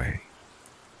minutes away.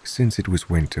 Since it was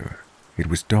winter, it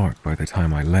was dark by the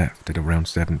time I left at around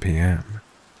 7 p.m.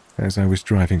 As I was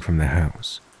driving from the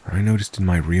house, I noticed in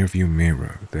my rearview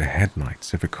mirror the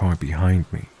headlights of a car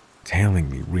behind me, tailing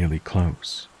me really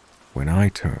close. When I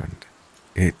turned,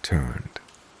 it turned.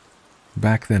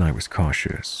 Back then I was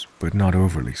cautious, but not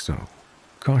overly so.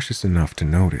 Cautious enough to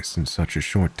notice in such a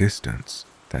short distance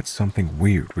that something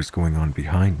weird was going on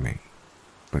behind me.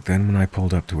 But then when I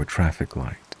pulled up to a traffic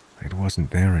light, it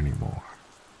wasn't there anymore.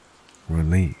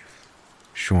 Relief.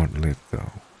 Short-lived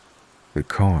though. The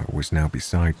car was now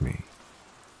beside me.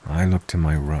 I looked to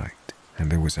my right,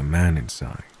 and there was a man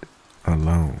inside,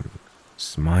 alone,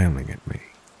 smiling at me,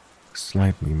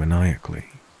 slightly maniacally.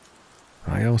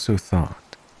 I also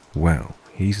thought, well,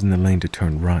 he's in the lane to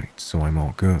turn right, so I'm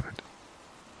all good.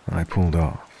 I pulled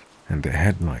off, and the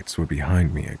headlights were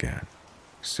behind me again.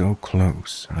 So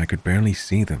close, I could barely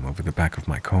see them over the back of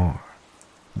my car.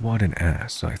 What an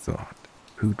ass, I thought.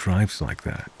 Who drives like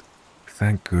that?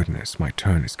 Thank goodness my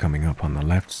turn is coming up on the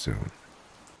left soon.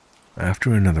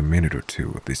 After another minute or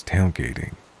two of this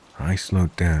tailgating, I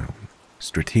slowed down,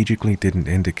 strategically didn't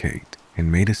indicate,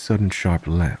 and made a sudden sharp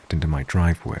left into my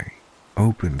driveway,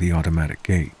 opened the automatic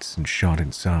gates and shot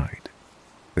inside.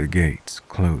 The gates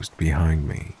closed behind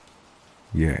me.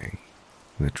 Yay,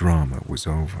 the drama was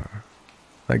over.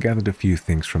 I gathered a few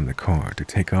things from the car to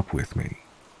take up with me,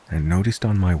 and noticed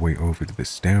on my way over to the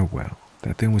stairwell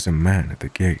that there was a man at the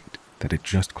gate that had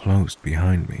just closed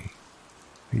behind me.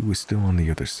 He was still on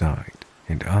the other side,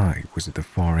 and I was at the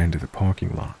far end of the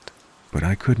parking lot, but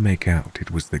I could make out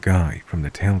it was the guy from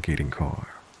the tailgating car.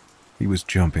 He was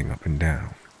jumping up and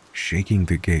down, shaking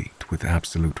the gate with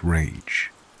absolute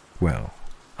rage. Well,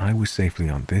 I was safely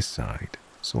on this side,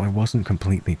 so I wasn't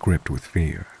completely gripped with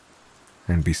fear.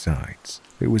 And besides,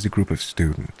 there was a group of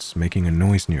students making a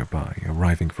noise nearby,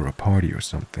 arriving for a party or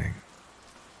something.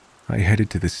 I headed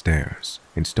to the stairs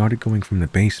and started going from the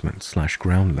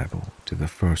basement/ground level to the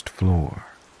first floor.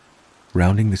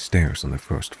 Rounding the stairs on the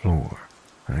first floor,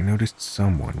 I noticed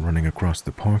someone running across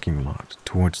the parking lot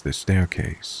towards the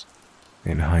staircase.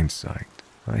 In hindsight,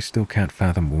 I still can't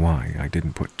fathom why I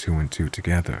didn't put 2 and 2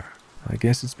 together. I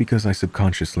guess it's because I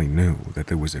subconsciously knew that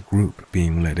there was a group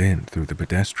being let in through the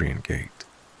pedestrian gate.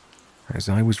 As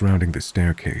I was rounding the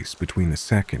staircase between the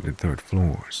second and third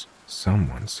floors,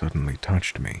 someone suddenly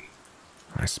touched me.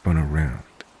 I spun around.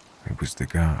 It was the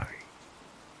guy.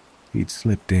 He'd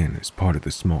slipped in as part of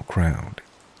the small crowd.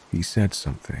 He said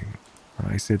something.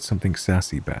 I said something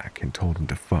sassy back and told him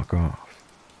to fuck off.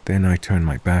 Then I turned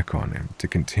my back on him to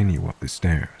continue up the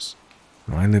stairs.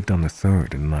 I lived on the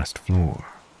third and last floor.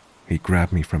 He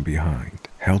grabbed me from behind,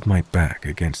 held my back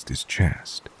against his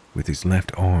chest, with his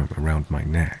left arm around my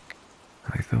neck.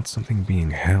 I felt something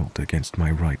being held against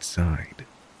my right side.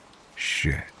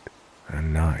 Shit, a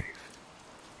knife.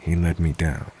 He led me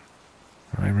down.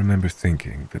 I remember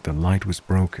thinking that the light was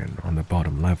broken on the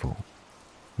bottom level.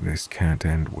 This can't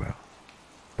end well.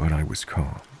 But I was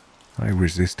calm. I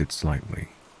resisted slightly.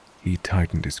 He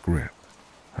tightened his grip.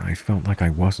 I felt like I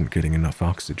wasn't getting enough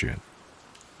oxygen.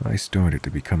 I started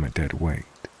to become a dead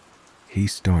weight. He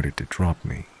started to drop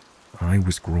me. I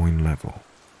was groin level.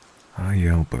 I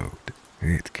elbowed.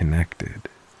 It connected.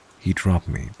 He dropped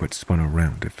me but spun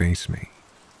around to face me.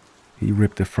 He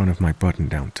ripped the front of my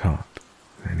button-down top,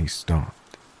 then he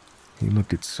stopped. He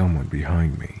looked at someone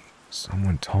behind me,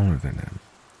 someone taller than him.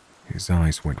 His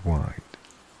eyes went wide.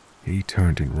 He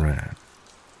turned and ran.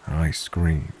 I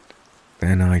screamed.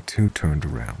 Then I too turned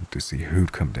around to see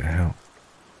who'd come to help.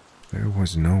 There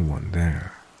was no one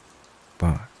there.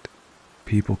 But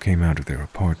people came out of their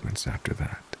apartments after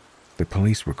that. The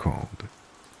police were called.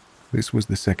 This was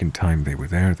the second time they were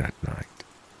there that night.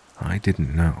 I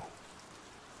didn't know.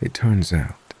 It turns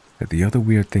out that the other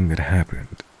weird thing that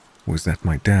happened was that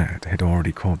my dad had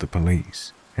already called the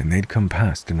police, and they'd come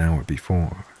past an hour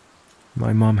before.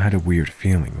 My mom had a weird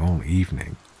feeling all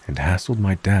evening and hassled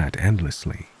my dad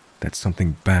endlessly that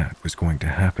something bad was going to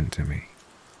happen to me.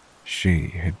 She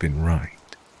had been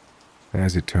right.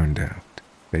 As it turned out,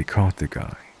 they caught the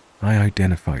guy. I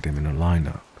identified him in a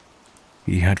lineup.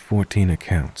 He had 14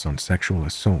 accounts on sexual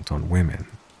assault on women.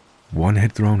 One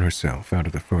had thrown herself out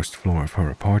of the first floor of her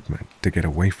apartment to get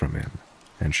away from him,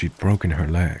 and she'd broken her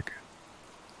leg.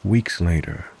 Weeks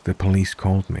later, the police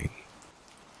called me.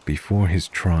 Before his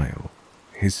trial,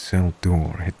 his cell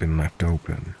door had been left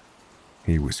open.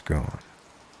 He was gone.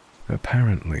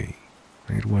 Apparently,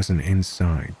 it was an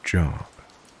inside job.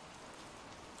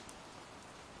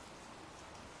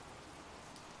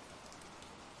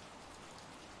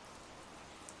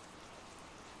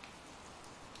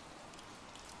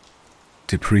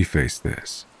 To preface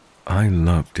this, I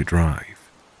love to drive,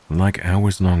 like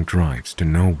hours-long drives to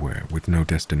nowhere with no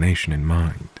destination in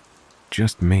mind.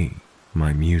 Just me,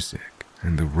 my music,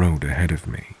 and the road ahead of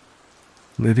me.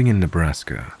 Living in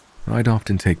Nebraska, I'd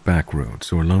often take back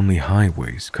roads or lonely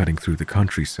highways cutting through the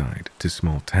countryside to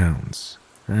small towns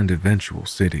and eventual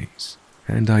cities,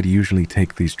 and I'd usually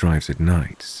take these drives at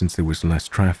night since there was less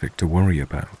traffic to worry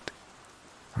about.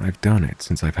 I've done it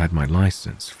since I've had my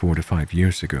license 4 to 5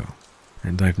 years ago,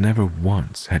 and I've never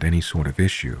once had any sort of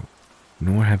issue,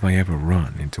 nor have I ever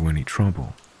run into any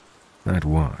trouble. That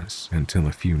was until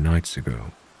a few nights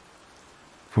ago.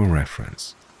 For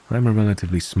reference, I'm a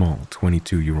relatively small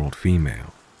 22-year-old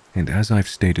female, and as I've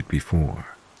stated before,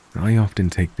 I often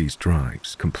take these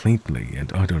drives completely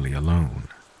and utterly alone.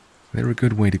 They're a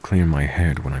good way to clear my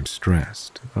head when I'm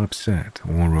stressed, upset,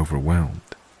 or overwhelmed,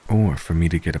 or for me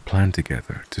to get a plan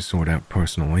together to sort out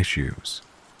personal issues.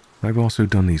 I've also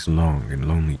done these long and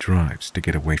lonely drives to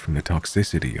get away from the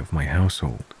toxicity of my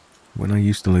household when I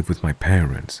used to live with my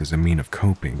parents as a mean of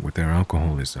coping with their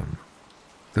alcoholism.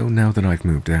 Though now that I've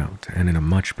moved out and in a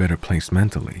much better place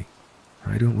mentally,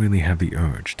 I don't really have the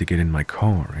urge to get in my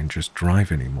car and just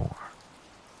drive anymore.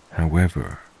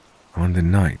 However, on the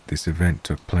night this event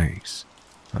took place,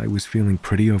 I was feeling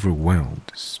pretty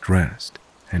overwhelmed, stressed,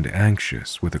 and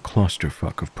anxious with a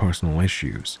clusterfuck of personal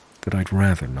issues that I'd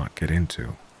rather not get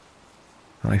into.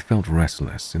 I felt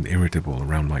restless and irritable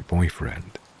around my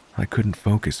boyfriend. I couldn't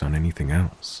focus on anything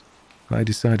else. I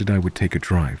decided I would take a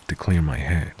drive to clear my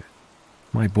head.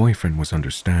 My boyfriend was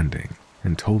understanding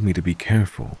and told me to be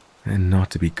careful and not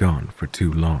to be gone for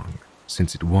too long,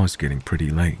 since it was getting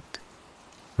pretty late.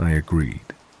 I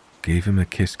agreed, gave him a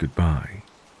kiss goodbye,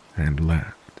 and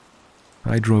left.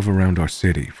 I drove around our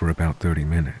city for about 30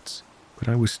 minutes, but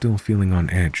I was still feeling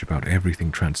on edge about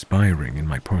everything transpiring in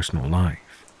my personal life.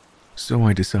 So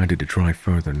I decided to drive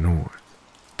further north,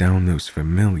 down those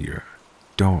familiar,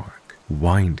 dark,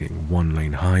 winding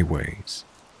one-lane highways.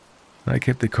 I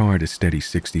kept the car at a steady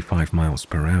 65 miles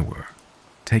per hour,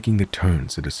 taking the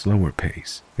turns at a slower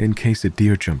pace in case a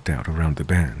deer jumped out around the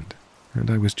bend,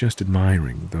 and I was just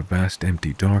admiring the vast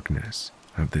empty darkness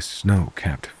of the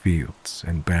snow-capped fields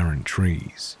and barren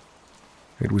trees.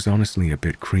 It was honestly a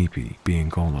bit creepy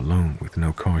being all alone with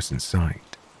no cars in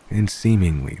sight, in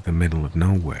seemingly the middle of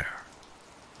nowhere.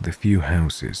 The few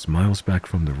houses miles back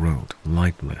from the road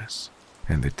lightless,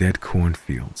 and the dead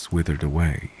cornfields withered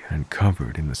away and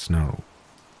covered in the snow.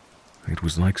 It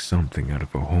was like something out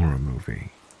of a horror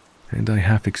movie, and I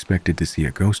half expected to see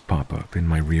a ghost pop up in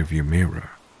my rearview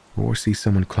mirror, or see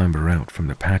someone clamber out from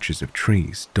the patches of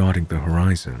trees dotting the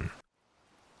horizon.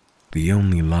 The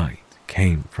only light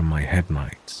came from my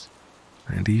headlights,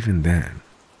 and even then,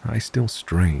 I still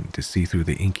strained to see through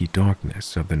the inky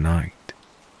darkness of the night.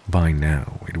 By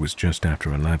now, it was just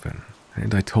after 11,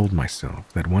 and I told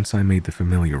myself that once I made the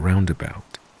familiar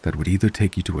roundabout that would either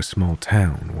take you to a small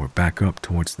town or back up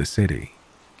towards the city,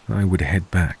 I would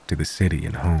head back to the city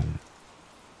and home.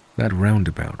 That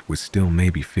roundabout was still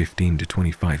maybe 15 to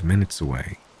 25 minutes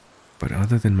away, but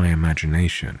other than my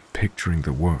imagination picturing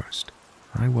the worst,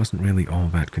 I wasn't really all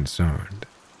that concerned.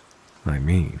 I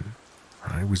mean,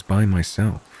 I was by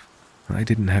myself. I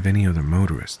didn't have any other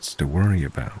motorists to worry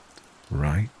about,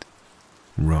 right?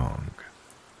 Wrong.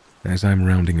 As I'm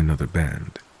rounding another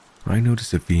bend, I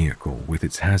notice a vehicle with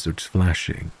its hazards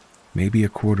flashing, maybe a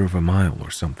quarter of a mile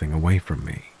or something away from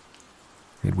me.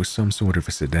 It was some sort of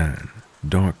a sedan,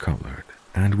 dark-colored,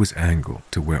 and was angled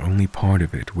to where only part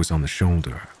of it was on the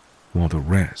shoulder, while the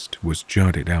rest was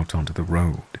jutted out onto the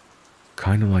road,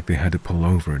 kinda like they had to pull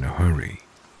over in a hurry,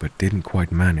 but didn't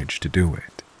quite manage to do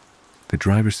it. The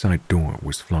driver's side door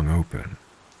was flung open,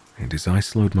 and as I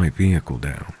slowed my vehicle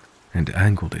down and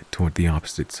angled it toward the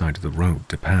opposite side of the road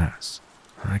to pass,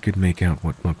 I could make out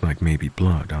what looked like maybe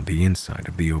blood on the inside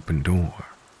of the open door.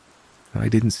 I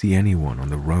didn't see anyone on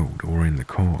the road or in the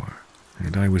car,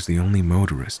 and I was the only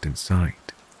motorist in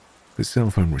sight. The cell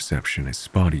phone reception is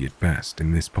spotty at best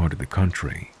in this part of the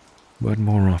country, but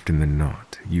more often than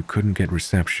not, you couldn't get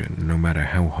reception no matter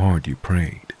how hard you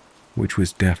prayed, which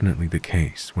was definitely the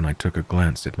case when I took a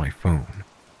glance at my phone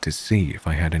to see if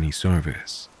I had any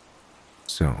service.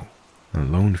 So, a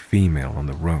lone female on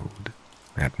the road,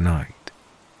 at night,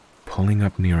 pulling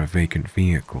up near a vacant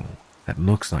vehicle that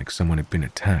looks like someone had been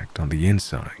attacked on the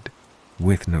inside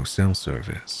with no cell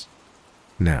service.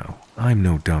 Now, I'm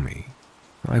no dummy.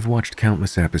 I've watched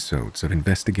countless episodes of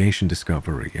Investigation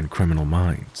Discovery and Criminal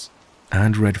Minds,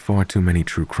 and read far too many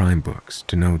true crime books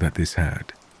to know that this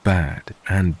had bad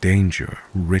and danger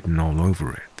written all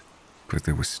over it. But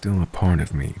there was still a part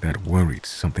of me that worried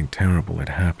something terrible had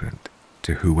happened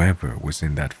to whoever was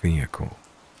in that vehicle,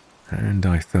 and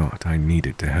I thought I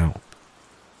needed to help.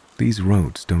 These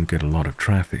roads don't get a lot of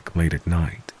traffic late at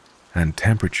night, and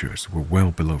temperatures were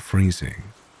well below freezing.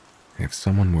 If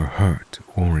someone were hurt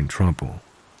or in trouble,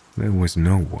 there was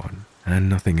no one and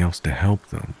nothing else to help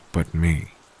them but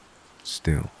me.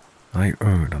 Still, I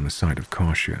erred on the side of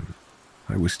caution.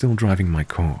 I was still driving my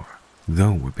car,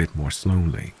 though a bit more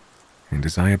slowly, and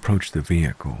as I approached the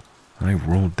vehicle, I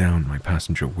rolled down my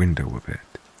passenger window a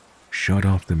bit, shut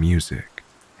off the music,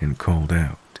 and called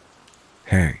out,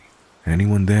 "Hey,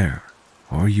 anyone there?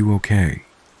 Are you okay?"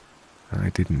 I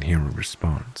didn't hear a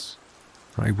response.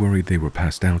 I worried they were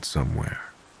passed out somewhere,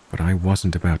 but I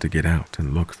wasn't about to get out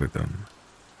and look for them.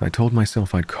 I told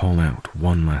myself I'd call out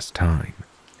one last time,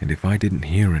 and if I didn't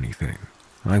hear anything,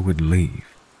 I would leave,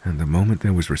 and the moment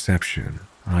there was reception,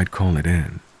 I'd call it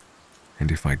in.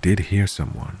 And if I did hear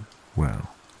someone,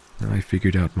 well, I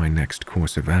figured out my next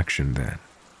course of action then.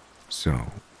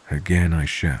 So, again I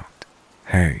shout,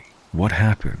 "Hey, what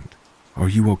happened? Are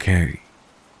you okay?"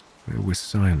 There was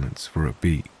silence for a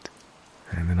beat,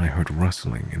 and then I heard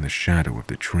rustling in the shadow of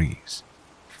the trees,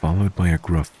 followed by a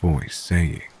gruff voice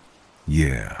saying,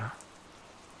 "Yeah."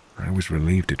 I was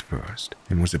relieved at first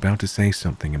and was about to say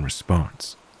something in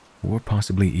response, or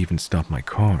possibly even stop my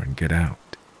car and get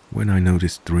out, when I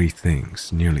noticed three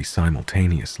things nearly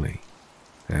simultaneously.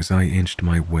 As I inched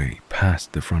my way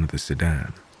past the front of the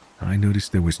sedan, I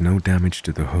noticed there was no damage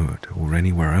to the hood or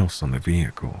anywhere else on the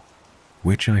vehicle,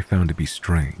 which I found to be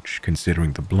strange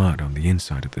considering the blood on the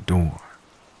inside of the door.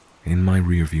 In my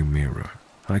rearview mirror,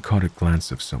 I caught a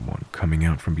glance of someone coming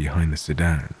out from behind the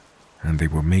sedan, and they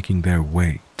were making their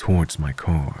way towards my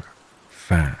car,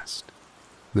 fast.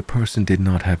 The person did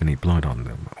not have any blood on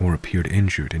them or appeared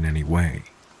injured in any way.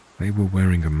 They were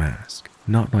wearing a mask,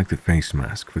 not like the face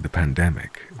mask for the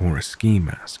pandemic or a ski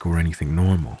mask or anything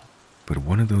normal, but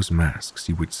one of those masks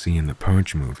you would see in the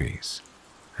Purge movies,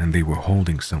 and they were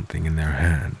holding something in their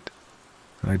hand.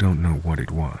 I don't know what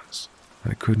it was.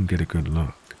 I couldn't get a good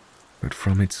look, but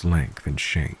from its length and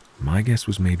shape, my guess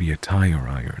was maybe a tire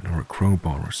iron or a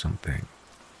crowbar or something.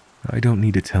 I don't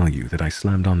need to tell you that I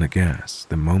slammed on the gas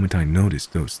the moment I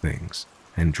noticed those things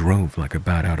and drove like a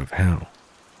bat out of hell,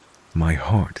 my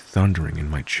heart thundering in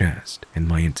my chest and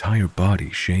my entire body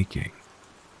shaking.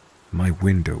 My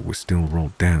window was still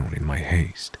rolled down in my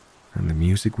haste, and the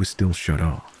music was still shut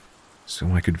off,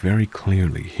 so I could very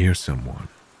clearly hear someone,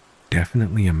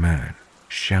 definitely a man,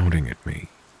 shouting at me,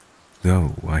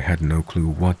 though I had no clue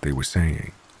what they were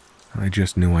saying. I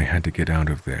just knew I had to get out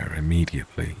of there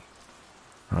immediately.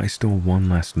 I stole one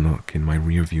last look in my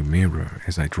rearview mirror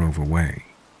as I drove away,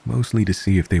 mostly to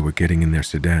see if they were getting in their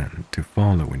sedan to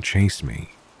follow and chase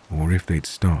me, or if they'd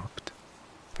stopped.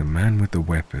 The man with the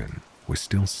weapon was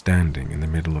still standing in the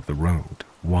middle of the road,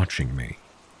 watching me,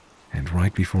 and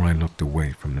right before I looked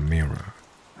away from the mirror,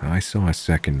 I saw a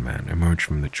second man emerge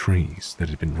from the trees that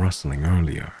had been rustling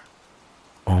earlier,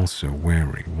 also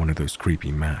wearing one of those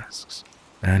creepy masks,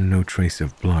 and no trace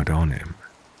of blood on him.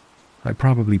 I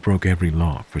probably broke every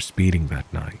law for speeding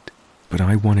that night, but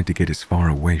I wanted to get as far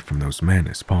away from those men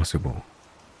as possible.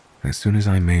 As soon as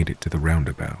I made it to the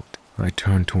roundabout, I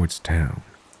turned towards town,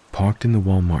 parked in the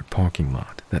Walmart parking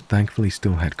lot that thankfully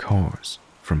still had cars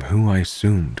from who I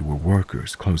assumed were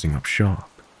workers closing up shop,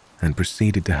 and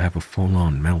proceeded to have a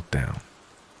full-on meltdown.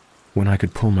 When I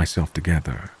could pull myself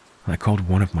together, I called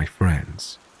one of my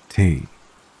friends, T,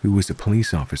 who was a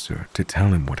police officer, to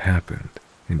tell him what happened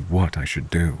and what I should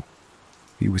do.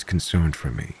 He was concerned for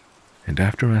me, and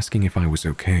after asking if I was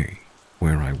okay,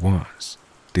 where I was,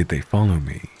 Did they follow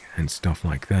me and stuff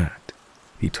like that.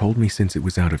 He told me since it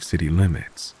was out of city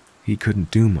limits, he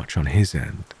couldn't do much on his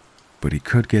end, but he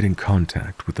could get in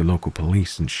contact with the local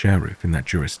police and sheriff in that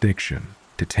jurisdiction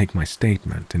to take my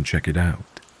statement and check it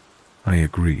out. I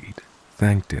agreed,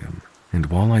 thanked him, and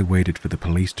while I waited for the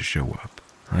police to show up,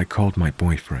 I called my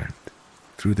boyfriend.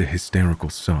 Through the hysterical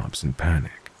sobs and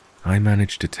panic, I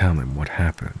managed to tell him what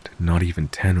happened not even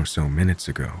 10 or so minutes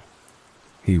ago.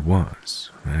 He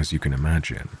was, as you can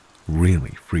imagine,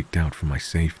 really freaked out for my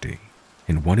safety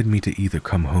and wanted me to either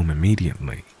come home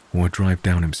immediately or drive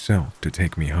down himself to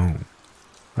take me home.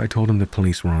 I told him the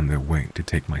police were on their way to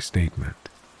take my statement,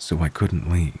 so I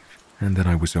couldn't leave and that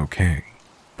I was okay.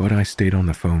 But I stayed on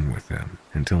the phone with him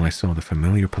until I saw the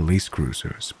familiar police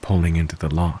cruisers pulling into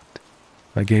the lot.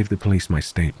 I gave the police my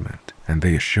statement, and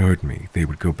they assured me they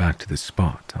would go back to the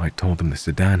spot I told them the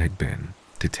sedan had been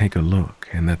to take a look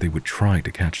and that they would try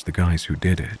to catch the guys who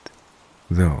did it.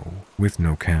 Though, with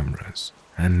no cameras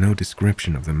and no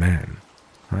description of the men,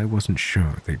 I wasn't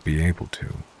sure they'd be able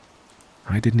to.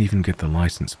 I didn't even get the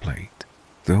license plate,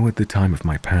 though at the time of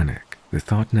my panic, the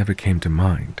thought never came to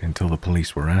mind until the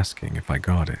police were asking if I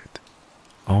got it.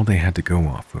 All they had to go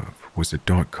off of was a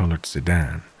dark-colored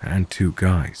sedan and 2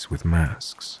 guys with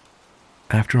masks.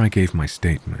 After I gave my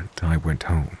statement, I went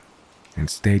home and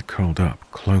stayed curled up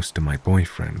close to my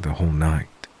boyfriend the whole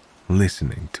night,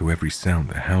 listening to every sound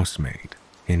the house made,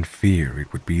 in fear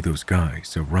it would be those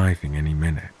guys arriving any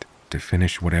minute to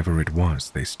finish whatever it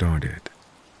was they started.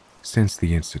 Since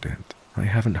the incident, I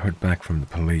haven't heard back from the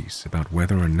police about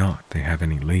whether or not they have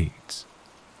any leads,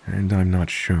 and I'm not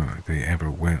sure they ever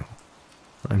will.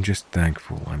 I'm just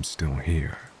thankful I'm still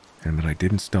here, and that I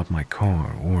didn't stop my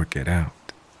car or get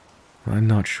out. I'm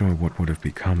not sure what would have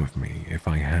become of me if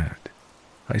I had.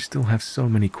 I still have so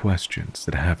many questions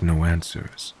that have no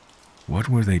answers. What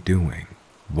were they doing?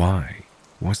 Why?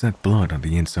 Was that blood on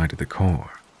the inside of the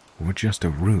car, or just a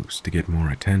ruse to get more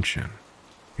attention?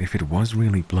 If it was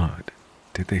really blood,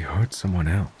 did they hurt someone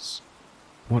else?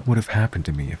 What would have happened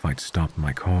to me if I'd stopped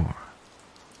my car?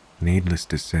 Needless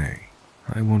to say,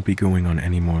 I won't be going on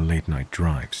any more late-night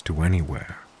drives to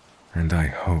anywhere, and I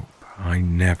hope I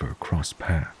never cross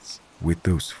paths with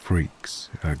those freaks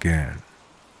again.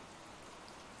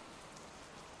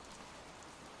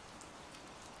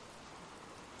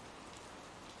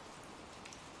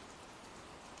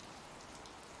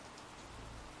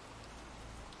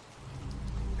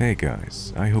 Hey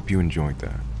guys, I hope you enjoyed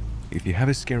that. If you have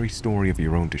a scary story of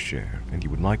your own to share and you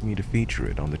would like me to feature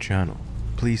it on the channel,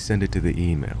 please send it to the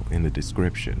email in the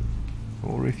description.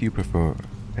 Or if you prefer,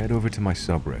 head over to my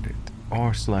subreddit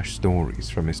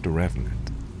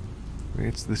r/StoriesforMrRevenant.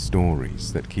 It's the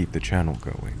stories that keep the channel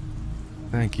going.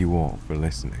 Thank you all for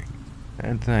listening,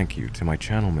 and thank you to my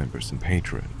channel members and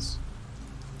patrons.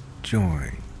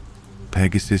 Joy,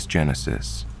 Pegasus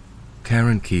Genesis,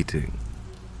 Karen Keating,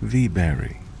 V.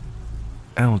 Berry,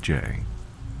 LJ,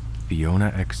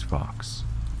 Fiona X. Fox,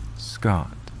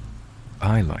 Scott,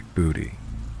 I Like Booty,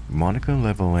 Monica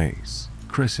Level Ace,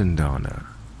 Chris and Donna,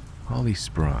 Holly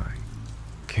Spry,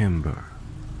 Kimber,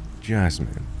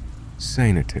 Jasmine,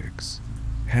 Sanatix,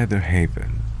 Heather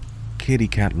Haven, Kitty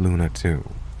Cat Luna 2,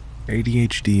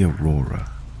 ADHD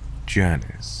Aurora,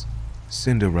 Janice,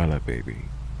 Cinderella Baby,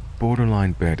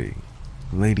 Borderline Betty,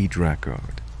 Lady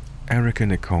Dracard, Erica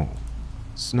Nicole,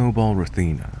 Snowball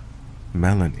Rathina,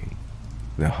 Melanie,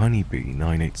 The Honeybee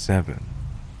 987,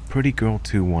 Pretty Girl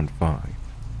 215,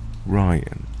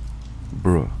 Ryan,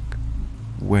 Brooke,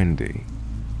 Wendy,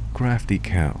 Crafty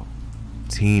Kel,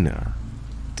 Tina,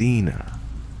 Dina,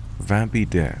 Vampy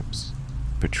Debs,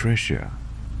 Patricia,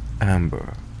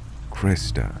 Amber,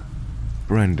 Krista,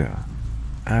 Brenda,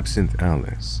 Absinthe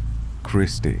Alice,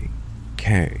 Christy,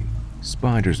 Kay,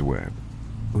 Spider's Web,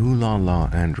 Ooh La La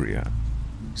Andrea,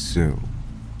 Sue,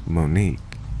 Monique,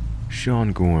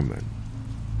 Sean Gorman,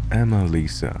 Emma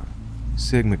Lisa,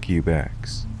 Sigma Cube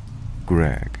X,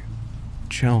 Greg,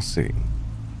 Chelsea,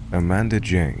 Amanda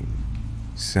Jane,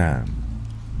 Sam,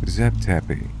 Zeb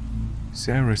Tepe,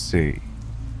 Sarah C.,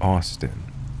 Austin,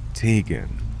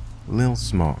 Tegan, Lil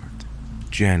Smart,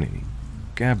 Jenny,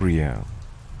 Gabrielle,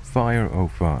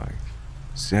 Fire05,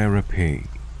 Sarah P.,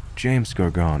 James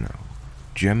Gargano,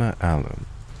 Gemma Allen,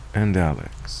 and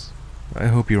Alex. I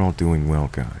hope you're all doing well,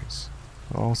 guys.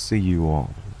 I'll see you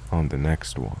all on the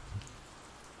next one.